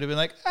box. He would have been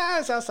like,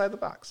 it's outside the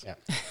box. Yeah.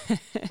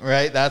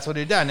 Right? That's what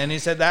he'd done. And he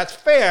said, that's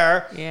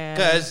fair,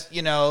 because,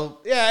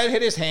 it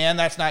hit his hand.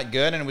 That's not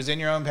good, and it was in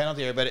your own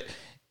penalty area, but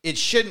it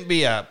shouldn't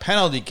be a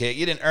penalty kick.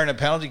 You didn't earn a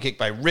penalty kick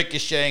by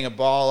ricocheting a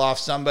ball off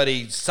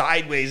somebody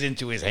sideways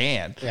into his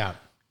hand. Yeah.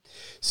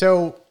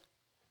 So,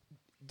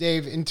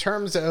 Dave, in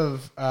terms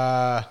of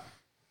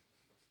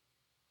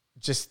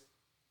just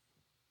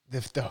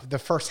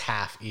the first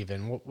half,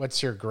 even,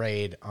 what's your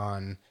grade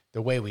on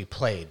the way we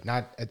played?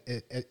 Not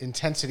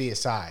intensity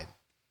aside.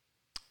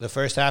 The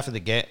first half of the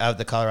game of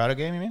the Colorado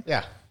game, you mean?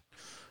 Yeah.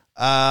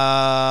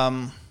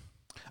 I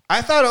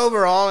thought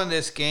overall in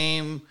this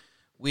game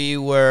we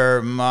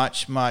were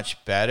much,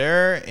 much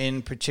better.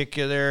 In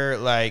particular,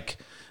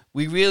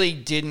 we really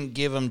didn't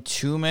give them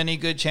too many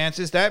good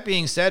chances. That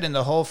being said, in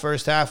the whole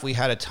first half, we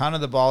had a ton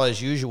of the ball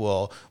as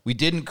usual. We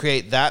didn't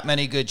create that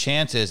many good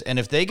chances. And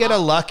if they get a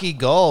lucky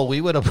goal,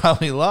 we would have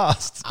probably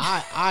lost.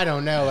 I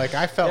don't know.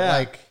 I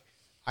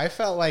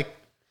felt like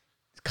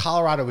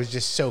Colorado was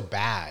just so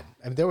bad.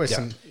 There was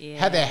some,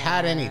 had they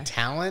had any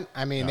talent,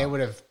 they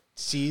would have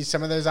seized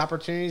some of those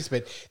opportunities,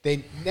 but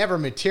they never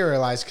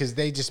materialized because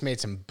they just made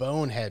some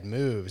bonehead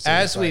moves.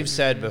 As we've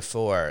said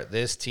before,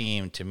 this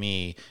team to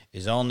me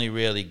is only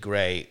really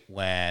great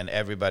when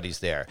everybody's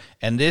there.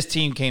 And this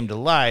team came to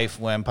life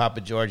when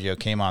Papa Giorgio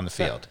came on the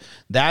field.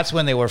 That's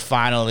when they were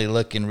finally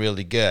looking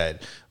really good,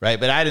 right?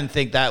 But I didn't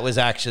think that was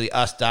actually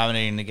us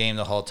dominating the game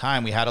the whole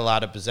time. We had a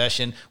lot of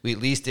possession. We at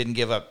least didn't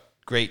give up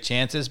great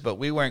chances, but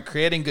we weren't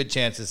creating good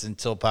chances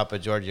until Papa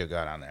Giorgio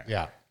got on there.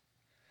 Yeah.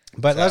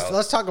 But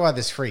let's talk about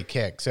this free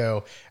kick.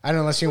 So I don't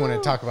know unless you want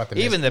to talk about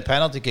the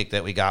penalty kick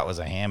that we got was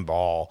a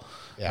handball,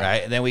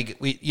 right? And then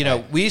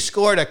we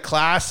scored a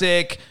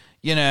classic,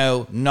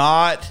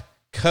 not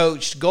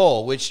coached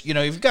goal, which if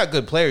you've got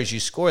good players, you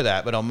score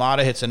that. But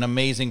Almada hits an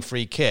amazing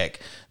free kick.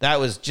 That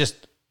was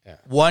just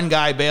one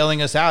guy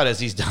bailing us out, as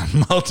he's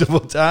done multiple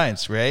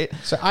times, right?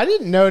 So I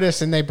didn't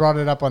notice, and they brought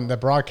it up on the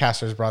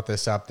broadcasters brought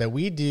this up, that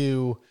we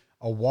do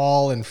a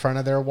wall in front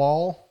of their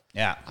wall.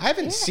 Yeah. I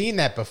haven't seen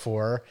that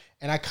before,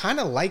 and I kind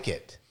of like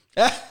it.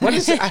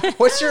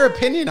 What's your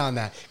opinion on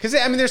that? Because,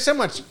 there's so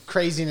much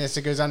craziness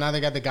that goes on. Now they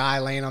got the guy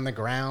laying on the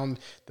ground,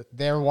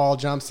 their wall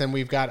jumps, and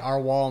we've got our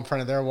wall in front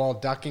of their wall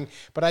ducking.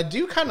 But I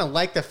do kind of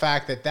like the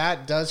fact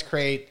that does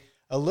create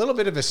a little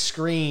bit of a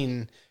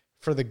screen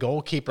for the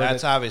goalkeeper.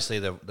 That's obviously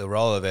the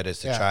role of it is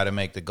to try to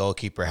make the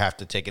goalkeeper have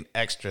to take an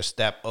extra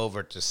step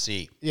over to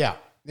see. Yeah.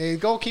 The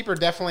goalkeeper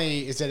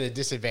definitely is at a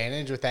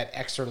disadvantage with that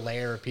extra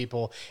layer of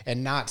people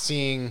and not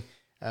seeing,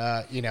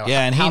 and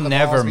he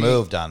never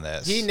moved on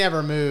this. He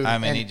never moved. I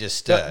mean, he just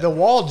stood. The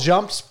wall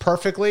jumps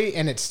perfectly,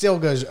 and it still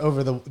goes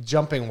over the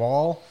jumping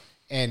wall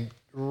and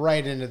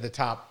right into the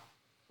top.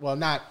 Well,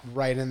 not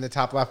right in the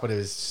top left, but it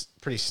was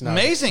pretty snug.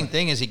 Amazing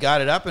thing is he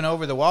got it up and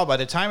over the wall. By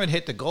the time it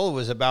hit the goal, it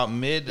was about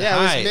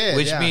mid-height,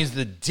 which means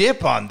the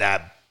dip on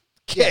that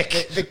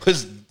kick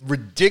was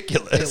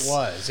ridiculous. It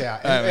was,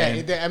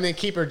 yeah. I mean,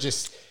 keeper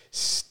just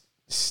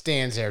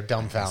stands there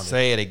dumbfounded.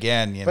 Say it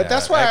again, but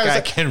that's why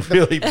that guy can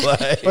really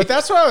play. But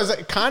that's why I was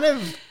kind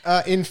of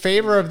in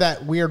favor of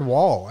that weird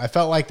wall. I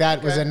felt like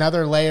that was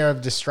another layer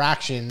of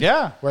distraction.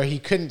 Yeah, where he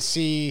couldn't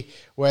see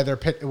whether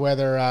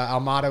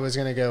Almada was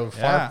going to go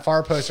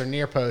far post or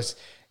near post,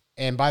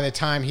 and by the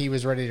time he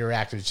was ready to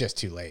react, it was just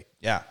too late.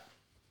 Yeah,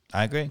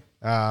 I agree.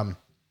 All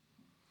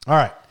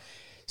right,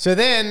 so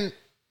then.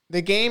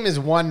 The game is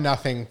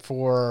 1-0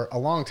 for a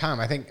long time.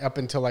 I think up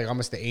until like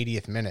almost the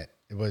 80th minute,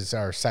 it was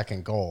our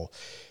second goal.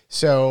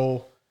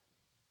 So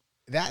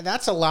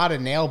that's a lot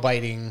of nail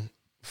biting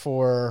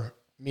for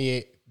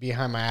me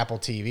behind my Apple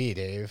TV,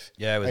 Dave.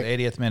 Yeah, it was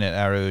 80th minute,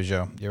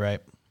 Araujo. You're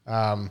right.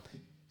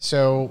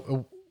 So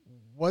it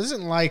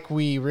wasn't like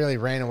we really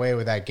ran away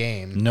with that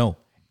game. No.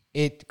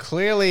 It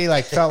clearly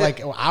felt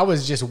like I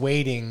was just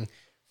waiting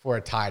for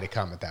a tie to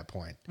come at that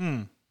point.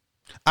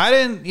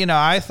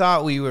 I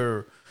thought we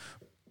were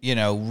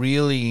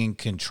really in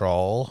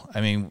control.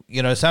 I mean,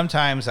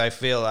 sometimes I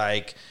feel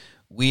like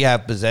we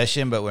have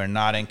possession, but we're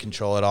not in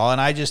control at all.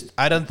 And I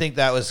don't think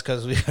that was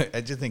because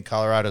I just think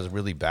Colorado's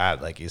really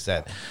bad, like you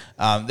said.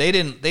 They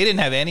didn't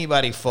have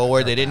anybody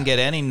forward. They didn't get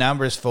any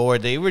numbers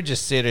forward. They were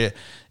just sitting.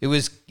 It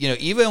was,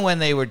 even when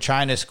they were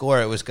trying to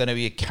score, it was going to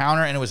be a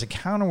counter, and it was a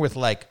counter with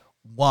like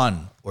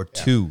one or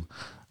two,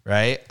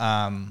 right?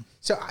 All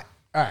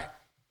right.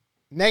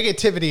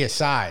 Negativity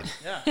aside.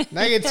 Yeah.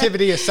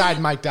 Negativity aside,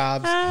 Mike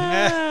Dobbs.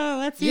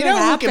 Let's see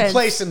who can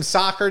play some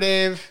soccer,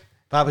 Dave?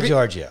 Papa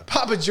Giorgio.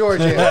 George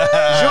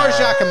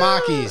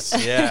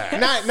Giacomakis.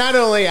 Yeah. Not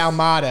only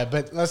Almada,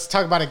 but let's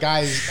talk about a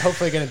guy who's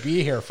hopefully going to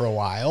be here for a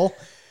while.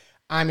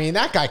 I mean,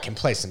 that guy can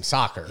play some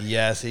soccer.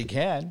 Yes, he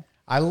can.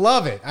 I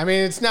love it. I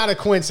mean, it's not a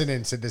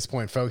coincidence at this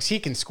point, folks. He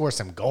can score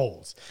some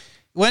goals.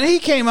 When he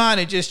came on,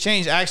 it just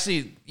changed.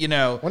 Actually,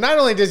 Well, not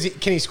only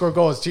can he score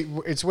goals,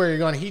 it's where you're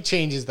going. He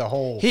changes the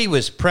whole. He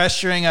was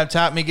pressuring up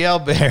top. Miguel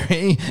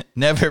Berry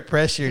never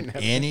pressured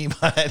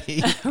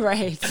anybody.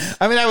 Right.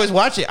 I mean, I was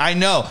watching. I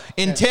know.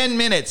 In 10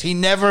 minutes, he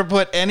never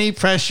put any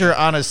pressure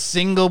on a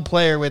single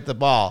player with the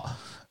ball.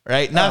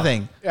 Right?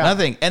 Nothing.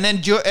 Nothing. And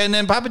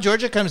then Papa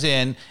Giorgio comes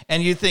in,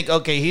 and you think,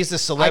 okay, he's the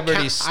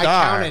celebrity star. I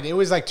counted. It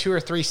was like 2 or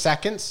 3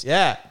 seconds.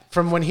 Yeah.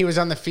 From when he was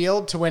on the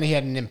field to when he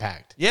had an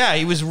impact. Yeah,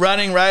 he was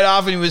running right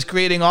off and he was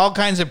creating all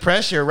kinds of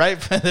pressure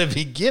right from the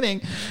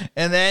beginning.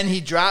 And then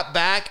he dropped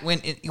back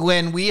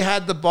when we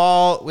had the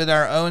ball with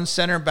our own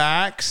center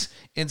backs.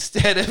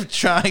 Instead of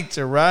trying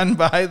to run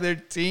by their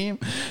team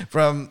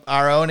from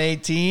our own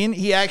 18,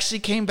 he actually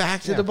came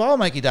back to the ball,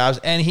 Mikey Dobbs,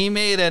 and he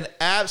made an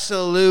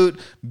absolute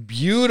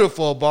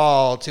beautiful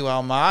ball to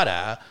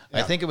Almada. Yeah.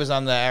 I think it was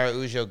on the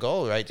Araujo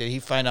goal, right? Did he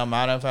find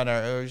Almada and find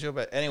Araujo?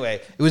 But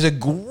anyway, it was a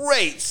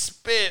great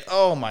spin.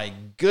 Oh, my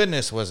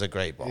goodness, was a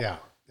great ball. Yeah,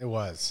 it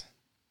was.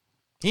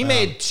 He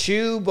made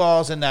 2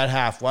 balls in that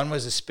half. One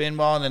was a spin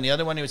ball, and then the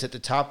other one, he was at the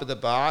top of the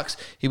box.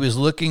 He was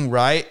looking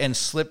right and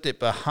slipped it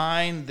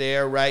behind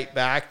their right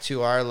back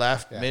to our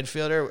left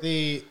midfielder.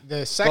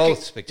 The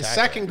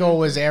second goal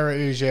was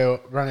Araujo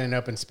running in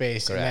open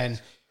space. Correct.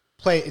 And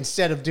then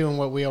instead of doing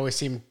what we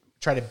always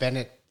try to bend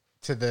it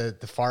to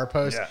the far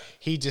post,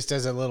 he just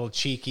does a little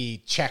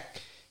cheeky check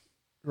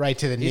right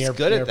to the near post.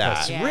 He's good at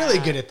that. Yeah. Really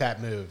good at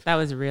that move. That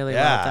was really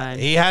well done.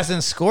 He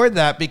hasn't scored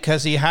that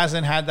because he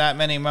hasn't had that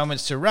many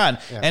moments to run.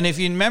 Yeah. And if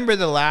you remember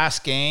the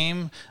last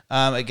game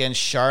against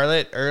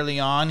Charlotte, early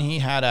on, he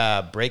had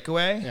a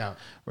breakaway,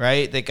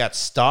 right? They got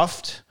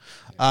stuffed.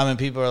 And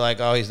people were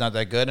like, oh, he's not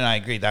that good. And I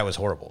agree, that was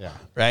horrible,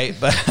 right?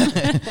 But,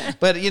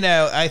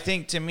 I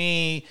think to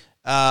me,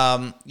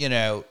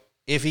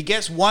 if he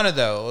gets one of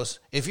those,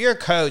 if you're a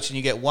coach and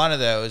you get one of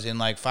those in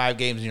like 5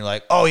 games and you're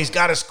like, oh, he's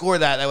got to score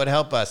that would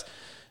help us.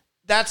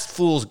 That's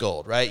fool's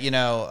gold, right?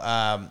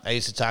 I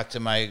used to talk to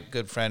my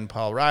good friend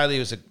Paul Riley,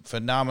 who's a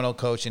phenomenal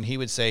coach, and he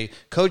would say,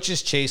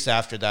 coaches chase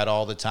after that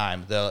all the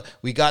time.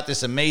 We got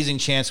this amazing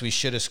chance we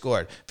should have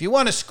scored. If you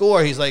want to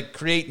score, he's like,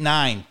 create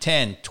 9,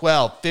 10,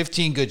 12,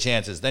 15 good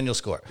chances, then you'll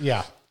score.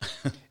 Yeah.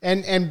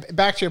 and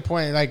back to your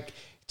point, like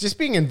just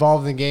being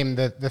involved in the game,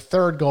 the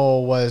third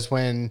goal was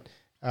when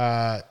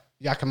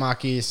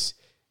Giacomakis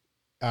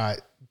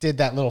did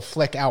that little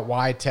flick out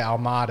wide to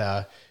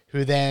Almada,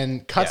 who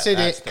then cuts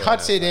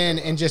it in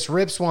and just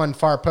rips one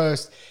far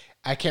post.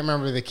 I can't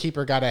remember, the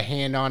keeper got a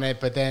hand on it,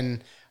 but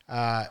then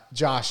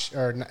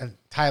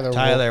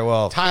Tyler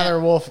Wolf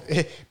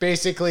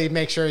basically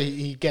makes sure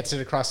he gets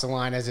it across the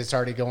line as it's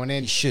already going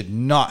in. He should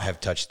not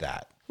have touched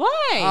that.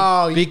 Why?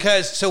 Oh,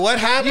 because what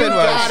happened was...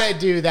 You gotta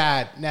do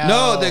that.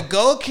 No, the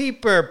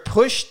goalkeeper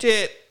pushed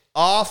it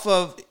off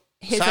of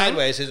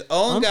sideways, his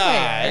own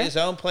guy, his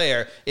own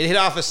player. It hit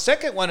off a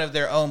second one of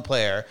their own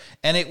player,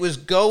 and it was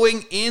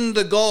going in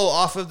the goal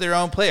off of their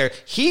own player.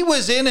 He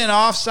was in an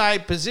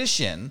offside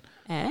position.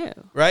 Oh.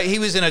 Right? He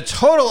was in a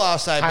total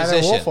offside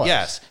position. Wolf.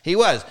 Yes, he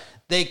was.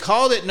 They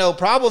called it no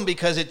problem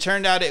because it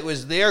turned out it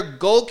was their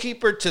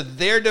goalkeeper to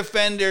their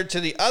defender to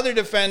the other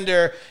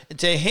defender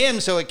to him,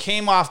 so it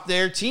came off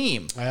their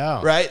team.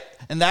 Oh. Right?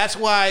 And that's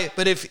why,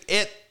 but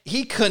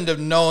he couldn't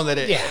have known that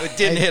it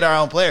didn't hit our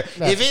own player.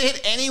 If it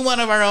hit any one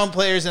of our own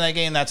players in that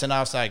game, that's an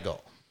offside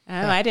goal. Oh,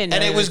 I didn't know.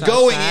 And it was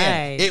going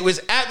offside. in. It was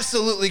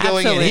absolutely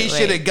going in. He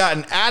should have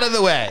gotten out of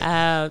the way.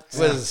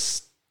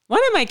 One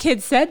of my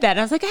kids said that.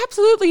 And I was like,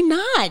 absolutely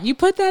not. You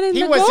put that in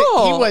the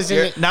goal. He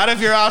wasn't. Not if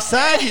you're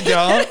offside, you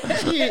don't.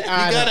 You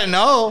got to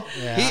know.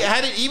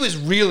 Yeah. He was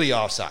really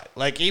offside.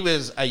 Like, he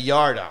was a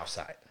yard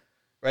offside.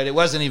 Right? It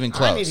wasn't even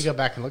close. I need to go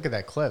back and look at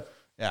that clip.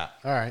 Yeah.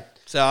 All right.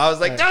 So I was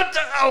like,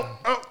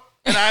 oh.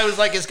 And I was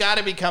like, it's got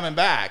to be coming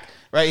back.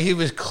 Right? He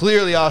was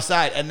clearly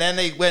offside. And then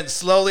they went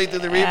slowly through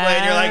the replay,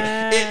 and you're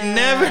like, it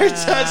never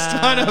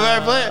touched one of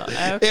our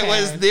players. Okay. It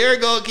was their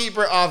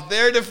goalkeeper off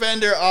their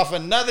defender, off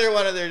another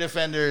one of their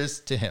defenders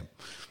to him.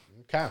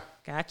 Okay.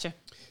 Gotcha.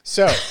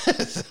 So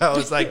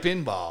it's like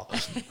pinball.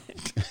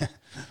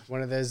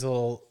 One of those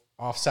little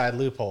offside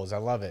loopholes. I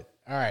love it.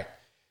 All right.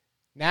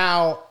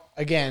 Now,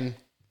 again,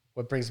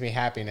 what brings me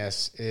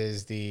happiness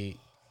is the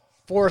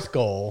fourth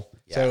goal.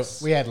 Yes.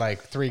 So we had like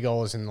 3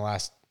 goals in the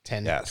last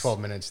 10, 12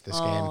 minutes of this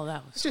game.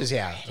 That was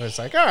it's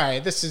like, all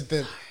right, this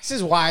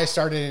is why I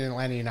started an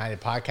Atlanta United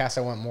podcast.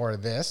 I want more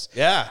of this.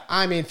 Yeah.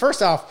 I mean,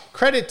 first off,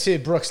 credit to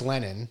Brooks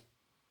Lennon.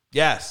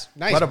 Yes.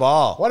 Nice. What a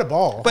ball. What a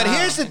ball. But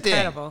here's the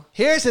incredible. thing.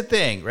 Here's the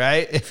thing,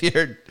 right? If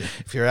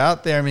you're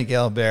out there,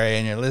 Miguel Berry,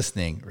 and you're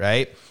listening,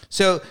 right?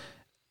 So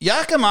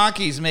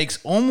Giacomakis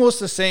makes almost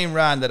the same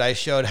run that I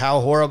showed how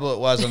horrible it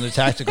was on the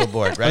tactical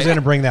board, right? I was going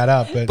to bring that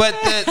up, but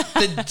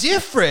the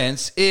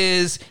difference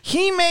is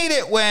he made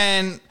it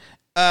when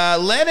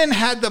Lennon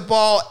had the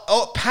ball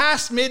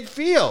past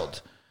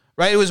midfield.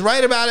 Right, it was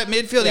right about at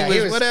midfield. Yeah,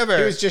 he was whatever.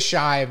 He was just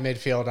shy of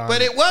midfield on.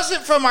 But it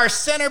wasn't from our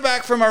center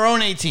back from our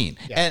own 18.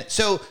 Yeah. And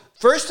so,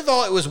 first of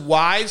all, it was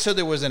wide, so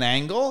there was an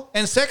angle.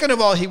 And second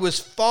of all, he was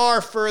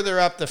far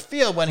further up the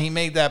field when he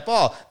made that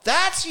ball.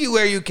 That's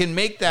where you can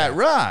make that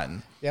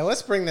run. Yeah,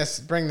 let's bring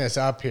this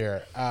up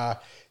here.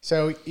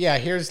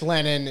 Here's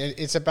Lennon.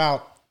 It's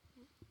about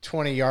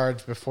 20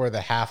 yards before the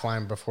half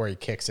line before he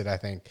kicks it, I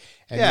think.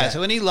 And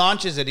so when he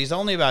launches it, he's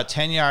only about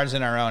 10 yards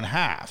in our own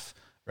half.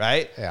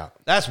 Right? Yeah.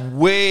 That's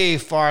way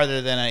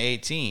farther than an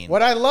 18.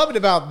 What I loved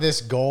about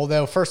this goal,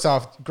 though, first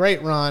off,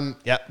 great run.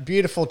 Yep.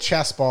 Beautiful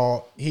chest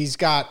ball. He's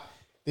got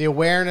the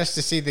awareness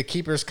to see the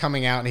keeper's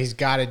coming out, and he's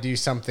got to do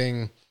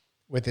something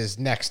with his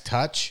next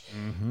touch.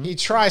 Mm-hmm. He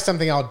tries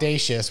something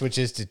audacious, which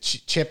is to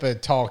chip a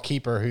tall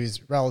keeper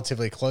who's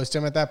relatively close to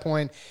him at that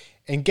point,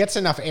 and gets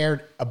enough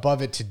air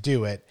above it to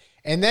do it.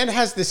 And then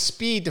has the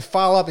speed to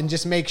follow up and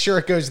just make sure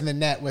it goes in the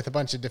net with a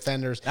bunch of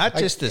defenders. Not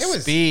just the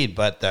speed,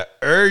 but the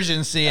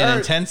urgency and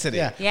intensity.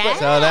 Yeah.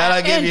 So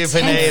that'll give you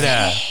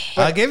Pineda.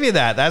 I'll give you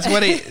that. That's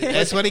what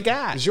he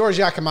got. George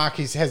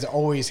Giacomakis has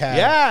always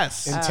had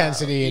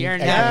intensity. You're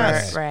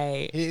never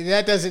right.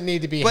 That doesn't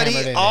need to be hammered in.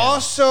 But he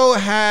also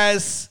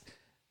has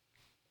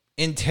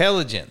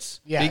intelligence.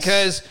 Yes.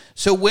 Because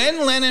so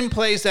when Lennon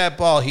plays that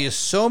ball, he is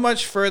so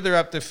much further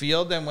up the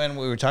field than when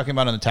we were talking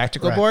about on the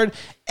tactical board.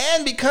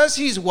 And because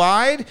he's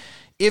wide,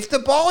 if the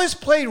ball is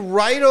played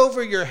right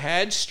over your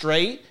head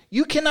straight,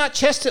 you cannot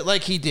chest it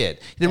like he did.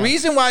 The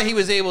reason why he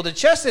was able to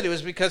chest it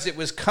was because it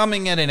was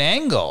coming at an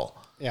angle.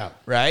 Yeah.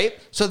 Right?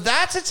 So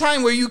that's a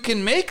time where you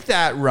can make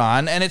that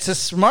run, and it's a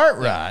smart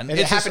run. And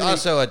it's just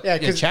also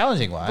a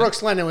challenging one.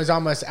 Brooks Lennon was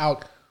almost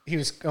out. He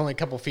was only a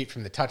couple feet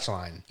from the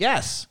touchline.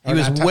 Yes. He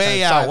was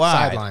way out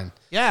wide. Sideline.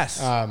 Yes.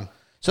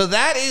 So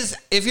that is,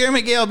 if you're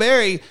Miguel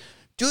Berry,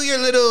 do your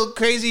little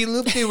crazy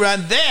loop-de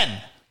run then.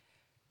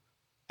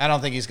 I don't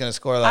think he's going to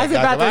score like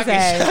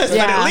Giacomakis, but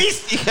at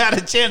least you got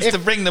a chance to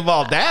bring the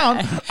ball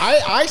down.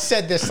 I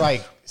said this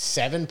like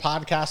 7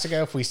 podcasts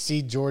ago. If we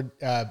see George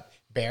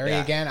Berry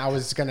again, I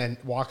was going to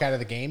walk out of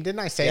the game. Didn't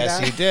I say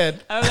that? Yes, you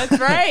did. Oh, that's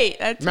right.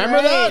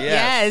 Remember that?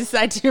 Yes,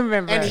 I do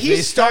remember. And he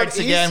starts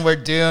again, we're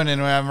doomed,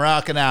 and I'm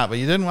rocking out. But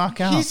you didn't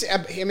walk out.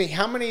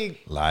 How many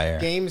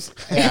games?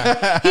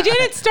 He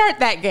didn't start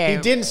that game.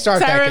 He didn't start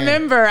that game. I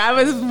remember. I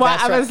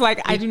was like,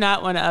 I do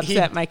not want to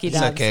upset Mikey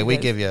Dobbs. It's okay. We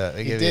give you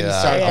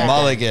a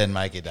mulligan,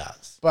 Mikey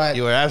Dobbs. But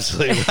you were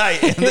absolutely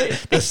right. And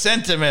the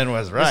sentiment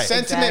was right. The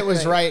sentiment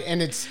was right.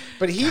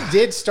 But he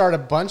did start a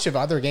bunch of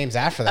other games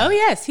after that. Oh,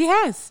 yes, he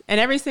has.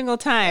 And every single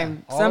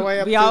time. All the way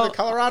up to the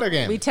Colorado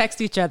game. We text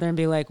each other and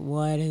be like,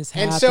 what is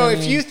happening? And so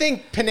if you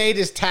think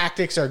Pineda's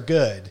tactics are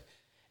good,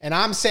 and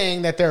I'm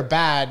saying that they're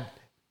bad,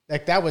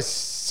 like that was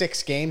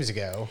 6 games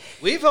ago.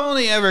 We've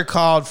only ever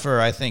called for,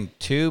 I think,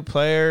 2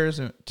 players,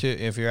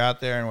 if you're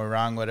out there and we're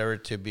wrong, whatever,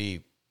 to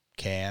be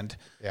canned.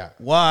 Yeah.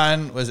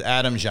 One was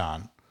Adam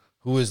Jean,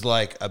 who was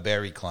like a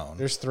Berry clone.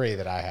 There's 3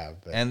 that I have.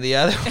 And the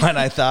other one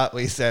I thought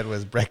we said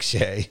was Breck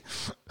Shea,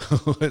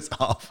 who was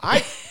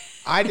awful.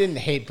 I didn't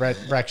hate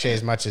Brek Shea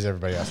as much as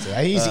everybody else did.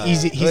 He's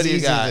easy. He's what do you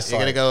easy got? to dislike.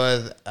 You're gonna go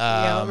with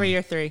what were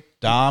your three?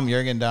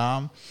 Jürgen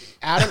Damm,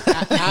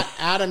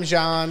 Adam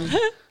John,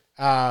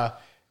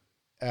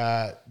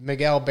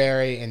 Miguel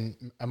Berry,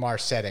 and Amar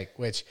Sedic.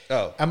 Which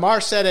Amar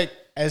Sedic,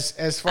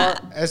 as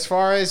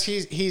far as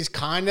he's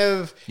kind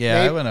of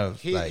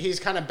he's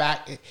kind of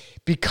back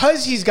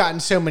because he's gotten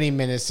so many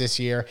minutes this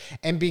year,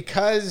 and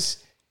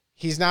because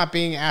he's not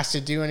being asked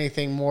to do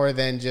anything more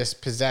than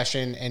just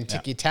possession and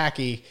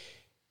ticky-tacky.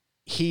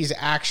 He's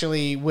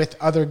actually, with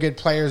other good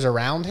players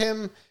around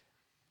him,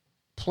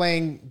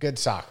 playing good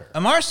soccer.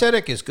 Amar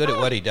Sedic is good at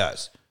what he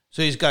does.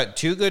 So he's got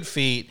 2 good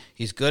feet.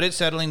 He's good at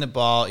settling the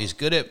ball. He's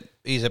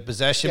a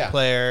possession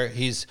player.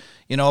 He's,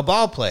 a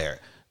ball player.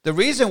 The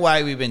reason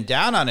why we've been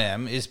down on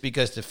him is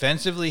because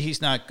defensively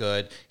he's not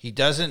good.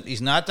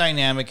 He's not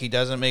dynamic. He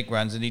doesn't make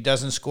runs, and he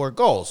doesn't score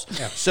goals.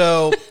 Yeah.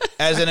 So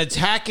as an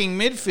attacking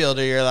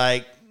midfielder, you're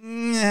like,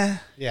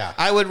 yeah.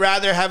 I would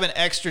rather have an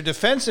extra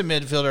defensive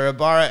midfielder,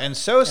 Ibarra and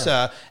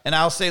Sosa, and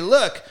I'll say,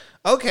 look,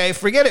 okay,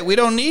 forget it. We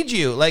don't need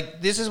you. Like,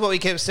 this is what we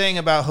kept saying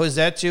about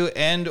Josetu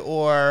and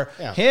or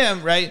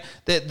him, right?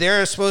 That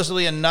they're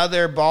supposedly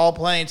another ball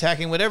playing,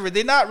 attacking, whatever.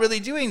 They're not really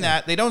doing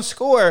that. They don't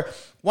score.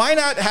 Why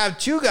not have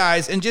 2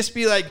 guys and just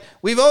be like,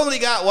 we've only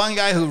got one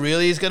guy who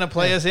really is going to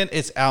play us in.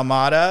 It's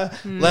Almada.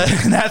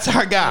 That's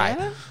our guy.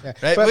 Yeah.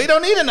 Right? But we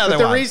don't need another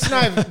one.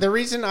 The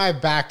reason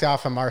I've backed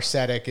off of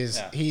Marcetic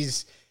is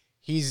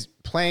he's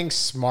playing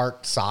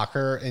smart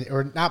soccer,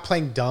 or not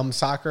playing dumb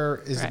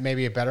soccer is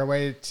maybe a better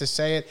way to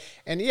say it.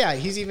 And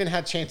he's even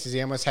had chances.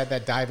 He almost had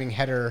that diving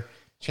header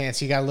chance.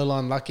 He got a little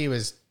unlucky. It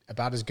was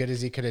about as good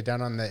as he could have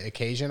done on the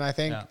occasion, I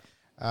think. Yeah.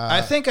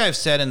 I think I've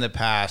said in the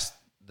past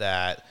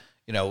that,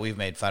 we've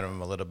made fun of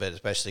him a little bit,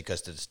 especially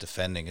because his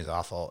defending is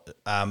awful.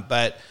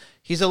 But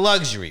he's a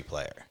luxury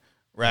player.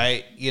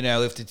 Right?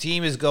 If the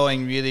team is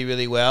going really,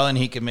 really well and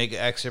he can make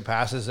extra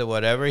passes or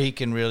whatever, he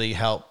can really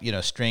help,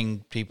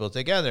 string people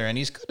together. And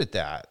he's good at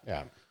that.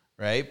 Yeah.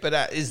 Right?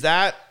 But is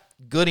that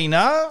good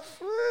enough?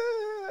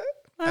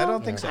 I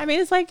don't think so. I mean,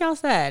 it's like y'all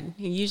said.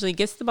 He usually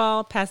gets the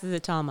ball, passes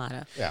it to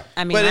Almada. Yeah.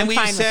 I mean, I'm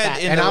fine with that.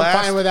 And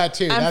I'm fine with that,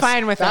 too. I'm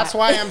fine with that. That's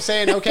why I'm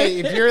saying, okay,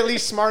 if you're at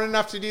least smart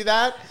enough to do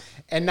that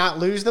and not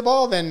lose the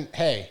ball, then,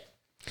 hey.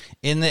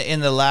 In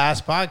the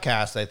last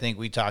podcast, I think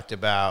we talked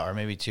about, or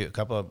maybe a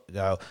couple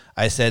ago,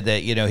 I said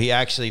that, he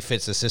actually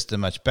fits the system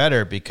much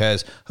better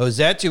because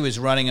Josetu is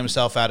running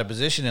himself out of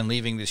position and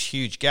leaving this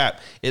huge gap.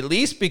 At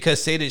least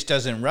because Sejdic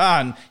doesn't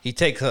run, he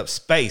takes up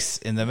space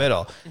in the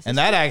middle. And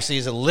that actually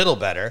is a little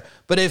better.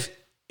 But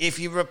if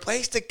you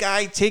replace the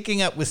guy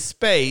taking up with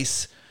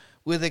space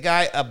with a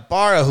guy,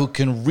 Ibarra, who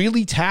can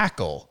really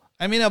tackle.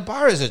 I mean,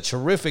 Ibarra is a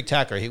terrific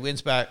tackler. He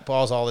wins back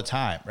balls all the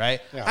time,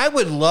 right? Yeah. I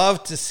would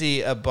love to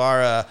see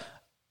Ibarra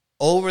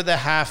over the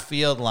half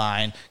field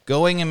line,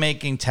 going and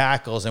making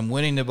tackles and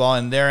winning the ball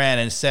in their end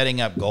and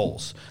setting up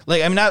goals.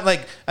 I'm not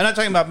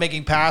talking about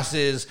making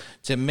passes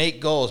to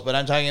make goals, but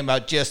I'm talking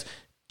about just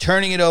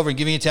turning it over and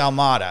giving it to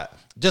Almada,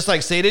 just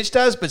like Sejdic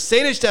does. But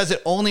Sejdic does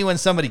it only when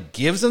somebody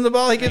gives him the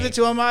ball. He gives it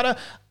to Almada.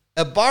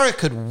 Ibarra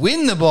could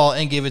win the ball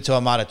and give it to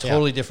Almada.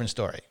 Totally different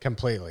story.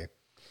 Completely.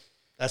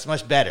 That's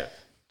much better.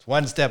 It's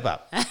one step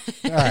up.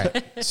 All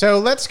right. So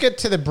let's get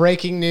to the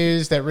breaking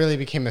news that really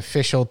became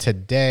official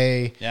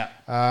today.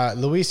 Yeah.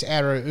 Luis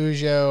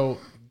Araujo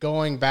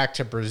going back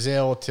to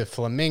Brazil to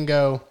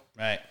Flamengo.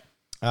 Right.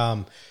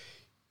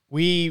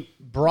 We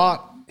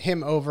brought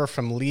him over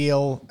from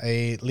Lille,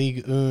 a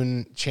Ligue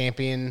 1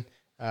 champion,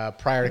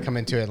 prior to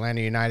coming to Atlanta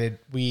United.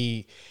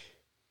 We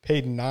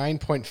paid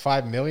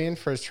 $9.5 million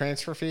for his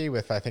transfer fee,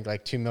 with I think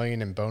like $2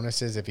 million in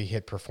bonuses if he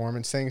hit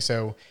performance things.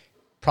 So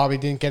probably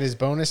didn't get his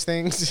bonus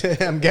things,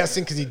 I'm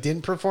guessing, because he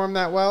didn't perform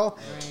that well.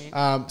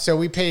 Right. So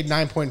we paid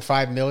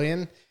 $9.5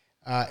 million.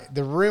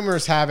 The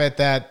rumors have it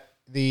that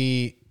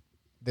the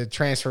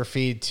transfer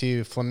fee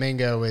to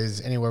Flamengo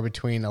is anywhere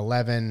between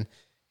 $11,000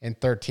 and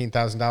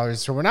 $13,000.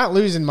 So we're not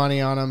losing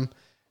money on him.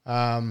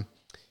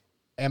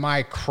 Am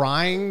I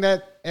crying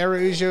that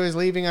Araujo is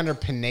leaving under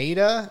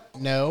Pineda?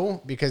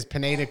 No, because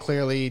Pineda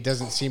clearly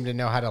doesn't seem to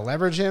know how to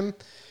leverage him.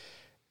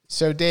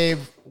 So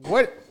Dave,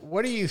 what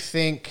do you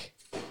think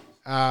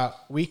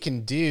we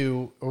can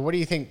do, or what do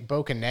you think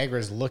Bocanegra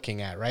is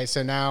looking at, right?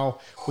 So now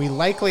we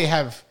likely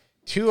have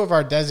 2 of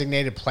our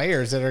designated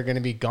players that are going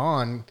to be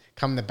gone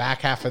come the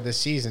back half of the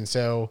season.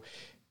 So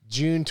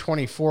June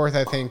 24th,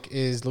 I think,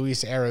 is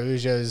Luis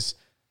Araujo's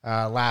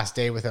last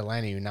day with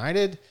Atlanta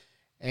United.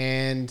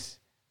 And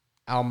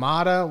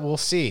Almada, we'll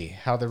see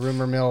how the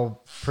rumor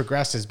mill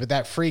progresses. But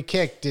that free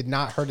kick did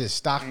not hurt his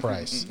stock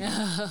price.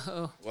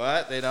 No.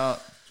 What?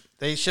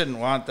 They shouldn't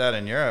want that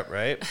in Europe,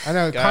 right? I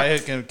know. Guy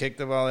who can kick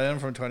the ball in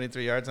from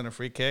 23 yards on a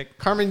free kick.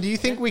 Carmen, do you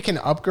think we can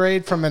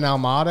upgrade from an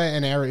Almada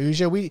and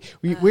Araujo?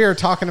 We are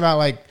talking about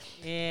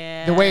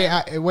the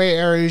way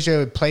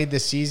Araujo played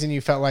this season. You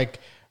felt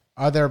like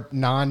other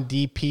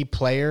non-DP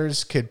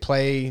players could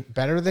play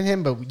better than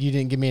him, but you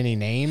didn't give me any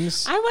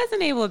names. I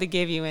wasn't able to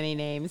give you any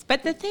names,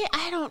 but the thing,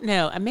 I don't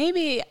know.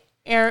 Maybe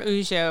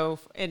Araujo,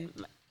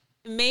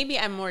 maybe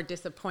I'm more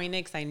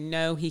disappointed because I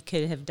know he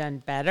could have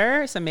done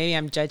better. So maybe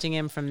I'm judging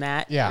him from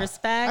that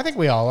respect. I think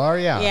we all are,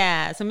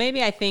 Yeah, so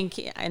maybe I think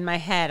in my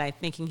head, I'm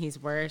thinking he's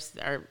worse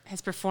or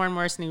has performed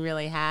worse than he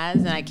really has.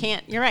 And I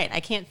can't, you're right, I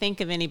can't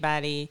think of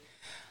anybody.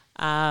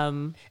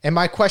 And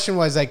my question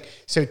was like,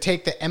 so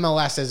take the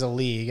MLS as a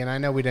league, and I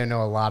know we don't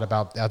know a lot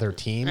about other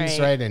teams,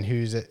 right? And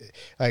who's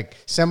like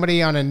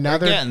somebody on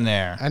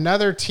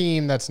another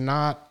team that's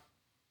not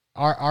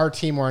our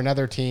team or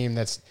another team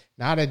that's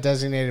not a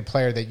designated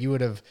player that you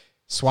would have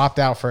swapped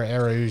out for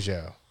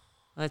Araujo.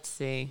 Let's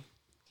see.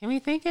 Can we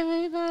think of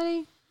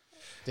anybody?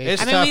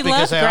 It's tough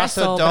because I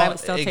also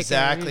don't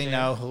exactly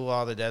know who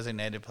all the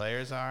designated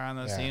players are on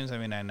those teams. I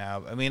mean, I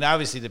know. I mean,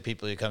 obviously the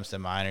people who comes to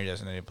mind are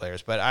designated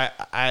players, but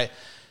I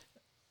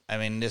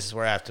mean, this is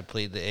where I have to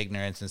plead the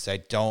ignorance and say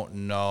I don't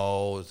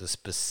know the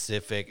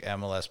specific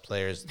MLS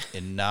players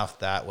enough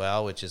that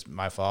well, which is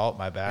my fault,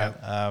 my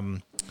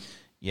bad.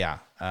 Yeah.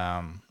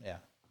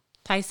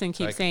 Tyson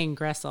keeps saying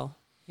Gressel.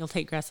 You'll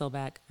take Gressel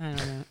back. I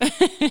don't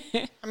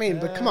know. I mean,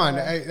 but come on.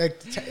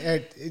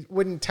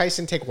 Wouldn't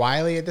Tyson take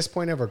Wiley at this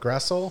point over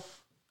Gressel?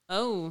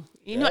 Oh,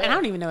 I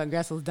don't even know what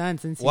Gressel's done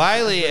since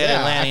Wiley at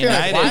Atlanta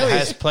United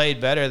has played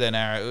better than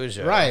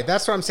Araujo. Right,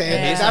 that's what I'm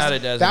saying.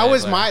 Yeah. That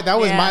was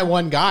my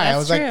one guy. That's I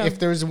was true. like, if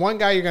there's one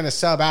guy you're going to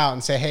sub out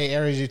and say, "Hey,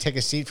 Araujo, take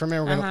a seat from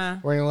him.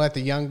 We're gonna let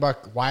the young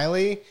buck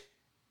Wiley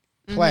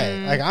play."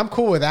 Mm-hmm. Like I'm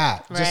cool with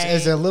that. Right. Just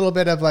as a little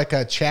bit of like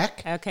a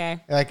check. Okay.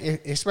 Like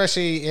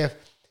especially if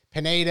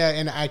Pineda,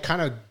 and I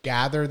kind of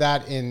gather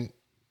that in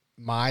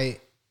my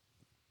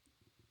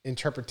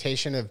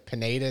interpretation of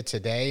Pineda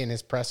today in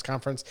his press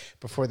conference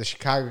before the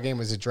Chicago game,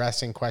 was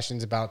addressing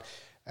questions about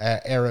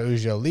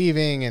Araujo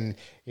leaving and,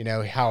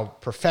 how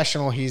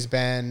professional he's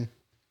been,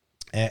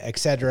 et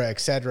cetera, et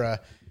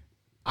cetera.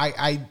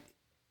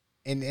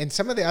 And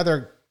some of the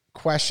other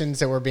questions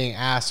that were being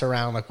asked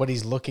around like what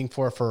he's looking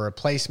for a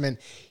replacement,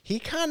 he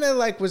kind of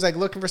was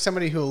looking for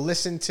somebody who will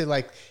listen to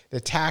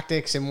the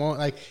tactics and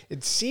won't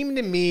it seemed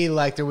to me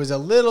like there was a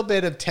little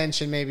bit of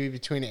tension maybe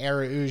between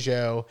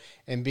Araujo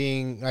and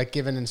being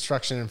given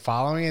instruction and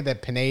following it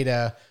that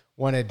Pineda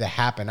wanted to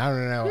happen. I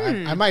don't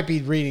know. I might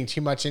be reading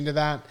too much into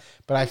that,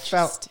 but I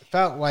felt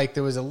like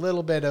there was a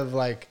little bit of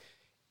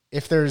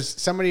if there's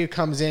somebody who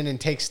comes in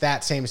and takes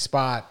that same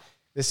spot,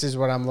 this is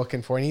what I'm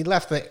looking for. And he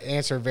left the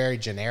answer very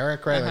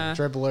generic, right? Like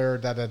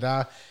dribbler,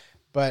 da-da-da.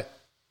 But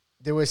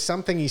there was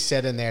something he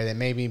said in there that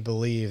made me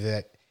believe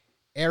that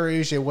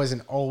Araujo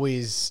wasn't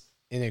always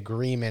in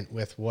agreement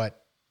with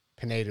what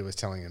Pineda was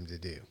telling him to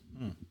do.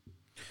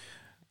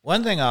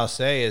 One thing I'll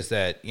say is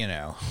that,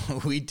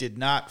 we did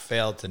not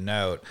fail to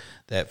note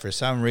that for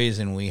some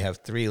reason we have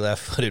 3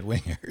 left-footed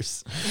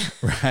wingers,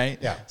 right?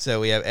 Yeah.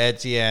 So we have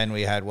Etienne,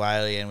 we had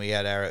Wiley, and we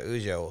had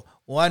Araujo.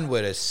 One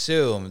would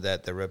assume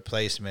that the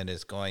replacement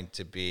is going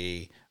to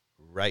be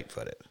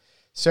right-footed.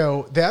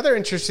 So the other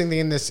interesting thing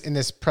in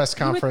this press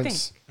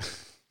conference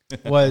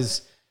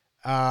was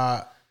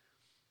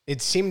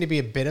it seemed to be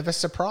a bit of a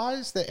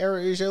surprise that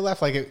Araujo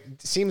left.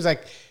 It seems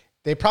like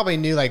they probably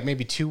knew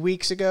maybe 2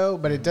 weeks ago,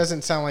 but it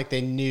doesn't sound like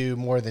they knew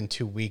more than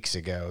 2 weeks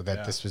ago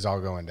that this was all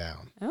going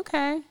down.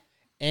 Okay.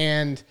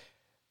 And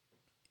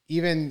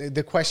even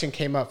the question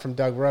came up from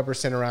Doug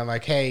Roberson around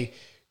hey,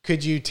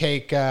 could you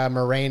take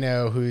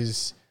Moreno,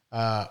 who's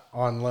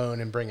on loan,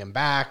 and bring him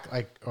back,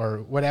 or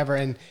whatever?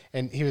 And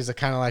he was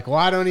kind of well,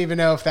 I don't even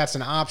know if that's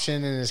an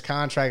option in his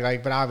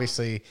contract. But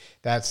obviously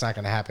that's not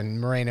going to happen.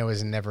 Moreno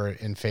is never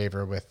in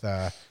favor with.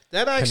 That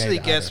actually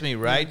gets me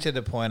right to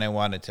the point I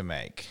wanted to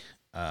make.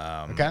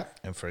 Okay.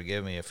 And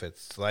forgive me if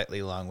it's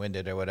slightly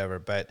long-winded or whatever.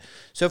 But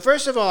so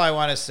first of all, I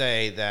want to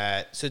say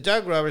that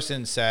Doug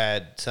Roberson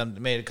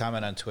made a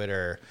comment on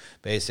Twitter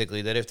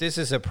basically that if this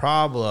is a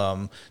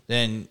problem,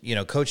 then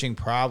coaching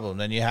problem,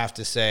 then you have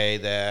to say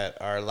that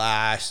our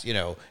last,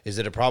 is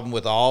it a problem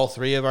with all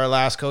 3 of our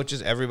last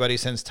coaches, everybody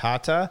since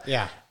Tata?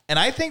 Yeah. And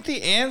I think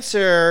the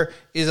answer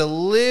is a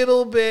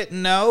little bit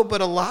no,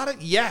 but a lot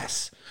of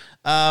yes.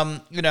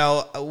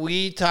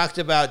 We talked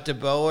about De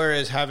Boer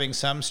as having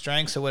some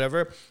strengths or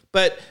whatever,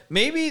 but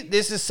maybe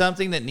this is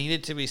something that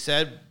needed to be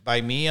said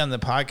by me on the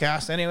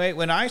podcast anyway.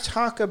 When I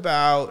talk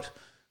about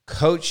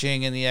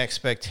coaching and the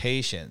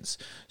expectations,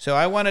 so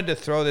I wanted to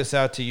throw this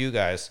out to you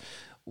guys.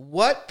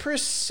 What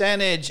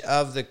percentage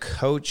of the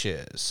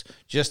coaches,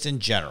 just in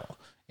general,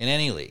 in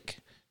any league,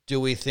 do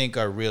we think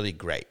are really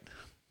great?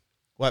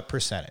 What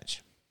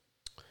percentage?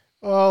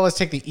 Well, let's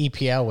take the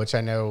EPL, which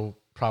I know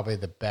probably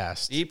the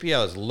best.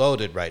 EPL is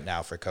loaded right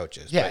now for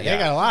coaches. Yeah, they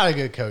got a lot of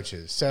good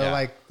coaches.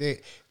 So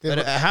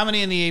but how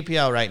many in the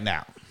EPL right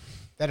now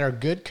that are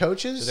good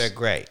coaches? So they're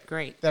great.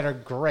 Great. That are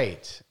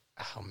great.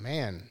 Oh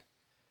man,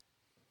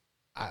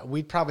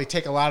 we'd probably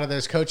take a lot of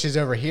those coaches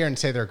over here and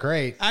say they're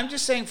great. I'm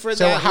just saying for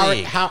that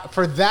league.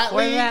 For that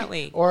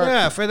league?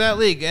 For that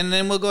league. And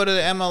then we'll go to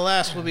the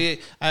MLS. Will be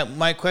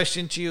my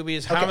question to you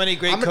is how many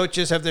great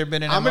coaches have there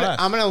been in MLS?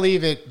 I'm going to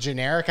leave it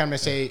generic. I'm going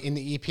to say in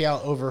the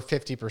EPL, over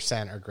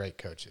 50% are great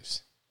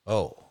coaches.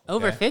 Oh. Okay.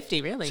 Over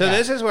 50, really. So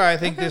this is where I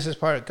think this is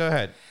part. Go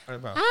ahead.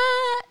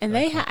 And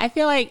I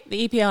feel like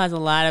the EPL has a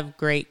lot of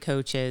great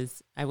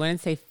coaches. I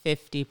wouldn't say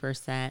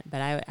 50%, but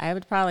I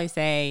would probably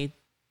say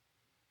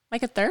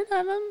like a third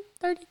of them,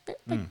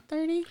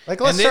 30.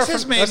 Like, and this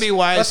is maybe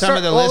why some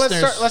of the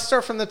listeners... Let's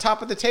start from the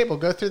top of the table.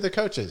 Go through the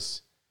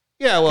coaches.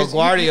 Yeah, well,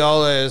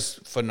 Guardiola is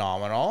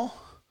phenomenal.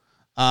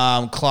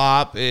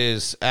 Klopp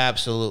is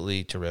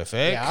absolutely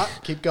terrific. Yeah,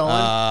 keep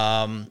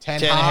going.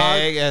 Ten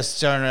Hag has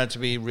turned out to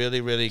be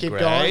really, really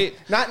great.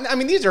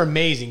 Going. These are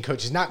amazing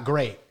coaches, not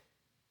great.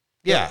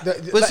 Yeah. So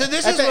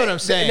this is what I'm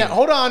saying. Now,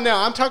 hold on.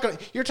 Now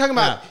you're talking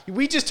about. Yeah.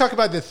 We just talked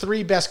about the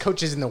 3 best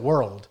coaches in the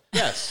world.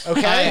 Yes.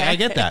 Okay. I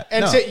get that.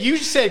 And so you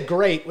said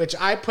great, which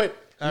I put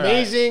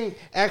amazing,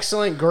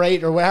 excellent,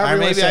 great, or whatever. Or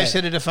maybe I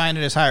should have defined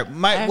it as higher.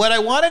 What I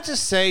wanted to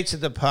say to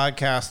the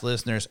podcast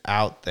listeners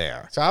out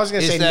there. So I was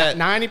going to say that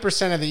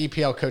 90% of the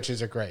EPL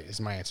coaches are great. Is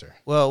my answer.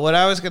 Well, what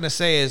I was going to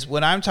say is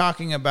when I'm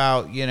talking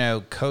about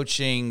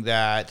coaching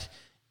that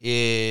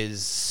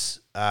is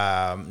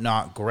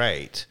not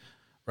great.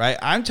 Right,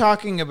 I'm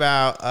talking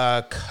about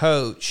a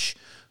coach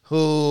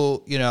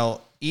who,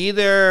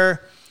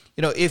 either,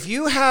 if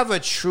you have a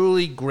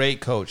truly great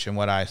coach, and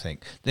what I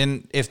think,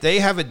 then if they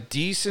have a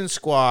decent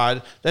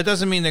squad, that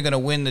doesn't mean they're going to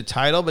win the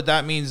title, but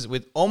that means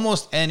with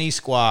almost any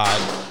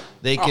squad,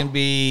 they can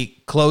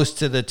be close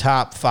to the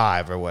top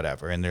 5 or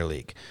whatever in their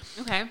league.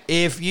 Okay.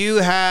 If you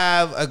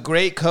have a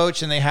great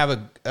coach and they have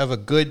a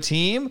good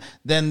team,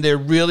 then they're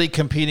really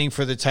competing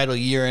for the title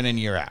year in and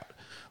year out.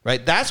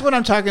 Right, that's what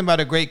I'm talking about,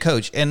 a great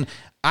coach. And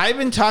I've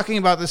been talking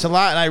about this a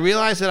lot, and I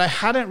realized that I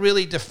hadn't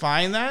really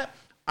defined that.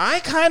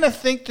 I kind of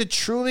think the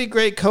truly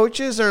great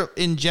coaches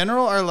in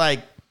general are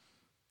like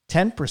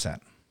 10%.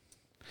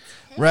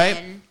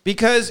 Right?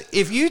 Because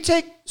if you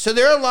so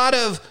there are a lot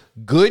of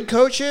good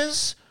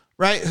coaches,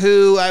 right,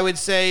 who I would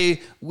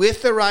say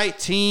with the right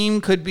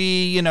team could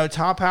be,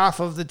 top half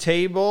of the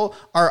table,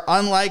 are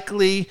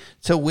unlikely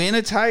to win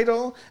a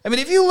title.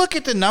 If you look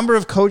at the number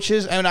of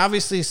coaches,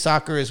 obviously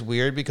soccer is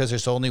weird because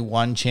there's only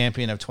one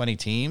champion of 20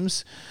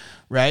 teams,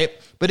 right?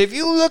 But if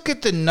you look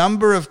at the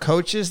number of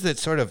coaches that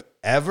sort of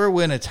ever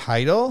win a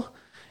title,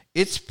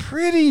 it's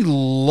pretty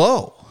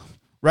low,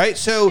 right?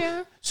 So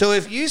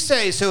if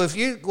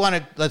you want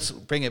to, let's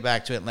bring it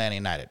back to Atlanta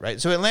United,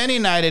 right? So Atlanta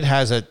United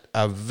has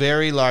a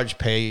very large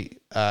pay,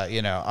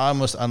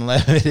 almost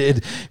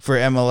unlimited for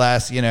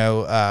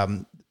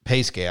MLS,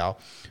 pay scale,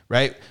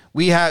 right?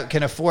 We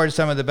can afford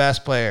some of the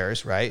best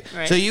players, right?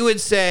 So you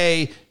would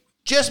say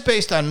just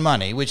based on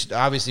money, which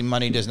obviously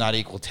money does not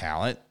equal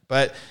talent,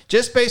 but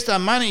just based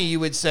on money, you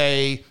would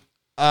say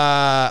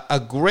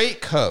a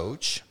great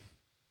coach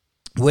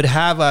would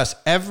have us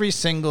every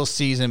single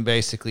season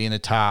basically in the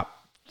top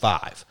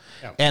 5,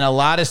 and a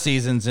lot of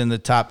seasons in the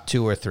top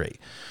 2 or 3.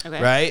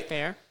 Okay, right?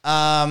 Fair.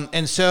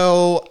 And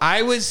so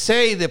I would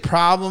say the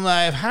problem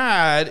I've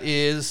had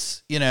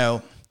is,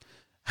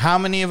 how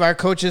many of our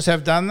coaches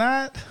have done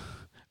that?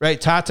 Right,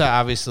 Tata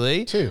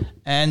obviously, 2,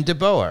 and De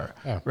Boer,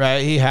 right?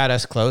 He had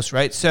us close,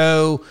 right?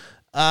 So,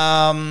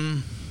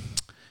 but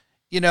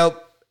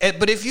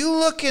if you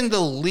look in the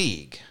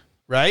league,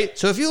 right?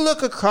 So if you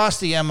look across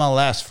the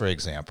MLS, for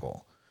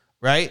example,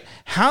 right?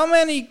 How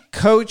many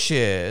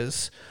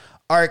coaches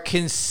are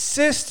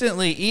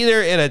consistently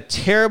either at a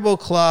terrible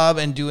club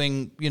and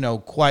doing,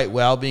 quite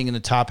well, being in the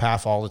top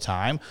half all the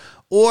time,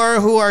 or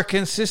who are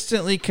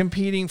consistently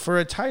competing for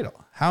a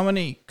title? How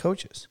many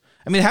coaches?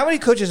 How many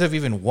coaches have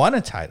even won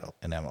a title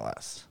in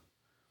MLS?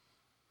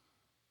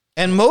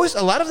 And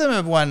a lot of them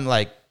have won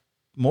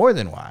more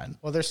than one.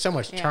 Well, there's so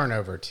much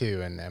turnover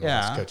too in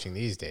MLS coaching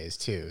these days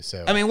too.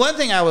 So one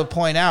thing I would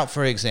point out,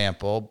 for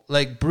example,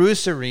 like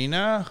Bruce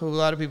Arena, who a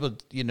lot of people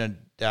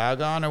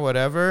dog on or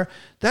whatever,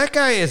 that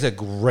guy is a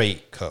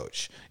great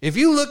coach. If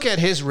you look at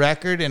his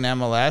record in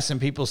MLS, and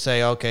people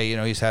say, okay,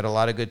 he's had a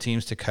lot of good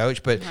teams to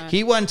coach, but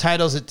he won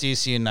titles at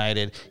DC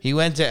United. He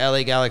went to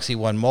LA Galaxy,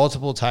 won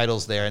multiple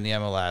titles there in the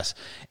MLS,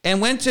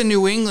 and went to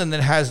New England that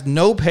has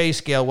no pay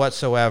scale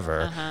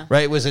whatsoever,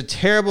 right? It was a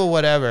terrible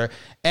whatever,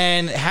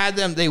 and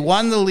they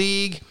won the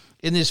league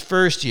in his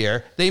first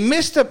year. They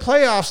missed the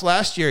playoffs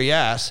last year,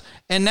 yes.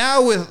 And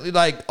now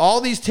with all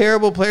these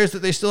terrible players that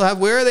they still have,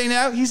 where are they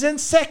now? He's in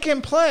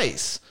second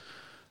place,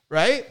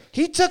 right?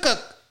 He took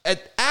an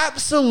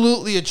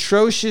absolutely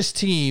atrocious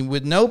team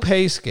with no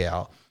pay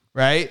scale,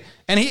 right?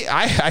 And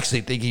I actually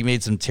think he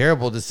made some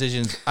terrible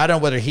decisions. I don't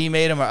know whether he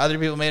made them or other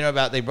people made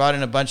them they brought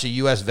in a bunch of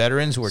U.S.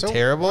 veterans who were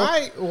terrible.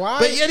 Why?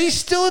 But yet he's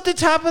still at the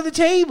top of the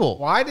table.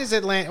 Why did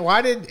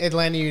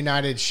Atlanta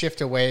United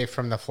shift away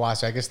from the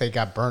philosophy? I guess they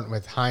got burnt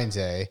with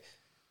Heinze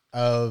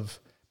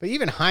but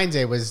even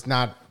Heinze was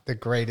not the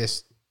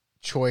greatest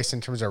choice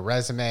in terms of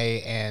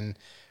resume and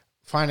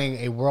finding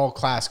a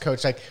world-class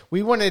coach.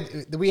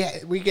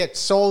 We get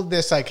sold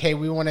this hey,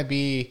 we want to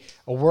be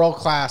a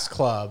world-class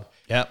club.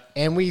 Yep.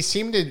 And we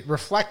seem to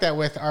reflect that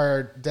with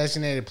our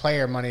designated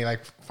player money,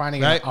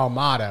 finding an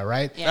Almada,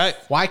 right? Yes. Right.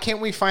 Why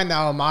can't we find the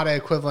Almada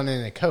equivalent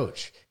in a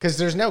coach? Because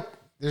there's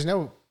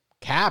no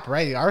cap,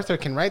 right? Arthur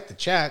can write the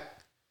check.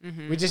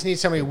 Mm-hmm. We just need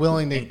somebody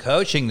willing to. In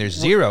coaching, there's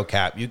zero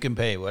cap. You can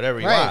pay whatever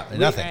you want.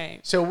 Nothing. Right.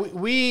 So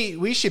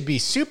we should be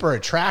super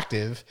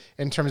attractive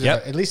in terms of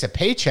at least a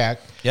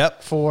paycheck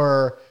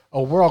for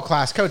a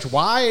world-class coach.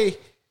 Why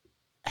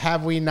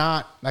have we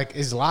not, like,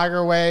 is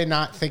Lagerwey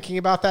not thinking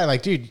about that?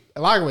 Like, dude,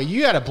 Lagerwey,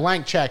 you got a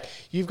blank check.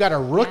 You've got a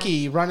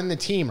rookie running the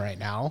team right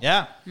now.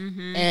 Yeah.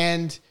 Mm-hmm.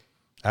 And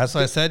that's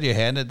what I said. You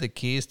handed the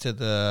keys to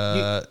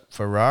the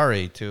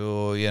Ferrari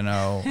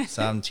to,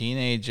 some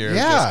teenager who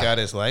just got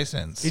his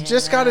license. He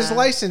just got his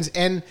license.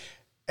 And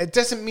it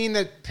doesn't mean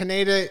that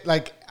Pineda,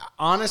 like,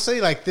 honestly,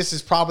 like, this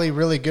is probably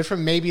really good for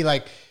him. Maybe,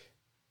 like,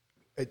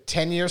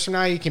 10 years from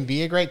now, he can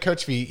be a great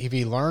coach if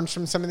he learns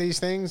from some of these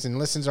things and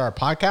listens to our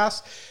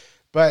podcast.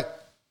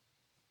 But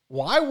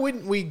why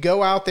wouldn't we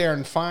go out there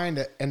and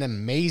find an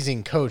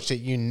amazing coach that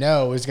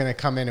is going to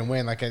come in and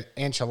win, like an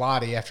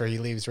Ancelotti after he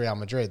leaves Real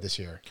Madrid this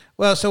year?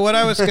 Well, so what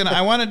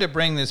I wanted to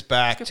bring this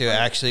back to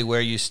actually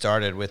where you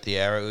started with the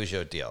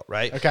Araujo deal,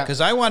 right? Okay. Because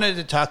I wanted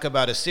to talk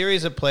about a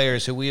series of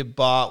players who we have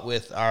bought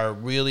with our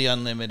really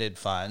unlimited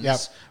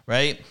funds,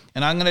 right?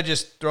 And I'm going to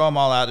just throw them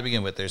all out to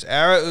begin with. There's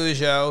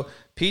Araujo,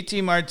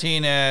 P.T.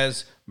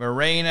 Martinez,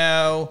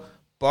 Moreno,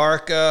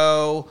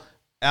 Barco,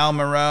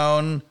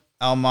 Almiron,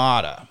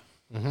 Almada.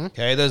 Mm-hmm.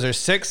 Okay, those are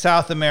 6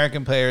 South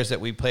American players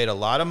that we paid a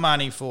lot of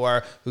money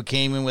for, who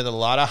came in with a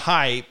lot of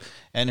hype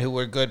and who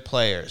were good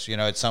players,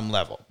 at some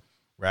level,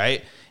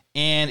 right?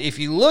 And if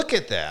you look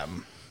at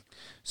them,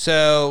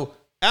 so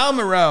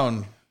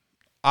Almiron,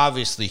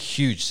 obviously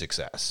huge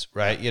success,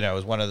 right?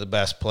 Was one of the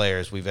best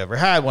players we've ever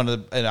had.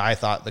 And I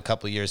thought the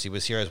couple of years he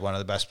was here was one of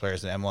the best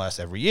players in MLS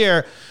every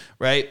year,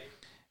 right?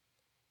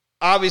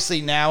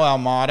 Obviously, now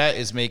Almada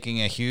is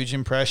making a huge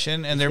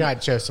impression, and they're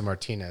got Josef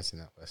Martinez in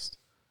that list.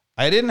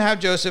 I didn't have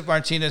Josef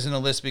Martinez in the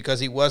list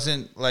because he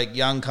wasn't like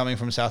young coming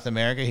from South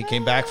America. He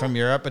came back from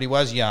Europe, but he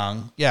was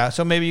young. Yeah,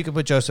 so maybe you could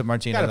put Josef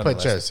Martinez on the list.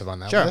 Got to put Josef on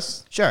that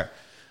list. Sure.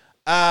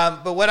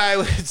 But what I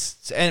would,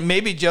 and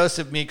maybe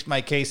Josef makes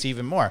my case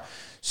even more.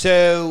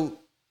 So,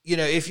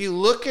 if you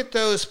look at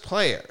those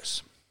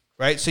players,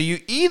 right? So you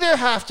either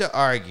have to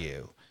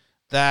argue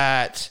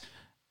that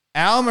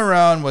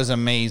Almiron was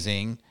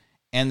amazing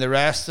and the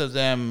rest of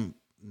them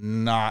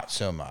not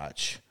so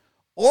much.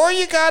 Or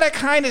you got to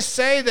kind of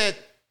say that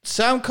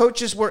some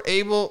coaches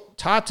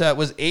Tata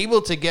was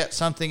able to get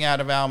something out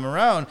of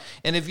Almiron.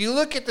 And if you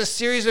look at the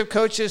series of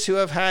coaches who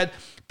have had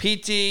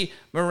PT,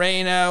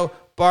 Moreno,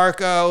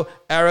 Barco,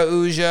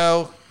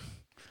 Araujo,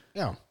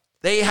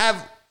 they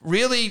have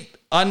really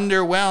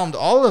underwhelmed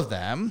all of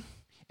them.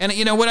 And,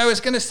 what I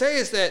was going to say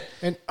is that,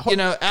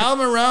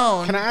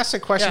 Almiron... Can I ask a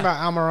question about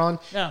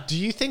Almiron? Yeah. Do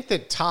you think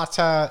that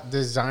Tata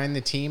designed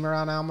the team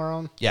around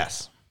Almiron?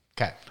 Yes.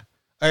 Okay.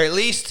 Or at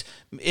least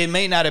it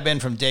may not have been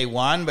from day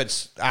one,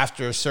 but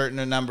after a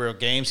certain number of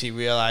games, he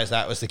realized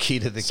that was the key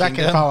to the kingdom.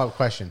 Second follow-up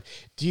question.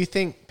 Do you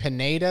think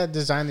Pineda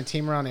designed the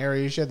team around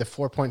Araujo, the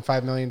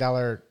 $4.5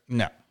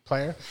 million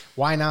player?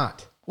 Why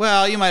not?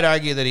 Well, you might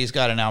argue that he's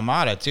got an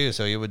Almada, too,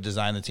 so he would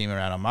design the team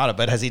around Almada.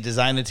 But has he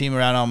designed the team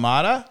around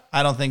Almada?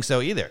 I don't think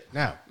so either.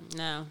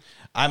 No.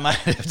 I might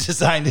have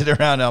designed it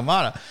around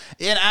Almada.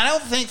 And I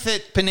don't think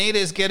that Pineda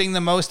is getting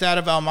the most out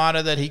of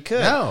Almada that he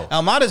could. No.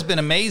 Almada's been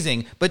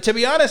amazing. But to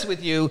be honest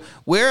with you,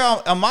 where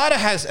Almada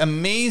has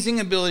amazing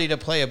ability to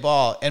play a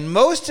ball, and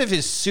most of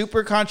his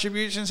super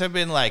contributions have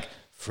been like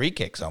free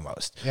kicks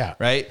almost. Yeah.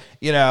 Right?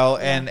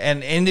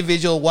 And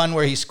individual one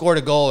where he scored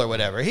a goal or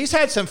whatever. He's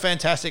had some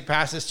fantastic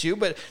passes too,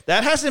 but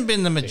that hasn't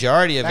been the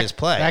majority of his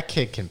play. That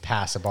kid can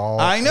pass a ball.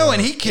 I know,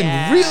 and he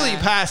can really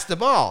pass the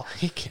ball.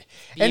 He can.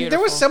 And there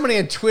was somebody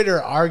on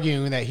Twitter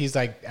arguing that he's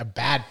like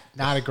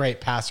not a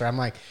great passer. I'm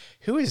like,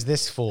 who is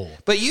this fool?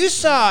 But you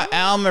saw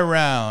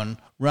Almiron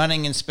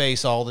running in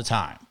space all the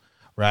time,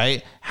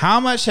 right? How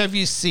much have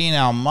you seen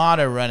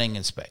Almada running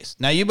in space?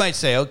 Now, you might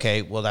say,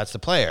 okay, well, that's the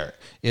player.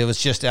 It was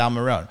just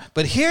Almiron.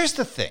 But here's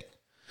the thing.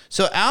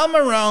 So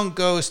Almiron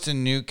goes to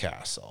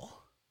Newcastle,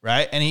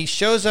 right? And he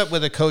shows up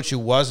with a coach who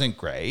wasn't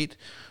great,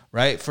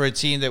 right? For a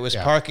team that was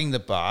parking the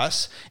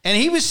bus. And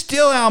he was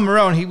still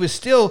Almiron. He was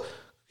still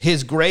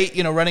his great,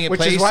 running at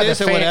places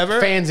or whatever.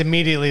 Fans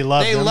immediately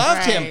loved him. They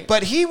loved him,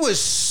 but he was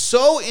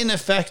so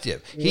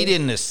ineffective. He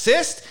didn't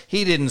assist.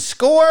 He didn't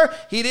score.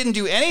 He didn't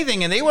do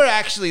anything. And they were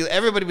actually,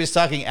 everybody was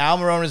talking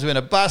Almiron has been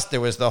a bust.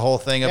 There was the whole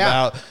thing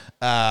about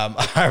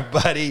our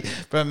buddy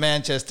from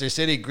Manchester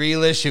City,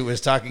 Grealish, who was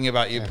talking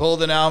about you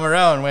pulled an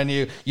Almiron when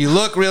you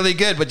look really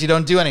good, but you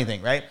don't do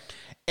anything, right?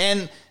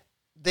 And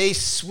they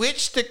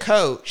switched the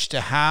coach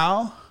to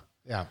Howe.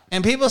 Yeah.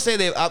 And people say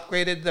they've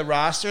upgraded the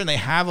roster, and they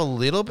have a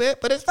little bit,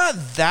 but it's not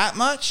that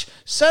much.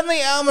 Suddenly,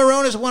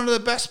 Almiron is one of the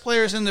best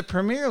players in the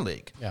Premier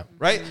League. Yeah.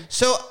 Right?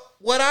 So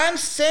what I'm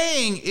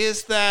saying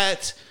is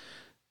that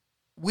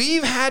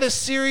we've had a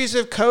series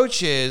of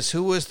coaches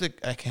who was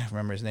I can't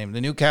remember his name,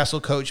 the Newcastle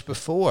coach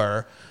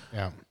before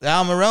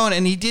Almiron,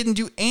 and he didn't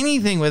do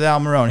anything with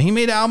Almiron. He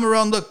made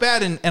Almiron look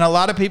bad, and a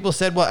lot of people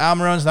said, well,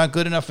 Almiron's not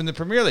good enough in the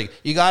Premier League.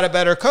 You got a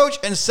better coach,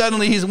 and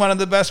suddenly he's one of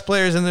the best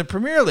players in the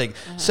Premier League.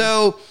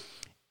 So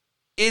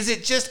is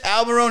it just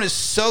Almiron is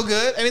so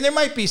good? I mean, there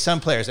might be some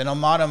players, and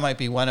Almada might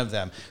be one of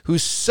them,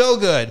 who's so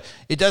good,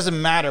 it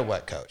doesn't matter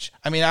what coach.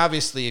 I mean,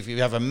 obviously, if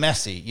you have a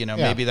Messi,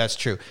 maybe that's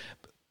true.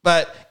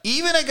 But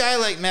even a guy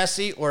like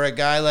Messi or a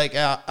guy like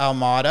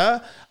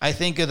Almada, I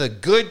think of the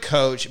good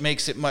coach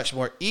makes it much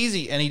more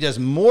easy, and he does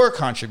more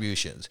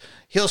contributions.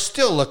 He'll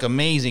still look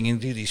amazing and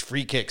do these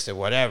free kicks or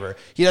whatever.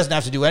 He doesn't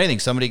have to do anything.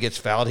 Somebody gets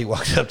fouled, he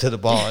walks up to the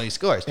ball and he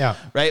scores. Yeah.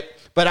 Right?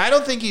 But I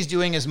don't think he's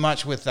doing as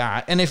much with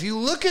that. And if you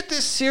look at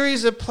this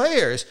series of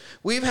players,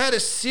 we've had a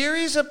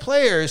series of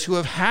players who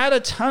have had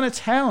a ton of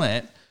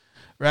talent,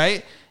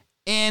 right?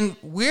 And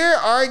we're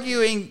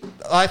arguing,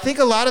 I think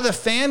a lot of the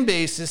fan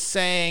base is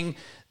saying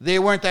they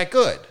weren't that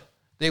good.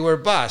 They were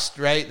bust,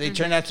 right? They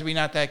turned out to be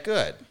not that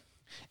good.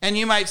 And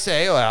you might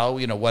say, well,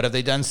 what have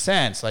they done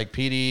since? Like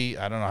PD,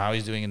 I don't know how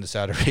he's doing in the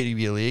Saudi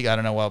Arabia League. I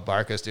don't know what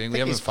Barca's doing. We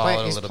haven't followed a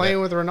little bit. He's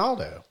playing with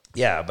Ronaldo.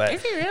 Yeah, but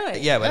is he really?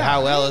 Yeah, but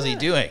how well is he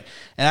doing?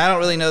 And I don't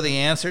really know the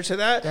answer to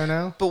that. Don't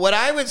know. But what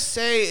I would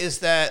say is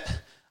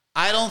that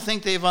I don't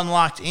think they've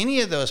unlocked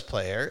any of those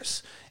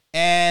players.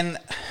 And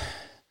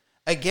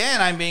again,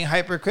 I'm being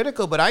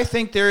hypercritical, but I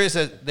think there is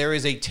a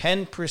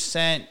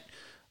 10%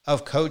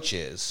 of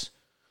coaches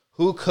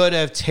who could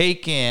have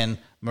taken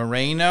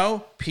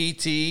Moreno,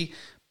 PT,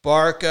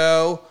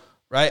 Barco,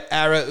 right,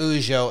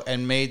 Araujo,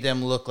 and made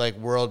them look like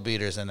world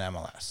beaters in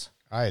MLS.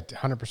 I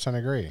 100%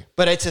 agree.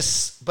 But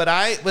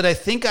I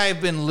think I've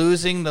been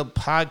losing the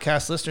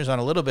podcast listeners on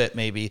a little bit.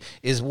 Maybe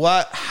is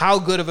how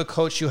good of a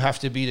coach you have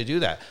to be to do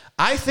that.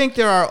 I think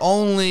there are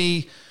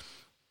only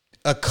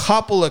a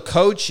couple of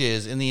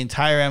coaches in the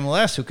entire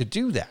MLS who could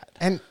do that,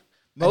 and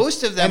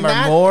most of them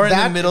are more in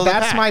the middle of the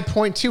pack. That's my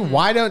point too.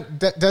 Why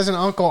doesn't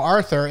Uncle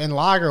Arthur in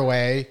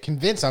Lagerway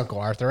convince Uncle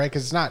Arthur, right?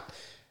 Because it's not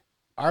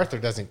Arthur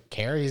doesn't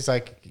care. He's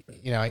like,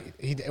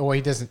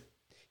 he doesn't.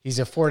 He's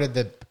afforded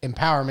the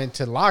empowerment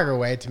to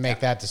Lagerway to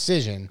make that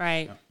decision,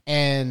 right?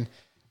 And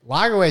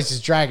Lagerway's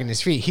just dragging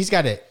his feet. He's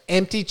got an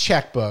empty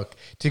checkbook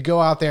to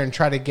go out there and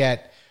try to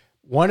get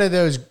one of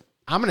those.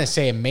 I'm going to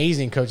say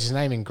amazing coaches,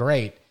 not even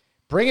great.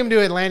 Bring him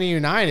to Atlanta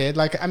United.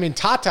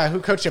 Tata, who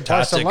coached at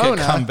Barcelona. Could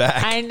come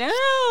back. I know.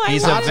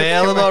 He's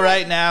available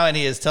right now, and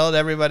he has told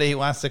everybody he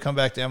wants to come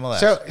back to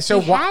MLS.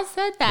 So he has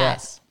said that.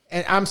 Yes.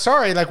 And I'm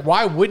sorry,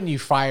 why wouldn't you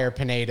fire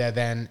Pineda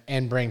then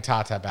and bring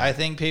Tata back? I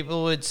think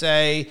people would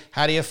say,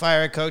 how do you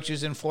fire a coach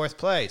who's in fourth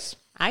place?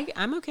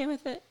 I'm okay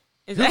with it.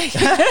 Is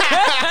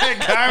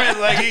Carmen's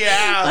like,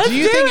 yeah. Do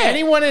you think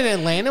anyone in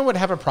Atlanta would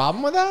have a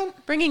problem with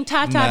that? Bringing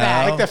Tata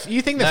back.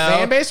 You think the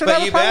fan base would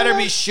have a problem? But you better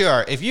be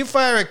sure. If you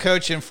fire a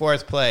coach in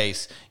fourth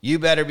place, you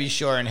better be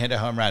sure and hit a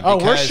home run.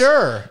 We're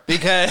sure.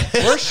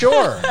 We're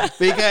sure.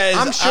 Because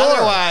I'm sure.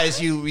 Otherwise,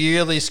 you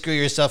really screw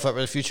yourself up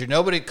for the future.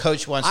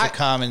 Coach wants to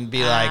come and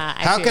be like,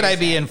 how could I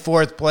be in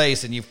fourth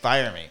place and you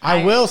fire me?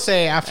 I will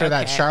say after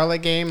that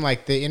Charlotte game,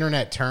 the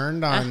internet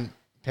turned on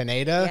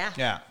Pineda.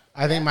 Yeah.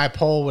 I think my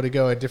poll would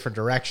go a different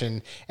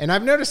direction. And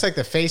I've noticed the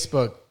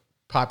Facebook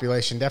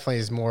population definitely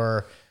is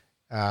more,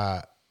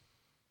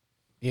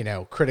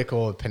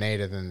 critical of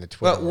Pineda than the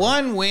Twitter. But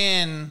one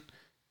win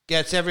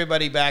gets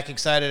everybody back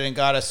excited and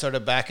got us sort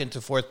of back into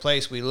fourth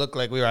place. We look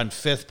like we were on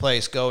fifth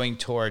place going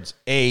towards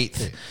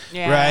eighth,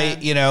 right?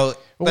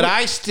 But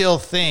I still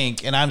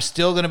think, and I'm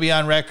still going to be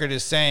on record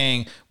as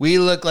saying, we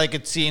look like a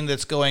team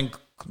that's going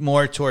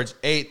more towards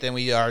eighth than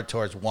we are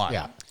towards one.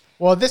 Yeah.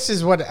 Well, this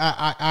is what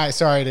I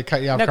sorry to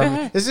cut you off. No, go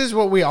ahead. This is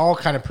what we all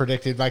kind of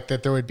predicted,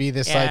 that there would be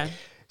this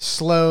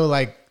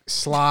slow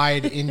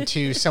slide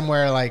into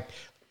somewhere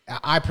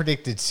I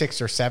predicted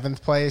 6th or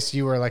 7th place.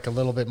 You were a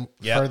little bit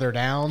further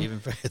down.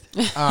 Even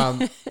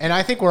further. And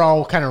I think we're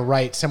all kind of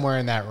right somewhere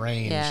in that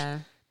range. Yeah.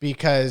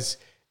 Because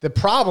the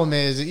problem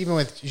is, even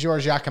with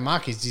George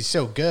Giacomakis, he's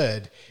so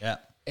good. Yeah.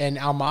 And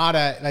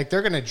Almada,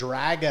 they're going to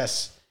drag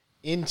us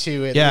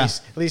into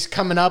at least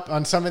coming up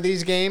on some of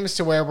these games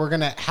to where we're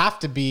going to have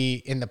to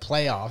be in the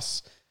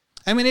playoffs.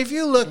 I mean, if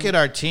you look at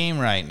our team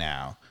right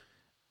now,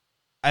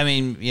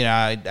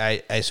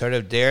 I sort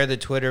of dare the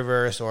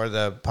Twitterverse or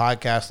the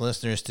podcast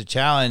listeners to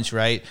challenge,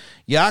 right?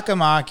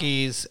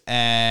 Giacomakis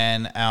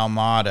and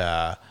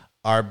Almada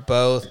are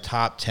both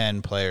top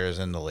 10 players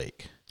in the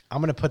league.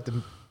 I'm going to put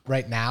them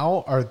right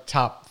now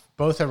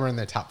both of them are in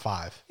the top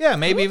 5. Yeah,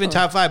 maybe even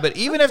top 5. But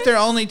even if they're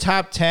only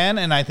top 10,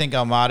 and I think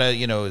Almada,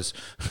 is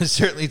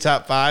certainly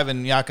top 5,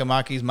 and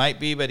Giacomakis might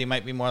be, but he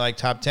might be more like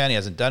top 10. He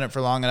hasn't done it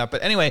for long enough.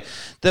 But anyway,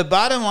 the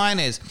bottom line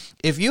is,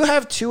 if you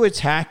have two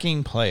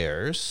attacking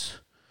players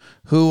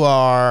who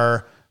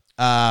are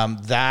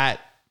that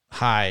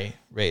high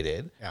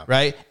rated,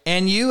 right?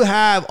 And you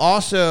have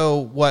also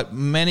what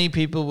many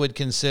people would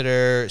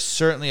consider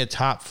certainly a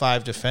top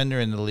 5 defender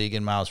in the league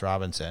in Miles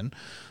Robinson,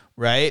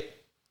 right?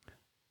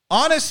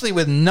 Honestly,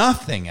 with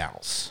nothing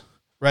else,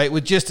 right?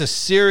 With just a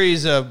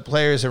series of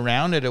players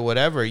around it or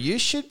whatever, you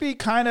should be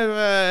kind of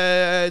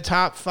a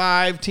top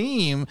 5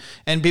 team.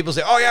 And people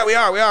say, oh yeah, we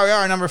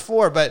are number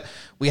 4, but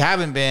we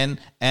haven't been,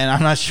 and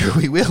I'm not sure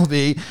we will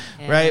be,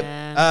 right?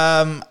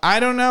 I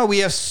don't know. We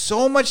have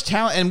so much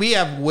talent, and we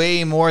have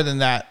way more than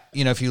that.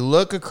 If you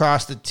look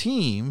across the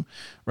team,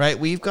 right,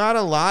 we've got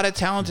a lot of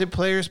talented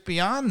players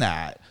beyond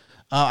that.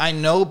 I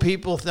know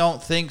people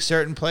don't think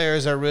certain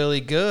players are really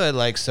good,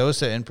 like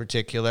Sosa in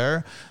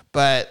particular,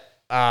 but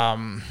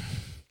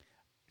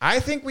I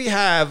think we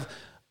have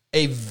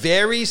a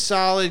very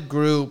solid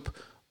group,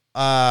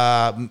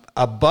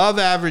 above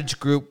average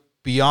group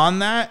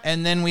beyond that.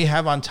 And then we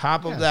have on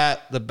top of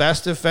that, the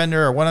best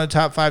defender or one of the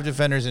top 5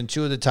 defenders and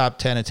 2 of the top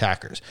 10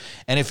 attackers.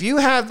 And if you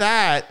have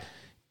that,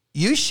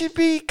 you should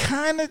be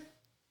kind of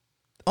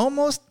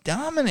almost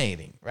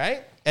dominating,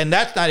 right? And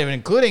that's not even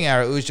including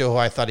Araujo, who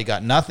I thought he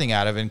got nothing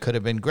out of and could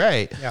have been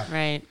great. Yeah.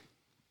 Right.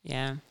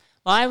 Yeah.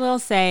 Well, I will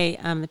say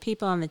the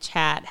people on the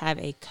chat have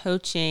a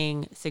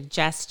coaching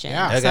suggestion.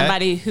 Yeah. Okay.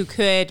 Somebody who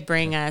could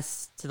bring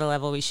us to the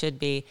level we should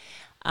be.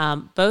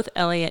 Both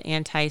Elliot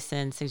and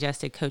Tyson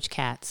suggested Coach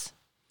Katz.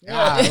 Yeah,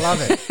 I love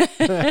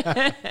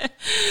it.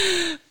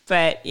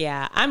 But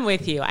yeah, I'm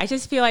with you. I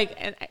just feel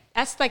like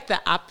that's like the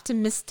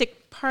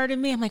optimistic part of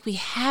me. I'm like, we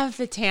have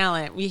the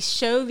talent. We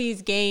show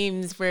these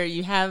games where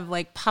you have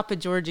like Papa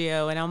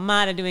Giorgio and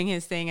Almada doing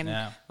his thing, and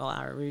well,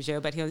 Araujo,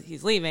 but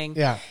he's leaving.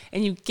 Yeah,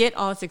 and you get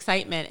all this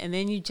excitement, and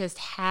then you just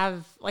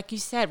have, like you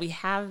said, we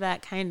have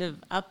that kind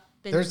of up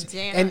and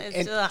down.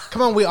 And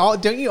come on,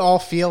 don't you all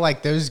feel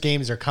like those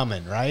games are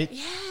coming, right?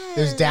 Yeah,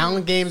 those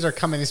down games are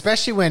coming,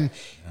 especially when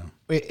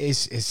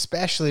George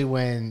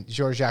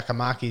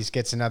Giacomakis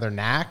gets another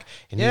knack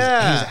and he's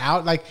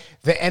out. Like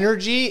the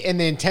energy and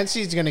the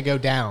intensity is going to go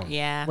down.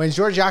 Yeah. When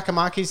George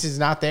Giacomakis is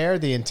not there,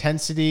 the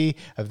intensity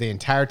of the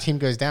entire team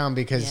goes down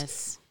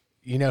because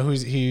you know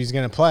who's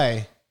going to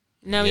play.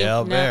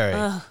 Miguel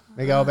Berry.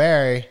 Miguel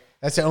Berry.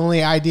 That's the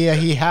only idea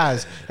he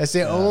has. That's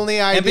the only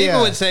idea. And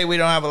people would say we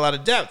don't have a lot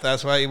of depth.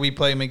 That's why we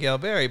play Miguel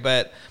Berry.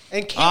 But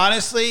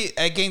honestly,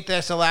 I think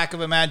that's a lack of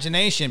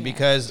imagination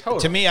because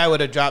to me, I would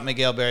have dropped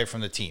Miguel Berry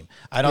from the team.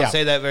 I don't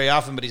say that very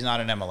often, but he's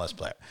not an MLS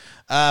player.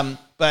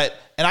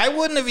 And I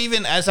wouldn't have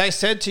even, as I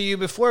said to you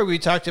before, we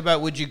talked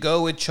about, would you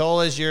go with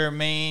Chol as your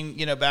main,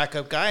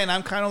 backup guy? And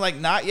I'm kind of like,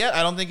 not yet.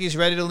 I don't think he's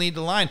ready to lead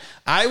the line.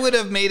 I would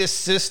have made a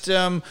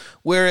system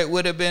where it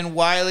would have been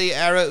Wiley,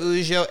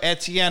 Araujo,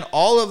 Etienne,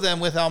 all of them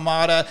with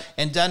Almada,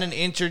 and done an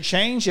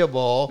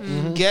interchangeable,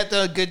 get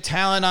the good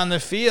talent on the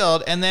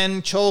field, and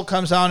then Chol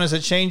comes on as a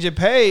change of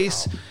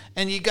pace.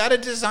 And you got to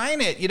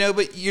design it,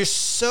 but you're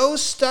so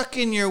stuck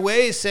in your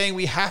ways saying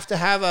we have to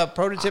have a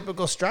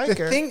prototypical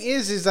striker. The thing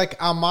is like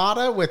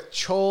Almada with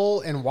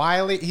Chol and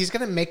Wiley, he's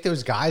going to make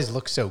those guys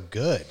look so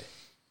good.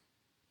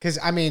 Because,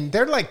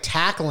 they're like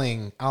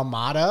tackling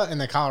Almada in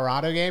the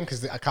Colorado game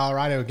because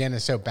Colorado, again,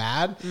 is so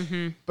bad.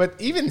 Mm-hmm. But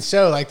even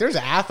so, like, there's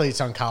athletes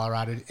on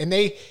Colorado.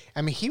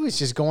 And he was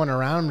just going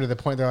around to the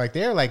point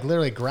they're like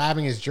literally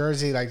grabbing his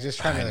jersey, like just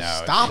trying to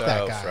stop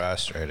that guy.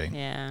 Frustrating.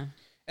 Yeah.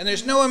 And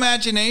there's no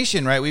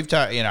imagination, right? We've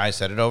talked, I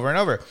said it over and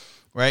over,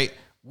 right?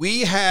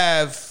 We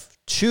have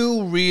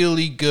 2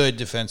 really good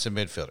defensive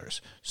midfielders,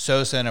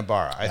 Sosa and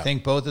Ibarra. I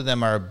think both of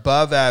them are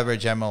above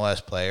average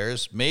MLS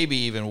players, maybe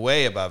even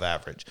way above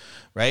average,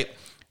 right?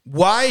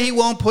 Why he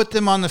won't put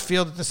them on the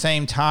field at the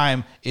same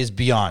time is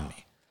beyond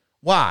me.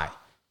 Why?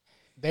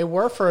 They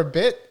were for a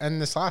bit in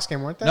this last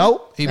game, weren't they?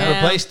 Nope, he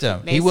replaced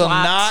them. He will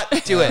not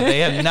do it. They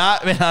have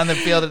not been on the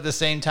field at the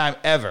same time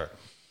ever.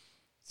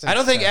 I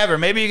don't think ever.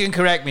 Maybe you can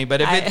correct me, but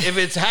if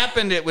it's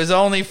happened, it was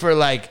only for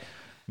like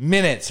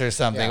minutes or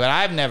something. But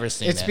I've never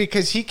seen it. It's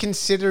because he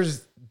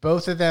considers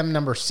both of them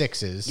number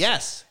 6s.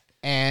 Yes,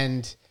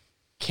 and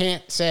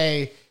can't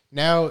say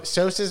no.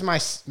 Sosa's my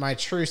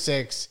true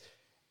 6.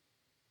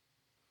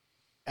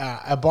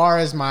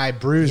 Ibarra's my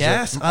bruiser.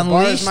 Yes,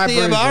 unleash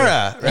the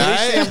Ibarra, right?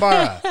 Unleash the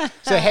Ibarra.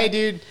 So hey,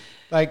 dude,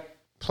 like.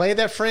 Play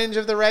that fringe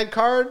of the red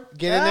card.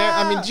 Get in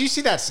there. Did you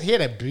see that? He had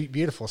a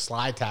beautiful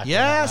slide tackle in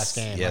that last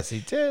game. Yes, he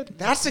did.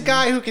 That's the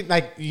guy who can,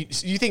 like,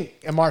 you think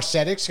Amar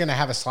Sedic's going to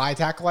have a slide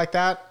tackle like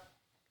that?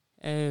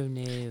 Oh,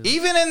 no.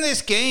 Even in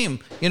this game,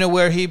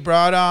 where he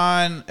brought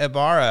on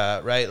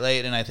Ibarra right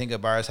late, and I think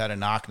Ibarra's had a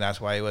knock, and that's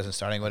why he wasn't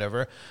starting,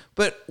 whatever.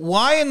 But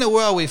why in the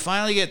world we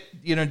finally get,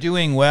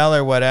 doing well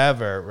or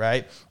whatever,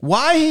 right?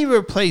 Why he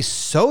replaced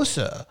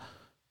Sosa,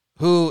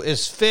 who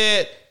is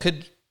fit,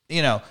 could,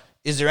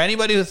 is there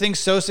anybody who thinks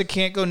Sosa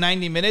can't go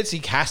 90 minutes?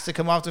 He has to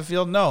come off the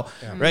field? No,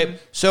 right?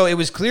 So it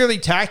was clearly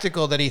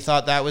tactical that he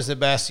thought that was the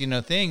best,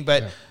 thing.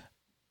 But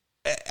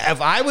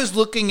if I was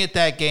looking at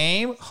that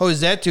game,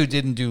 Josetu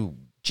didn't do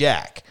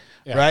jack,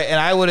 right? And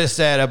I would have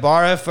said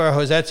Ibarra for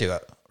Josetu,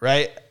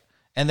 right?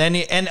 And then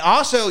and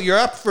also you're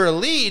up for a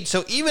lead.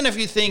 So even if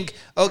you think,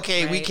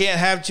 okay, we can't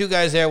have 2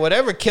 guys there,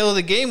 whatever, kill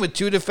the game with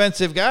 2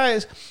 defensive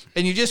guys,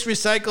 and you just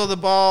recycle the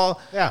ball.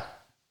 Yeah.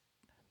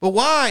 But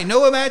why?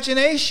 No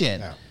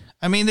imagination. No.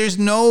 There's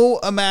no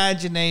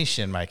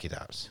imagination, Mikey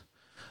Dobbs.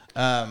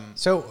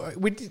 So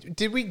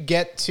did we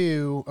get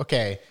to,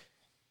 okay,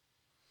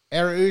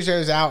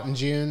 Araujo's out in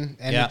June,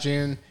 end of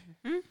June.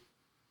 Mm-hmm.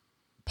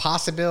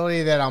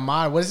 Possibility that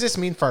Almada, what does this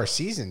mean for our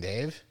season,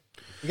 Dave?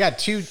 We got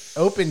 2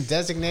 open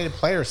designated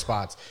player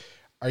spots.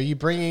 Are you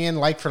bringing in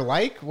like for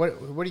like?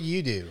 What do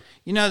you do?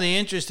 The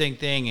interesting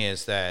thing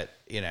is that,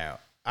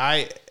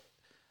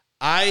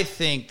 I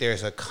think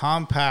there's a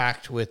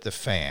compact with the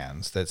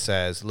fans that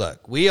says,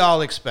 look, we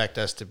all expect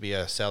us to be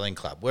a selling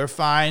club. We're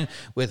fine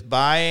with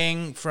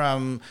buying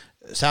from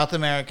South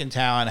American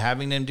talent,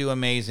 having them do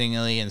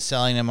amazingly and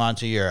selling them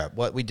onto Europe.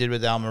 What we did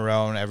with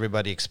Almiron,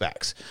 everybody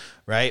expects,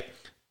 right?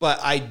 But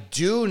I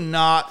do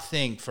not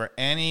think for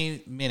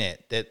any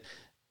minute that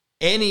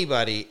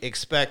anybody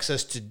expects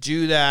us to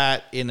do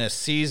that in a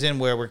season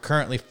where we're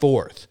currently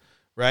 4th,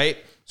 right?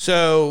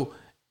 So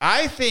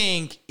I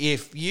think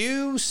if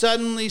you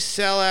suddenly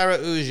sell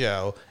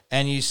Araujo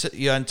and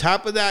you on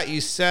top of that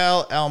you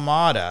sell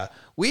Almada,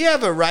 we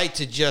have a right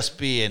to just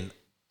be in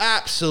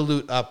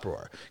absolute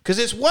uproar. Because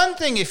it's one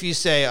thing if you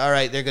say, all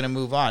right, they're going to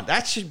move on.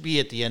 That should be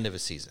at the end of a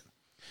season.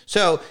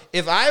 So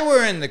if I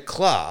were in the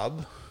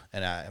club,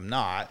 and I am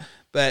not,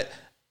 but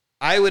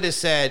I would have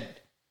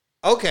said,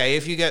 okay,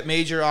 if you get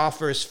major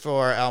offers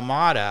for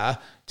Almada,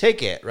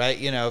 take it, right?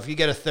 You know, if you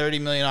get a $30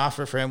 million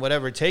offer for him,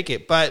 whatever, take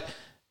it. But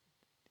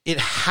it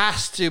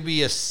has to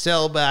be a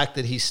sellback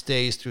that he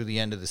stays through the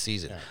end of the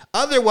season. Yeah.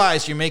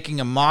 Otherwise, you're making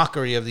a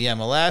mockery of the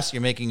MLS.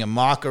 You're making a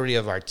mockery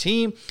of our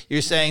team.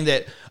 You're saying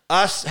that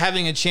us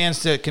having a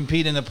chance to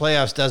compete in the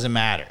playoffs doesn't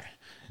matter.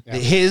 Yeah.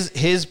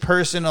 His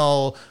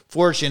personal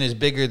fortune is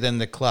bigger than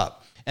the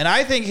club. And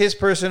I think his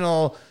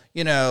personal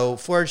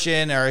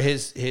fortune or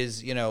his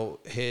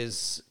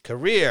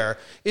career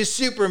is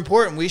super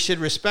important. We should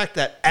respect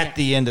that at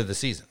the end of the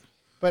season.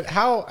 But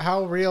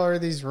how real are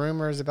these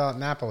rumors about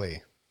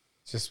Napoli?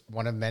 It's just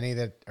one of many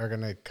that are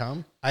going to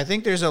come. I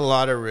think there's a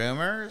lot of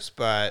rumors,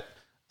 but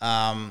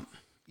I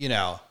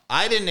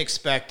didn't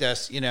expect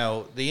us.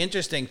 The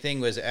interesting thing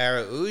was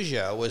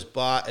Araujo was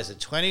bought as a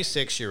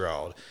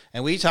 26-year-old,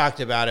 and we talked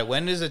about it.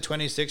 When does a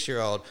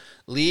 26-year-old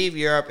leave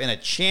Europe in a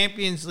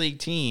Champions League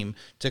team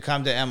to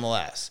come to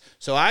MLS?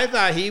 So I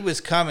thought he was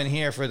coming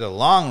here for the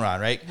long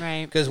run, right?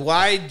 Right. Because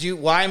why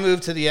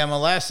move to the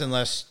MLS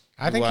unless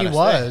I think he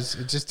was.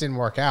 Stay? It just didn't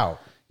work out.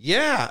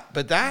 Yeah,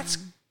 but that's.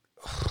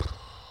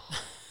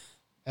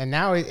 And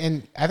now, I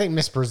think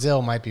Miss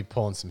Brazil might be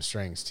pulling some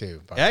strings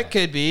too. That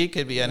could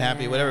be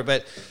unhappy, whatever.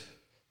 But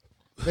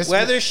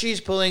whether she's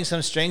pulling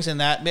some strings in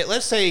that,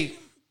 let's say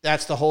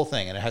that's the whole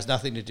thing, and it has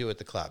nothing to do with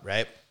the club,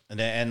 right?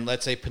 And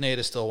let's say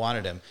Pineda still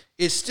wanted him.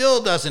 It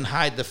still doesn't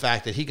hide the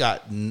fact that he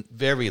got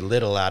very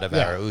little out of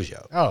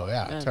Araujo. Oh,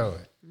 yeah,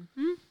 totally.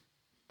 Mm-hmm.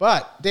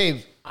 But,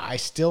 Dave, I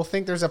still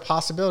think there's a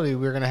possibility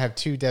we're going to have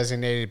 2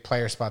 designated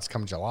player spots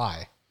come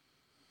July.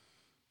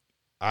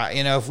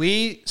 If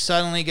we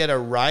suddenly get a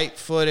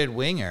right-footed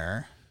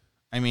winger,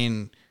 I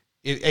mean,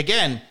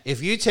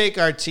 if you take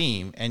our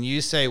team and you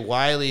say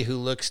Wiley, who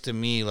looks to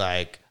me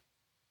like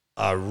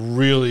a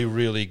really,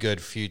 really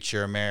good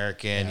future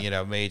American,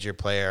 major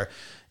player,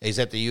 he's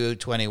at the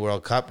U20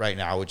 World Cup right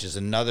now, which is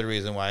another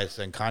reason why it's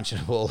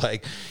unconscionable.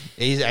 Like,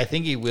 I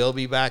think he will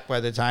be back by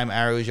the time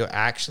Araujo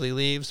actually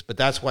leaves, but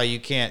that's why you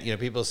can't.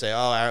 People say,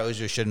 "Oh,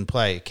 Araujo shouldn't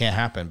play." It can't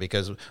happen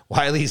because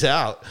Wiley's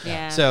out.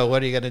 Yeah. So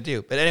what are you going to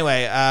do? But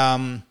anyway,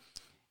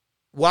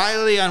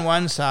 Wiley on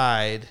one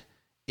side.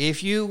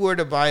 If you were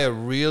to buy a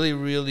really,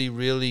 really,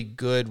 really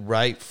good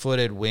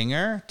right-footed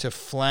winger to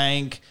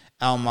flank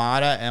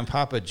Almada and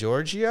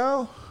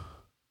Papagiorgio,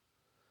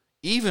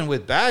 even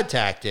with bad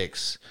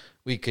tactics,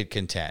 we could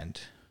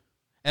contend.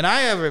 And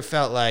I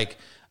felt like,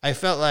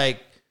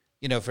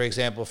 for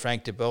example,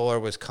 Frank de Boer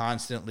was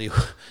constantly,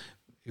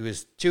 he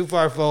was too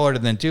far forward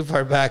and then too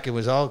far back. It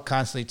was all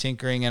constantly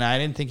tinkering, and I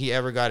didn't think he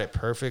ever got it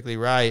perfectly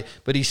right.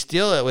 But he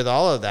still, with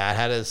all of that,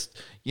 had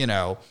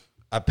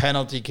a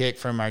penalty kick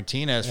from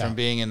Martinez from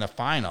being in the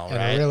final, and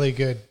right? A really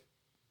good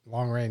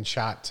long-range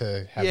shot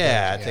to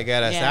have to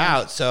get us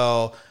out.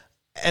 So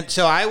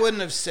I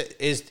wouldn't have said,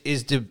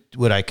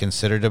 would I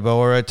consider De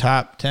Boer a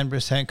top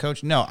 10%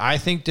 coach? No, I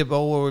think De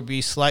Boer would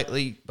be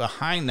slightly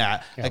behind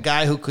that. Yeah. A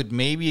guy who could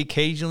maybe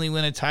occasionally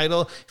win a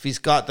title if he's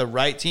got the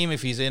right team,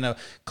 if he's in a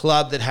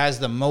club that has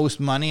the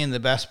most money and the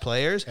best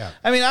players. Yeah.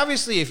 I mean,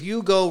 obviously, if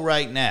you go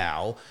right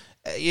now,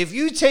 if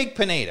you take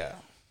Pineda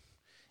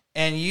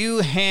and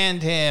you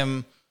hand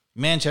him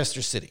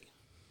Manchester City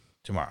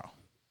tomorrow,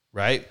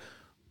 right?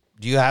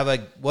 Do you have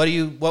what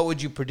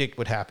would you predict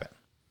would happen?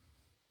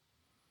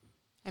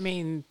 I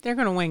mean, they're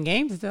going to win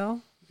games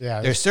still.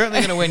 Yeah, they're certainly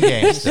going to win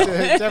games still.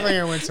 Definitely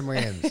going to win some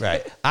wins.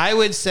 Right. I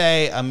would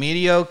say a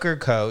mediocre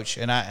coach,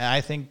 and I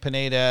think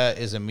Pineda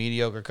is a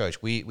mediocre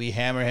coach. We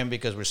hammer him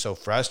because we're so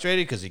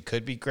frustrated because he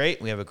could be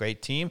great. We have a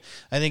great team.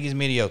 I think he's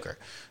mediocre,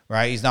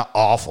 right? He's not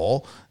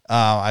awful.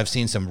 I've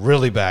seen some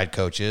really bad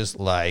coaches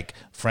like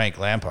Frank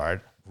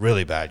Lampard,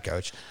 really bad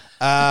coach.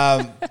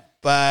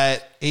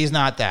 But he's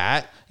not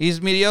that.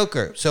 He's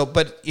mediocre. So,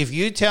 but if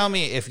you tell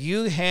me, if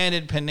you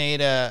handed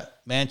Pineda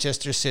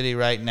Manchester City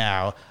right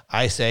now,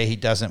 I say he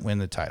doesn't win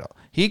the title.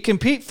 He'd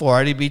compete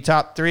for it. He'd be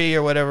top 3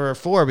 or whatever, or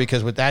 4,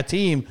 because with that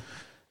team,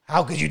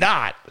 how could you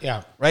not?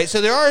 Yeah. Right?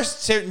 So there are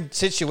certain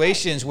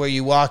situations where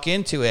you walk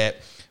into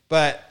it,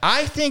 but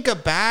I think a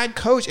bad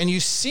coach, and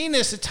you've seen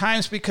this at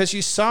times because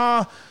you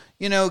saw,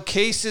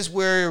 cases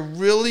where a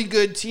really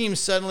good team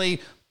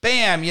suddenly,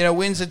 bam,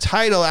 wins a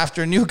title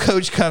after a new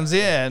coach comes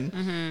in.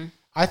 Mm-hmm.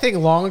 I think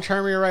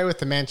long-term, you're right with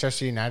the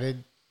Manchester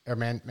United or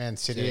Man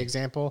City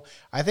example.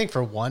 I think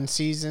for one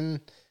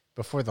season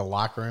before the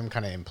locker room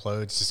kind of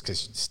implodes, just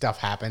because stuff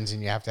happens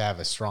and you have to have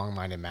a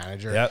strong-minded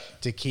manager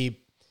to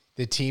keep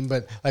the team.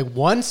 But like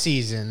one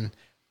season,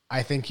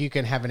 I think you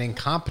can have an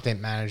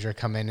incompetent manager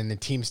come in and the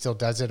team still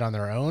does it on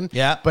their own.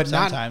 Yeah, but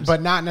sometimes.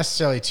 not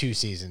necessarily 2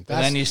 seasons.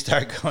 And then you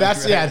start going.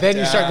 Then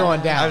you start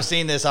going down. I've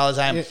seen this all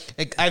the time.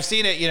 I've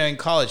seen it. In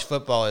college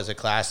football is a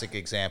classic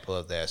example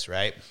of this,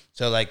 right?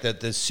 So like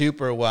the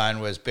super one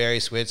was Barry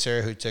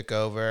Switzer, who took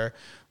over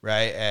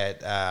right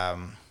at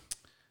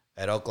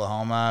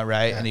Oklahoma,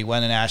 right, and he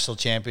won the national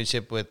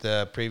championship with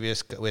the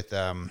previous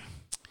the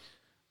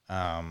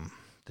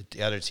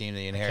other team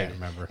that he inherited. I can't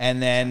remember.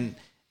 And then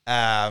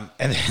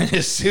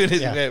as soon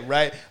as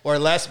right, or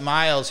Les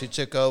Miles, who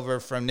took over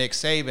from Nick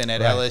Saban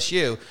at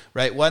LSU,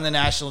 right, won the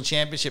national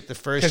championship the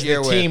first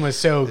year. The team was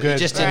so good,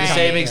 just did the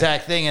same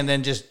exact thing, and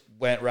then just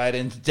went right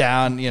into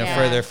down,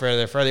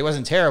 further. It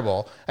wasn't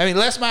terrible. I mean,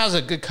 Les Miles is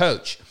a good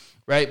coach,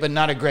 right, but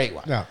not a great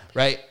one. No,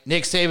 right.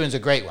 Nick Saban's a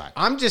great one.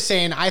 I'm just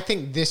saying, I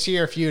think this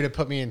year, if you would have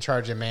put me in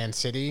charge of Man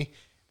City,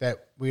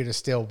 that we would have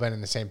still been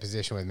in the same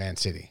position with Man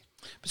City.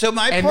 So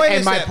my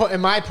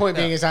point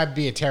being is I'd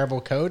be a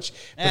terrible coach,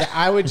 but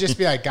I would just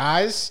be like,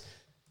 guys,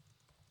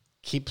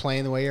 keep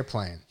playing the way you're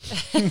playing.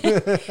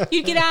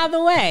 You get out of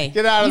the way.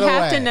 Get out of the way. You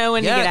have to know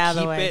when to get out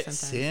of the way. Keep it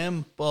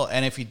simple.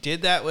 And if you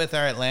did that with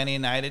our Atlanta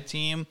United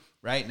team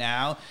right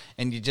now,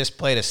 and you just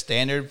played a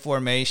standard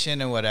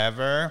formation and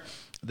whatever,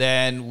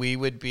 then we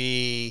would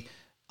be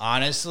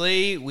top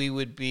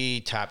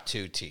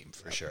 2 team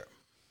for sure.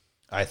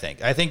 I think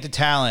the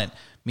talent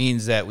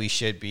means that we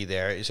should be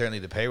there. Certainly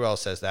the payroll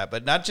says that,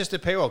 but not just the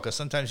payroll, because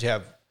sometimes you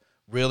have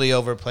really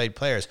overplayed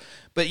players.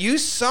 But you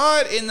saw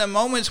it in the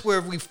moments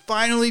where we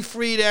finally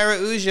freed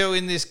Araujo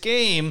in this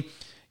game.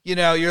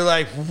 You're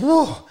like,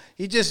 whoa,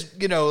 he just,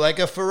 like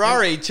a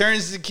Ferrari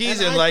turns the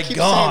keys and like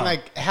gone.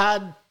 Saying,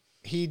 had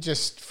he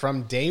just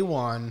from day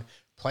one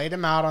played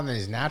him out on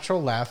his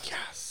natural left.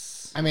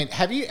 Yes. I mean,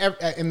 have you ever,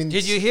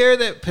 did you hear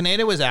that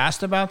Pineda was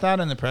asked about that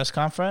in the press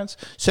conference?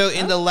 So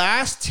in the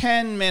last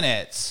 10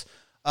 minutes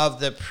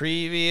of the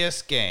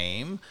previous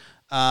game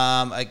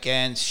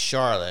against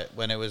Charlotte,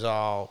 when it was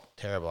all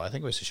terrible, I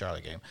think it was the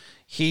Charlotte game,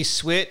 he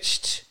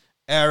switched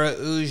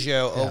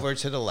Araujo over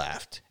to the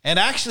left and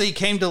actually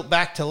came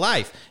back to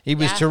life. He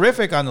was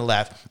terrific on the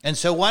left. And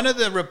so one of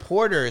the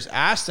reporters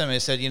asked him, he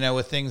said,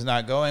 with things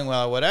not going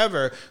well or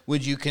whatever,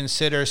 would you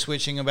consider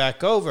switching him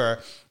back over?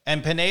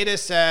 And Pineda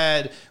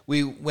said,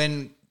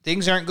 when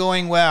things aren't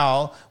going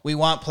well, we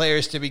want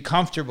players to be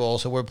comfortable,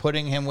 so we're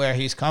putting him where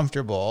he's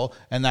comfortable,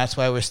 and that's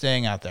why we're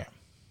staying out there.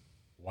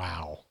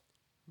 Wow.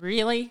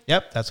 Really?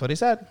 Yep, that's what he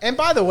said. And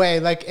by the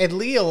way, at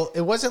Lille,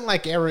 it wasn't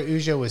like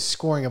Araujo was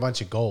scoring a bunch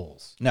of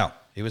goals. No,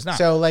 he was not.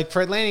 So,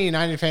 for Atlanta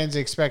United fans to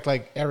expect,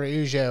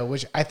 Araujo,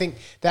 which I think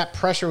that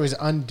pressure was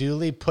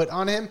unduly put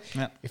on him.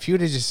 Yeah. If you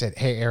would have just said,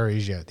 hey,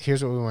 Araujo,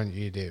 here's what we want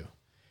you to do.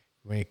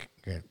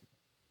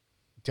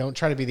 Don't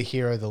try to be the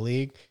hero of the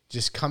league.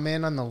 Just come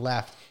in on the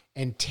left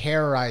and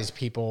terrorize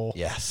people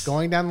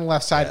going down the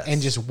left side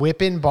and just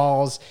whipping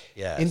balls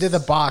into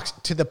the box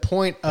to the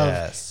point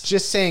of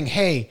just saying,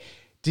 hey,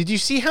 did you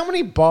see how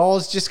many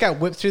balls just got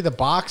whipped through the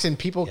box and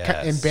people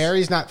and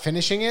Barry's not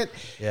finishing it?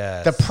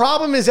 Yes. The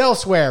problem is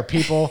elsewhere,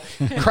 people.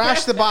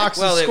 Crash the box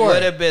and score. Well, it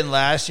would have been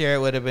last year, it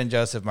would have been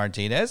Josef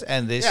Martinez,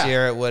 and this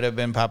year it would have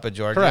been Papa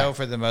Giorgio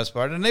for the most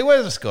part, and they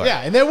would have scored.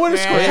 Yeah, and they would have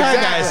scored.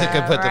 Exactly. Guys that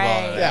could put the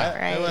ball in.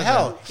 Yeah,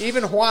 hell,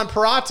 even Juan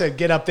Purata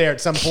get up there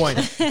at some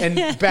point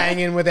and bang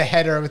in with a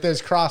header with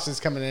those crosses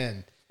coming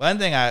in. One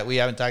thing we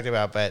haven't talked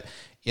about, but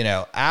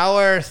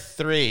our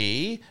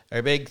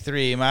big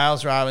three,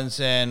 Miles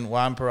Robinson,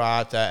 Juan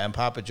Purata, and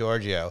Papa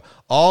Giorgio,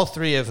 all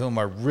three of whom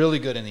are really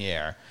good in the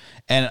air.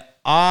 And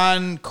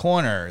on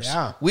corners,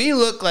 we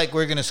look like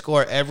we're going to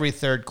score every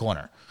third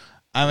corner.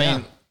 I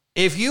mean,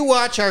 if you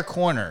watch our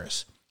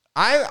corners,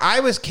 I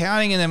was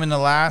counting them in the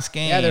last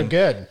game. Yeah, they're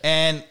good.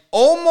 And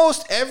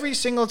almost every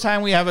single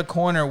time we have a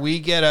corner, we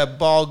get a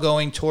ball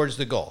going towards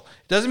the goal.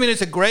 It doesn't mean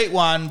it's a great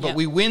one, but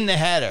we win the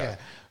header. Yeah.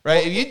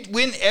 Right, if you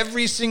win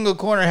every single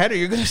corner header,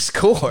 you're going to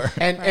score.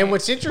 And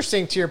what's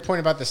interesting to your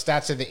point about the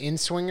stats of the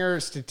in-swinger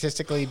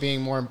statistically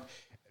being more,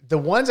 the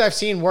ones I've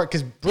seen work,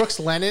 because Brooks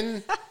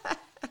Lennon,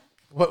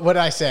 what did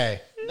I say?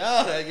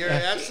 No, you're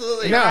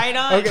absolutely right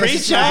on. Okay,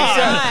 Preach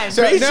on.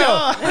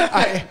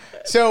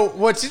 So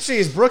what's interesting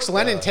is Brooks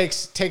Lennon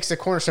takes the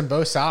corners from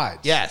both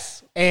sides.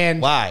 Yes.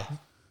 And why?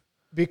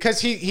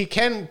 Because he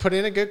can put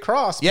in a good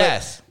cross.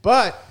 Yes.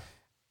 But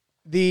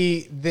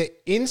the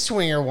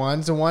in-swinger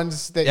ones, the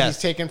ones that he's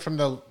taken from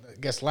the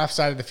left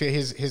side of the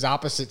field, his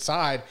opposite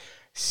side,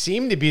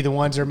 seem to be the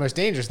ones that are most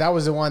dangerous. That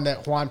was the one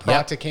that Juan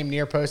Purata came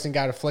near post and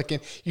got a flick in.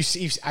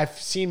 I've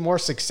seen more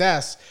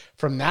success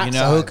from that. You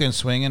know who can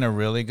swing in a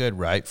really good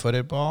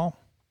right-footed ball?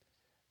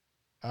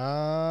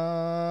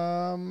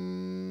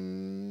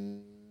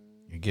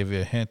 Give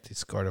you a hint. He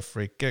scored a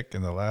free kick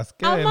in the last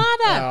game.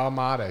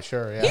 Almada,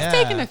 sure. Yeah. He's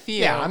taken a few.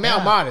 Yeah, I mean,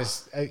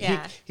 Almada's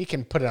he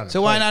can put it on.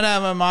 So why not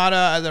have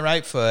Almada on the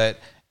right foot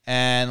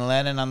and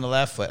Lennon on the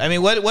left foot? I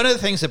mean, one of the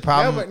things that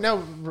problem.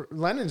 No,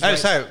 Lennon's right.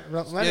 Sorry,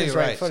 Lennon's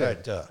right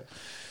footed.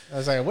 I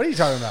was like, what are you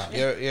talking about?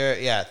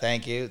 Yeah,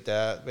 thank you.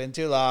 Been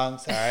too long.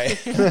 Sorry.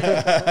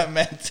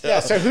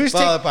 Mental. So who's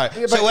fall apart.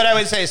 So what I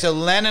would say, so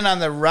Lennon on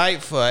the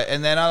right foot,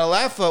 and then on the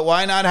left foot,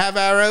 why not have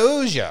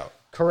Araujo?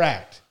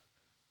 Correct.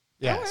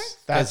 Yes.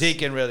 Because he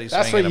can really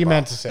swing. That's what you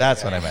meant to say.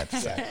 That's what I meant to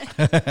say.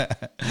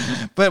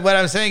 But what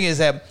I'm saying is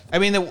that, I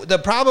mean, the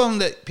problem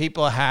that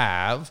people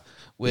have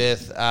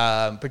with,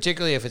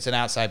 particularly if it's an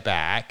outside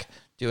back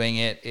doing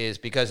it, is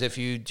because if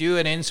you do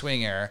an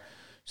in-swinger,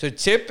 so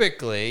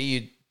typically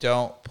you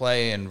don't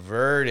play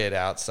inverted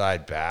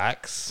outside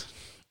backs.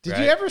 Did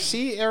you ever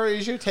see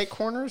Araujo take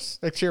corners?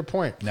 Like, to your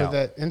point, for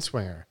the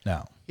in-swinger.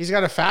 No. He's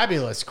got a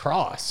fabulous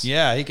cross.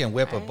 Yeah, he can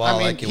whip a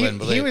ball like you wouldn't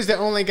believe. He was the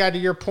only guy, to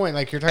your point,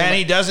 like you're talking about. And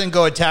he doesn't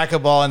go attack a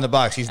ball in the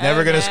box. He's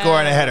never going to score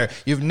in a header.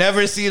 You've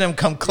never seen him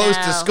come close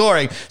to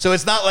scoring. So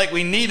it's not like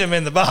we need him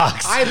in the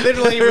box. I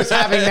literally was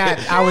having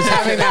that. I was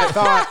having that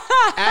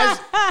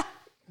thought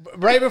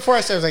right before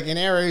I said, I was like, in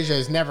Araujo,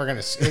 he's never going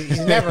to score.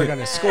 Never going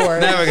to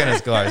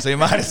score. So you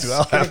might as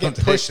well have him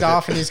get pushed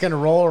off, and he's going to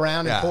roll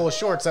around and pull his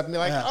shorts up and be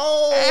like,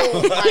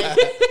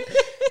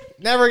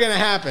 never going to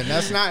happen.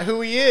 That's not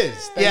who he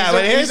is.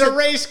 He's a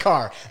race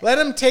car. Let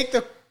him take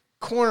the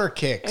corner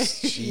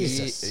kicks.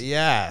 Jesus.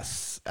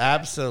 Yes,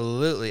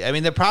 absolutely. I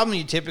mean, the problem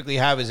you typically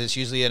have is it's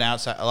usually a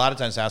lot of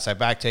times outside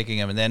back taking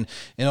him. And then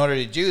in order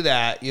to do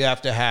that, you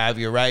have to have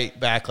your right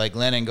back like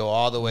Lennon go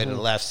all the way to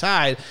the left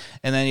side.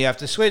 And then you have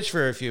to switch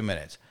for a few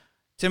minutes.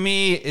 To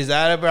me, is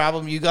that a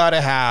problem? You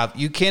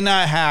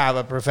cannot have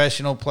a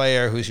professional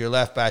player who's your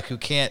left back who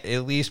can't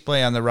at least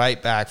play on the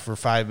right back for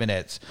 5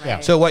 minutes.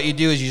 Yeah. So what you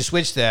do is you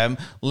switch them.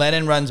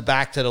 Lennon runs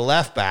back to the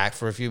left back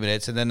for a few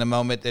minutes, and then the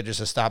moment there's just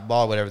a stop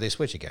ball, whatever, they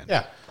switch again.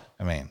 Yeah.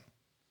 I mean,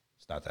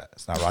 it's not that.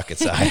 It's not rocket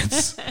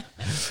science.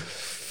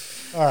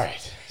 All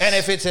right. And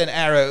if it's an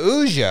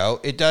Araujo,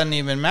 it doesn't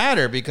even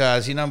matter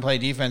because he doesn't play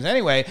defense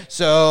anyway.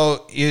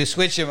 So you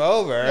switch him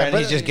over, and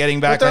he's just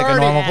getting back like a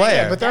normal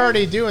player. Yeah, but they're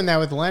already doing that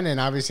with Lennon.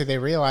 Obviously, they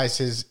realize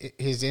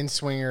his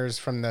in-swingers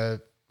from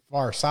the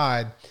far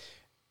side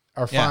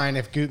are fine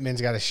if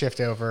Gutman's got to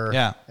shift over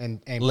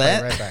and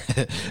play right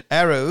back.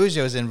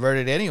 Araujo is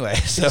inverted anyway,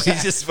 so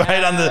he's just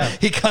right on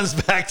he comes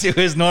back to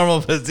his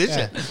normal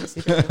position.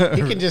 Yeah.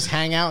 He can just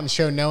hang out and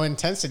show no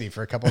intensity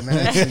for a couple of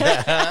minutes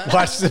and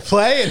watch the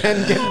play and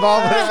then get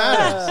involved when it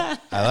matters.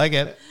 I like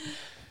it.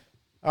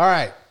 All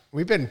right.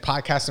 We've been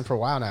podcasting for a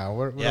while now.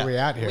 Where are we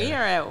at here? We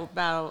are at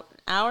about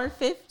hour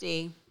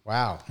 50.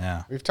 Wow.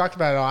 Yeah. We've talked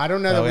about it all. I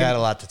don't know that we had a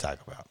lot to talk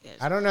about.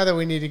 I don't know that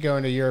we need to go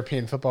into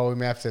European football. We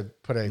may have to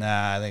put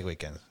I think we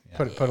can. Yeah.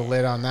 Put a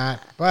lid on that.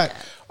 But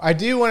I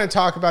do want to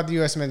talk about the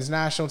U.S. men's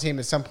national team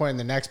at some point in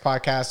the next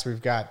podcast.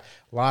 We've got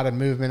a lot of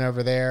movement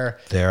over there.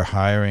 They're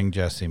hiring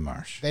Jesse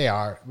Marsh. They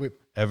are.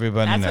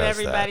 Everybody knows that. That's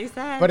what everybody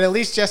said. But at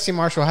least Jesse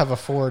Marsh will have a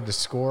forward to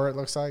score, it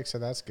looks like. So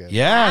that's good.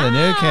 Yeah, the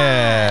new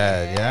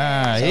kid.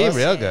 Yeah, so he's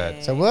real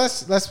good. So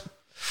let's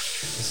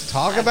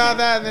talk about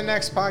that in the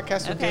next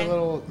podcast. We'll do a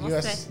little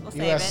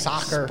U.S.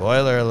 soccer.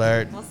 Spoiler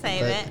alert. We'll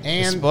save it.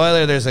 And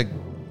spoiler, there's a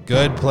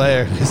good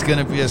player who's going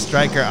to be a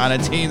striker on a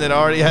team that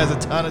already has a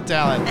ton of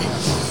talent.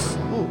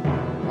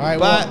 All right,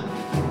 but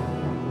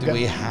do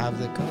we have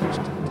the coach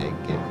to take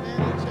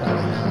advantage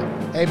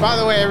of it? Hey, by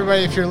the way,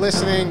 everybody, if you're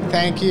listening,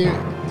 thank you.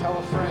 Tell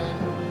a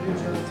friend. New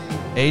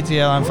jersey.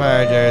 ATL on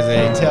fire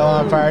jersey. ATL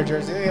on fire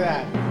jersey. Look at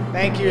that.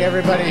 Thank you,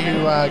 everybody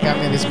who got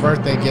me this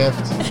birthday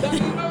gift.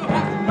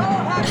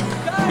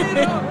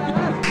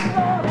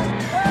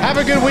 Have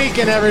a good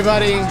weekend,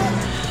 everybody.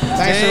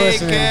 Thanks for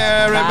listening. Take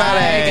care, everybody.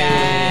 Bye,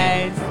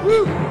 guys.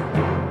 Woo.